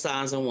miracle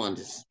signs and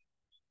wonders.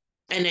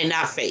 And they're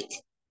not fake.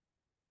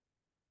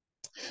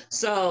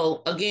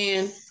 So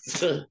again,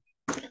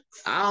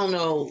 I don't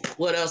know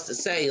what else to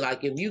say.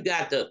 Like, if you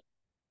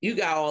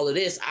got all of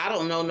this, I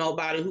don't know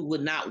nobody who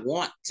would not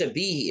want to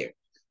be here,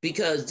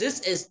 because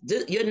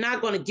you're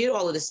not going to get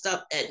all of this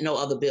stuff at no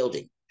other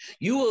building.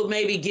 You will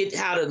maybe get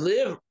how to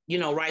live,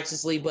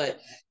 righteously, but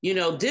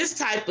this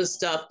type of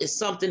stuff is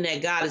something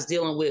that God is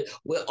dealing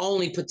with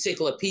only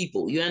particular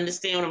people. You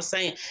understand what I'm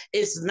saying?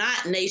 It's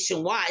not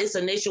nationwide. It's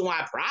a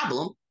nationwide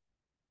problem.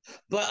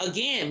 But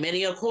again,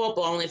 many are called,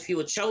 but only a few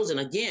are chosen.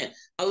 Again,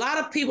 a lot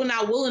of people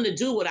not willing to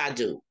do what I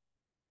do.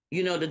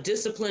 The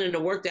discipline and the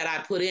work that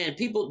I put in.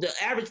 The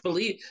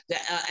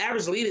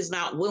average leader is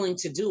not willing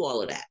to do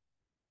all of that,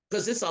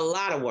 because it's a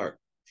lot of work.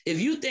 If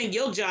you think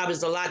your job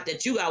is a lot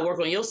that you got to work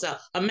on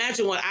yourself,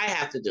 imagine what I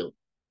have to do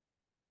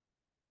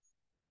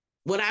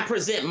when I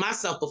present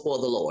myself before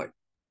the Lord.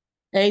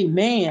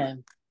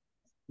 Amen.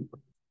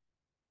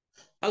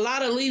 A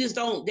lot of leaders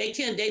they don't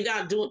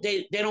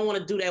want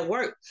to do that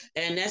work.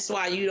 And that's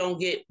why you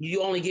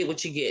only get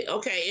what you get.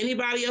 Okay.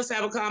 Anybody else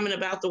have a comment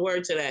about the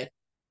word today?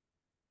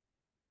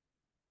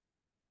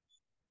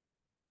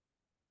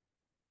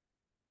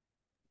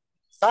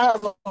 I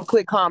have a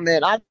quick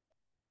comment.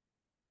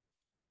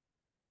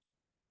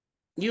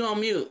 You on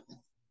mute.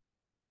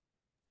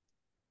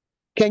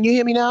 Can you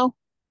hear me now?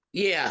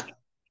 Yeah.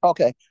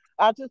 Okay.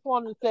 I just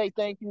wanted to say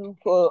thank you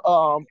for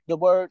the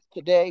word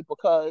today,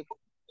 because,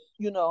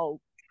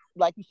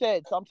 like you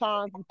said,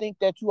 sometimes you think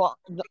that you are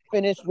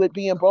finished with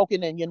being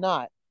broken and you're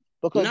not.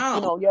 Because,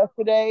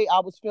 yesterday I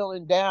was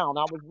feeling down.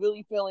 I was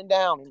really feeling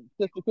down. And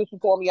Sister Crystal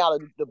called me out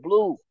of the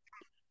blue.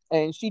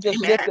 And she just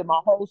lifted my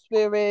whole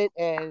spirit.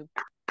 And,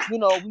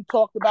 we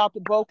talked about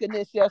the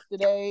brokenness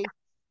yesterday.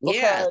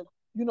 Because,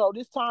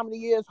 this time of the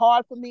year is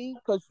hard for me.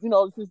 Because,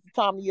 this is the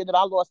time of the year that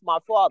I lost my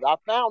father. I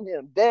found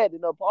him dead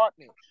in the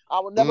apartment. I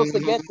will never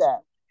forget that.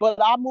 But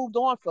I moved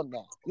on from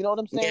that. You know what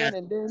I'm saying?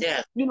 And then,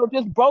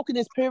 just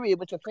brokenness, period,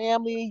 with your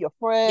family, your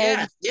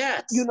friends,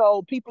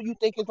 people you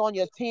think is on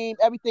your team,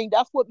 everything.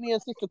 That's what me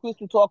and Sister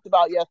Crystal talked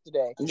about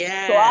yesterday.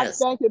 Yes. So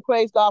I thank and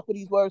praise God for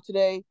these words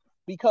today,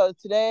 because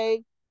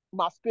today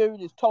my spirit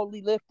is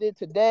totally lifted.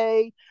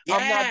 Today,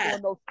 I'm not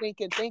doing no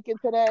thinking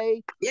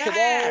today.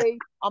 Today,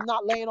 I'm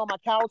not laying on my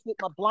couch with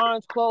my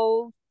blinds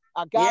closed.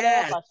 I got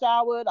up, I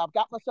showered, I've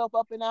got myself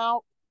up and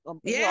out.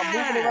 I'm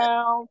moving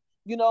around.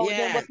 And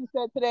then what you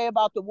said today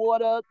about the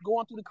water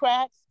going through the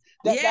cracks,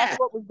 that's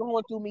what was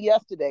going through me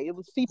yesterday. It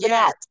was seeping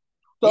out.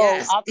 So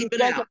I just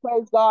thank and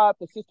praise God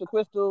for Sister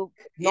Crystal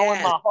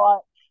knowing my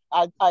heart.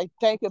 I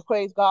thank and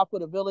praise God for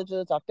the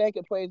villagers. I thank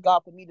and praise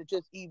God for me to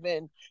just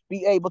even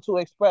be able to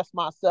express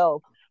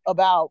myself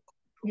about,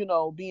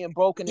 being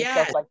broken and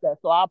stuff like that.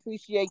 So I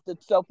appreciate the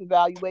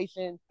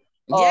self-evaluation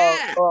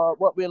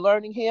what we're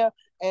learning here,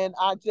 and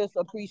I just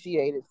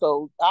appreciate it.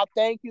 So I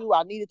thank you.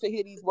 I needed to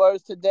hear these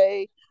words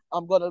today.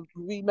 I'm going to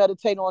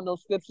remeditate on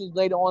those scriptures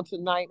later on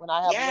tonight when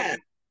I have a little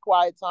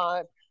quiet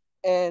time.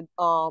 And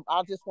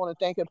I just want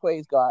to thank and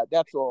praise God.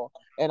 That's all.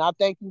 And I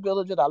thank you,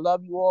 villagers. I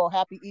love you all.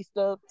 Happy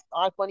Easter.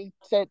 Aunt Bunny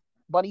said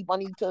bunny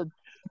to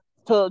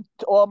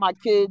all my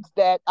kids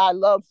that I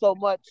love so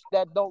much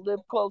that don't live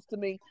close to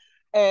me.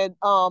 And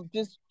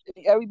just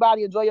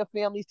everybody enjoy your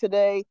families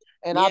today.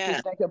 And I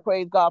just thank and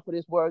praise God for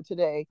this word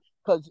today,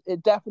 because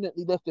it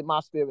definitely lifted my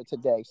spirit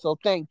today. So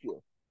thank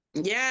you.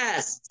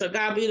 Yes, to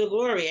God be the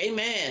glory.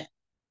 Amen.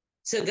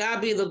 To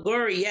God be the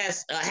glory.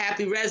 Yes, a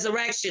happy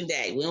Resurrection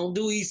Day. We don't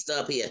do Easter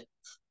up here.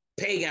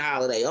 Pagan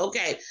holiday.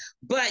 Okay.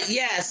 But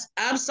yes,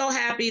 I'm so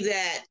happy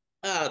that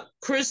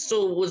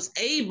Crystal was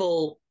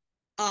able,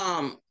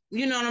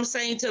 you know what I'm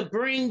saying, to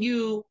bring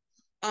you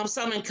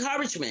some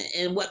encouragement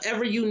in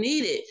whatever you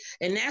needed.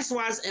 And that's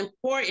why it's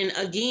important.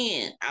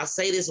 Again, I'll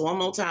say this one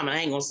more time, and I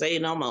ain't gonna say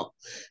it no more.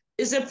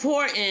 It's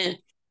important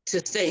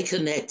to stay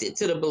connected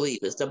to the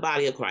believers, the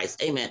body of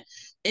Christ. Amen.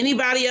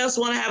 Anybody else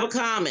want to have a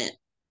comment?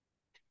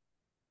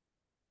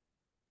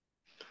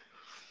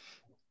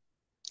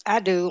 I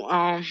do.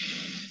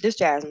 This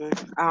Jasmine.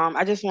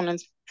 I just want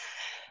to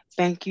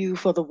thank you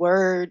for the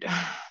word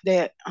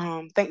that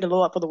thank the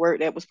Lord for the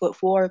word that was put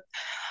forth.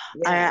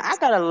 I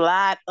got a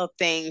lot of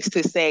things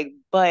to say,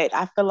 but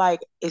I feel like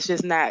it's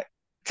just not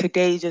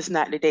today's just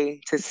not the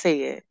day to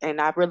say it.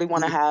 And I really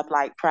want to have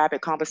like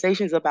private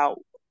conversations about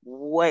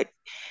what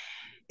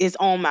is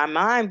on my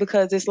mind,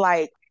 because it's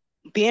like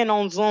being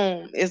on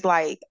Zoom is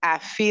like I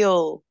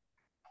feel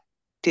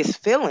this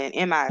feeling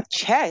in my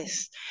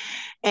chest,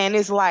 and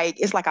it's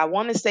like I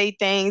want to say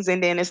things,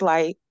 and then it's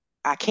like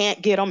I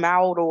can't get them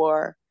out,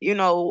 or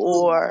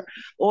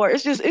or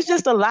it's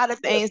just a lot of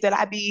things that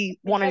I be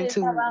wanting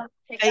to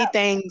say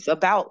things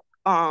about,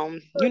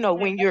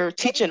 when you're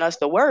teaching us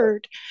the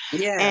word.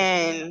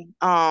 And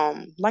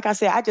like I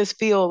said, I just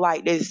feel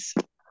like this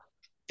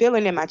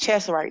feeling in my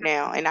chest right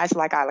now, and that's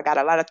like I got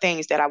a lot of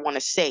things that I want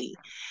to say,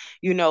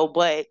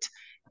 but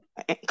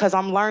because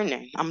I'm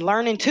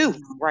learning too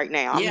right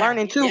now. I'm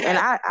learning too. And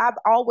I've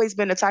always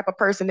been the type of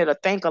person that'll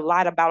think a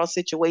lot about a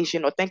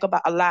situation, or think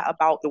about a lot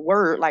about the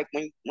word, like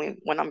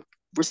when I'm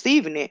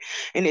receiving it,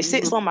 and it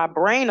sits on my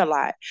brain a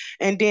lot.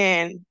 And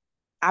then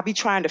I'll be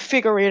trying to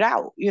figure it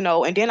out,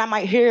 and then I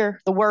might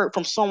hear the word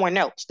from someone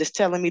else that's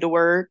telling me the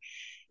word,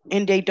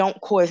 and they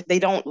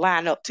don't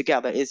line up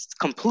together. It's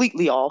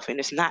completely off, and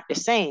it's not the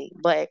same.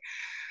 But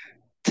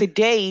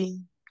today,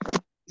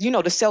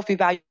 the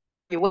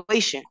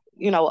self-evaluation,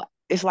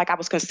 it's like I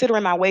was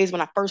considering my ways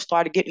when I first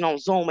started getting on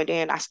Zoom, and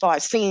then I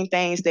started seeing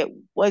things that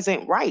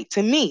wasn't right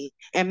to me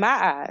in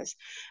my eyes.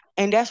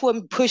 And that's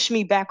what pushed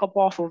me back up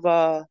off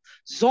of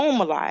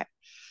Zoom a lot.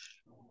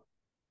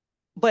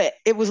 But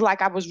it was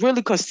like I was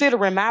really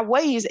considering my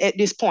ways at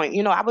this point.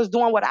 I was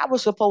doing what I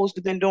was supposed to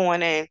have been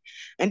doing,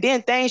 and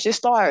then things just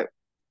started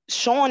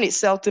showing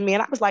itself to me,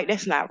 and I was like,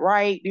 that's not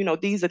right.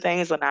 These are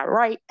things are not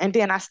right. And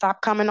then I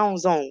stopped coming on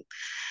Zoom.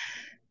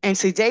 And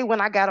today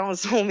when I got on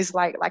Zoom, it's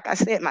like I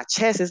said, my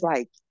chest is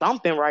like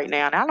thumping right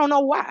now. And I don't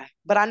know why,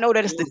 but I know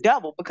that it's the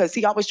devil, because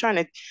he always trying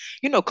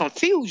to,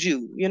 confuse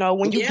you,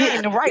 when you get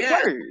in the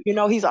right word,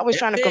 he's always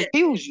trying to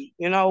confuse you,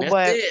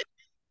 but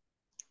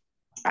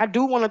I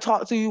do want to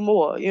talk to you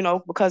more,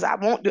 because I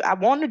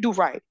want to do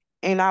right.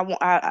 And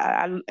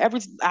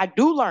I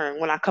do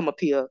learn when I come up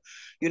here,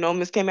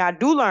 Miss Kimmy, I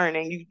do learn,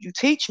 and you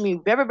teach me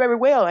very, very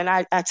well. And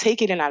I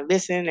take it and I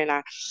listen,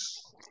 and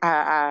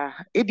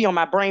it be on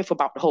my brain for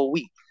about the whole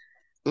week.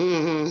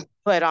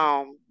 But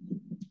I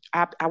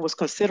was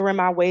considering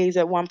my ways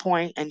at one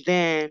point, and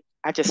then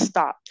I just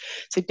stopped.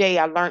 Today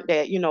I learned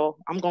that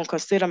I'm gonna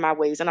consider my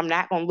ways, and I'm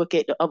not gonna look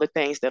at the other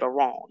things that are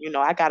wrong.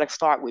 I got to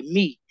start with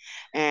me,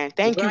 and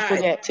thank you for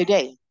that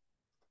today.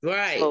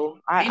 Right. So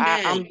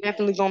I'm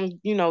definitely gonna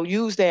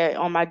use that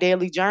on my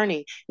daily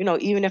journey.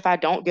 Even if I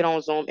don't get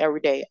on Zoom every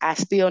day, I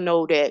still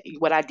know that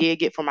what I did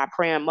get from my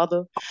praying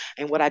mother,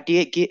 and what I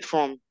did get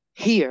from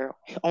here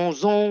on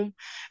Zoom,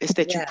 is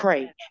that you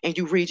pray and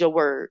you read your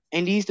word,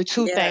 and these are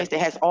two things that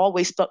has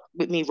always stuck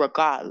with me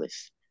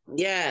regardless.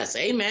 Yes,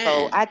 amen.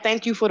 So I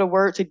thank you for the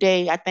word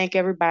today. I thank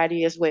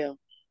everybody as well.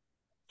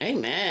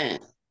 Amen.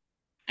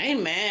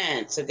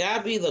 To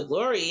God be the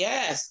glory.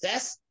 Yes,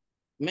 that's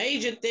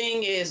major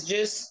thing is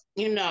just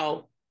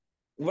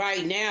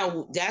right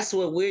now, that's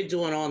what we're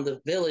doing on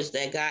the village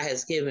that God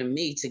has given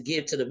me to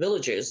give to the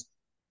villagers.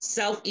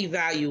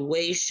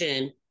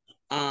 Self-evaluation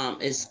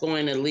is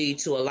going to lead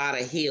to a lot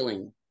of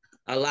healing,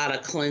 a lot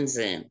of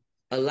cleansing,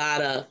 a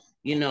lot of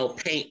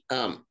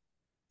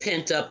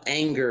pent up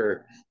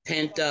anger,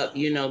 pent up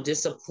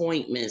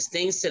disappointments,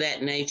 things to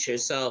that nature.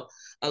 So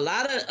a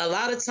lot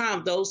of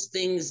time those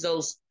things,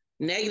 those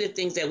negative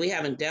things that we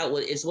haven't dealt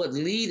with, is what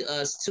lead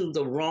us to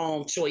the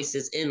wrong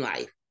choices in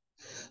life.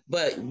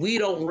 But we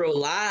don't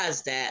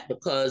realize that,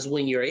 because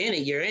when you're in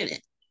it, you're in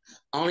it.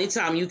 Only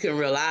time you can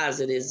realize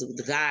it is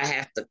the God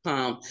has to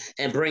come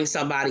and bring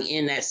somebody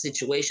in that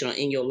situation or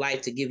in your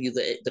life to give you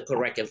the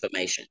correct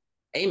information.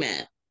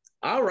 Amen.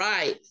 All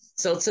right.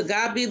 So to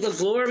God be the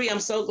glory. I'm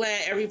so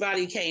glad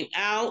everybody came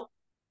out.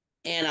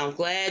 And I'm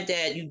glad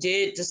that you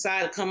did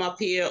decide to come up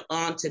here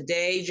on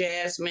today,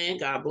 Jasmine.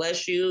 God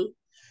bless you.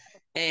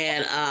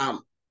 And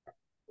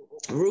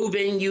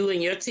Ruben, you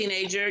and your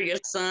teenager, your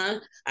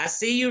son. I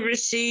see you,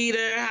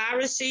 Rashida. Hi,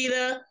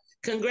 Rashida.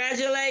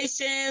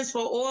 Congratulations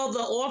for all the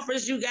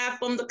offers you got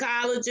from the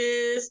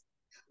colleges.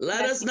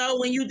 Let us know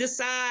when you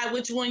decide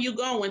which one you're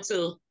going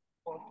to.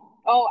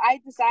 Oh, I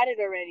decided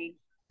already.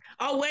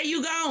 Oh, where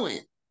you going?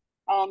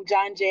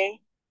 John Jay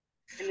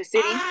in the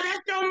city. Ah,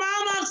 that's your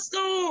mama's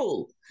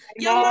school.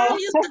 Your mom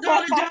used to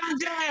go to John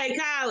Jay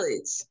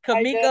College.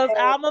 Kamika's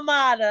alma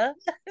mater.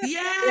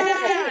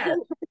 Yeah.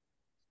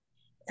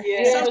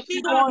 Yeah. So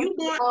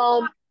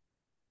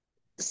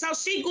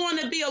she going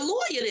to be a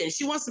lawyer then?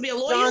 She wants to be a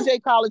lawyer? John Jay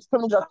College,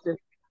 criminal justice.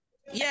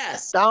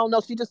 Yes. I don't know.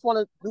 She just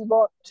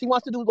she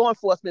wants to do law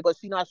enforcement, but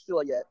she's not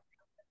sure yet.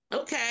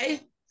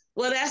 Okay.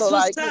 Well, that's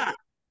what's up.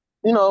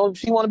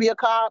 She want to be a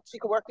cop. She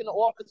could work in the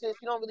offices.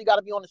 She don't really got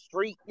to be on the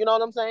street. You know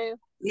what I'm saying?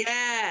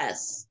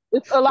 Yes.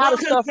 It's a lot of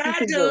stuff.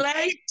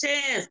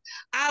 Congratulations.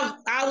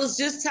 I was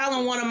just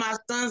telling one of my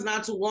sons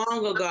not too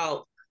long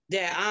ago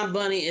that Aunt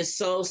Bunny is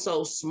so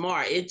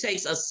smart. It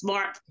takes a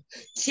smart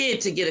kid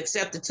to get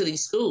accepted to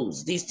these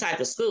schools, these type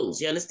of schools.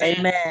 You understand?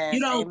 Amen. You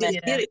don't just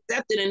get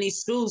accepted in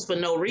these schools for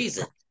no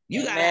reason.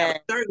 You got to have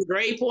a certain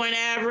grade point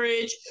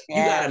average. Yes.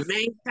 You got to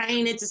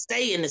maintain it to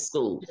stay in the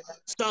school.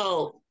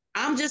 So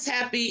I'm just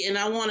happy, and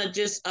I want to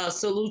just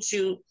salute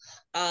you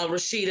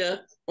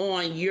Rashida,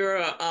 on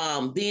your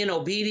being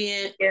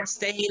obedient,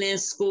 staying in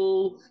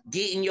school,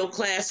 getting your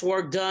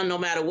classwork done, no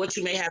matter what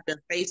you may have been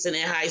facing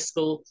in high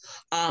school.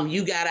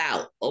 You got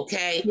out,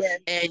 okay? Yes.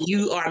 And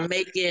you are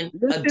making a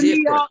Lifting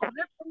difference.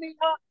 me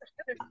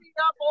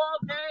up all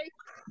day.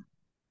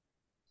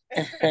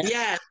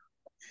 Yes.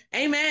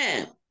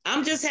 Amen.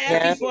 I'm just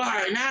happy for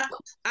her. And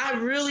I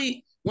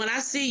really, when I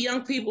see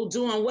young people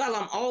doing well,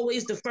 I'm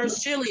always the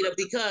first cheerleader,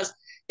 because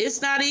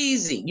it's not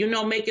easy,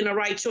 making the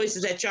right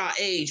choices at your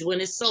age when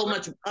there's so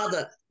much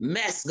other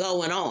mess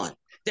going on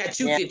that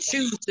you could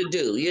choose to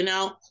do,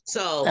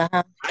 So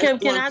Kim,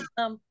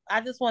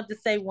 I just want to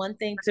say one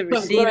thing to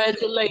Rashida.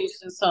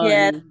 Congratulations, honey.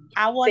 Yes,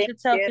 I want to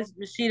tell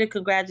Rashida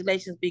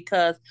congratulations,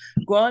 because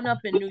growing up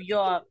in New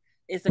York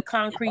is a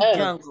concrete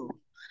jungle.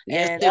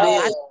 Yes, and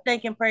I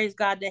thank and praise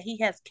God that He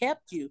has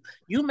kept you.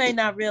 You may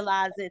not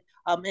realize it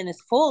in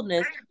its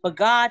fullness, but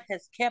God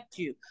has kept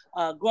you.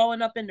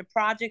 Growing up in the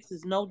projects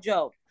is no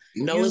joke.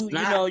 No, it's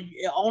not.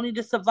 Only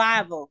the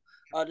survival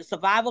of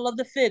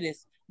the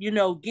fittest,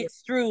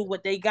 gets through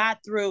what they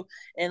got through.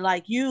 And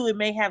like you, it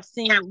may have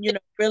seemed,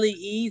 really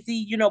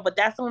easy, but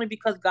that's only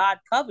because God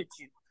covered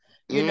you.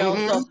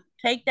 So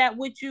take that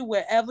with you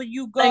wherever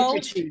you go.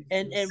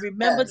 And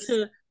remember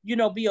to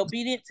be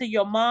obedient to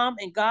your mom,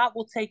 and God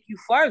will take you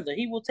further.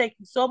 He will take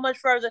you so much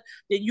further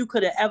than you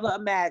could have ever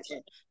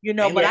imagined,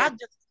 but I'm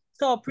just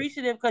so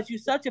appreciative because you're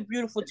such a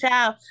beautiful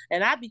child.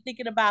 And I'd be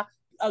thinking about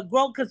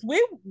because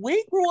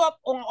we grew up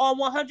on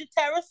 100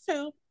 Terrace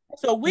too.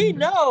 So we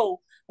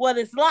know what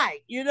it's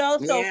like,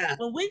 so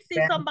when we see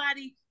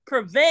somebody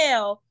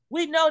prevail,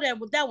 we know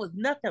that was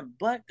nothing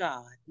but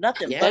God.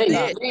 Nothing but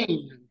God.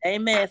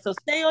 Amen. So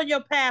stay on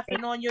your path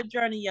and on your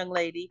journey, young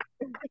lady.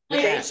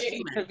 Yes.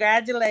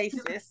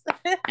 Congratulations.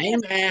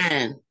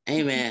 Amen.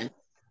 Amen.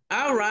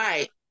 All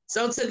right.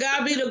 So to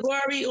God be the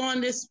glory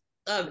on this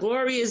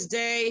glorious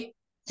day.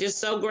 Just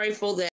so grateful that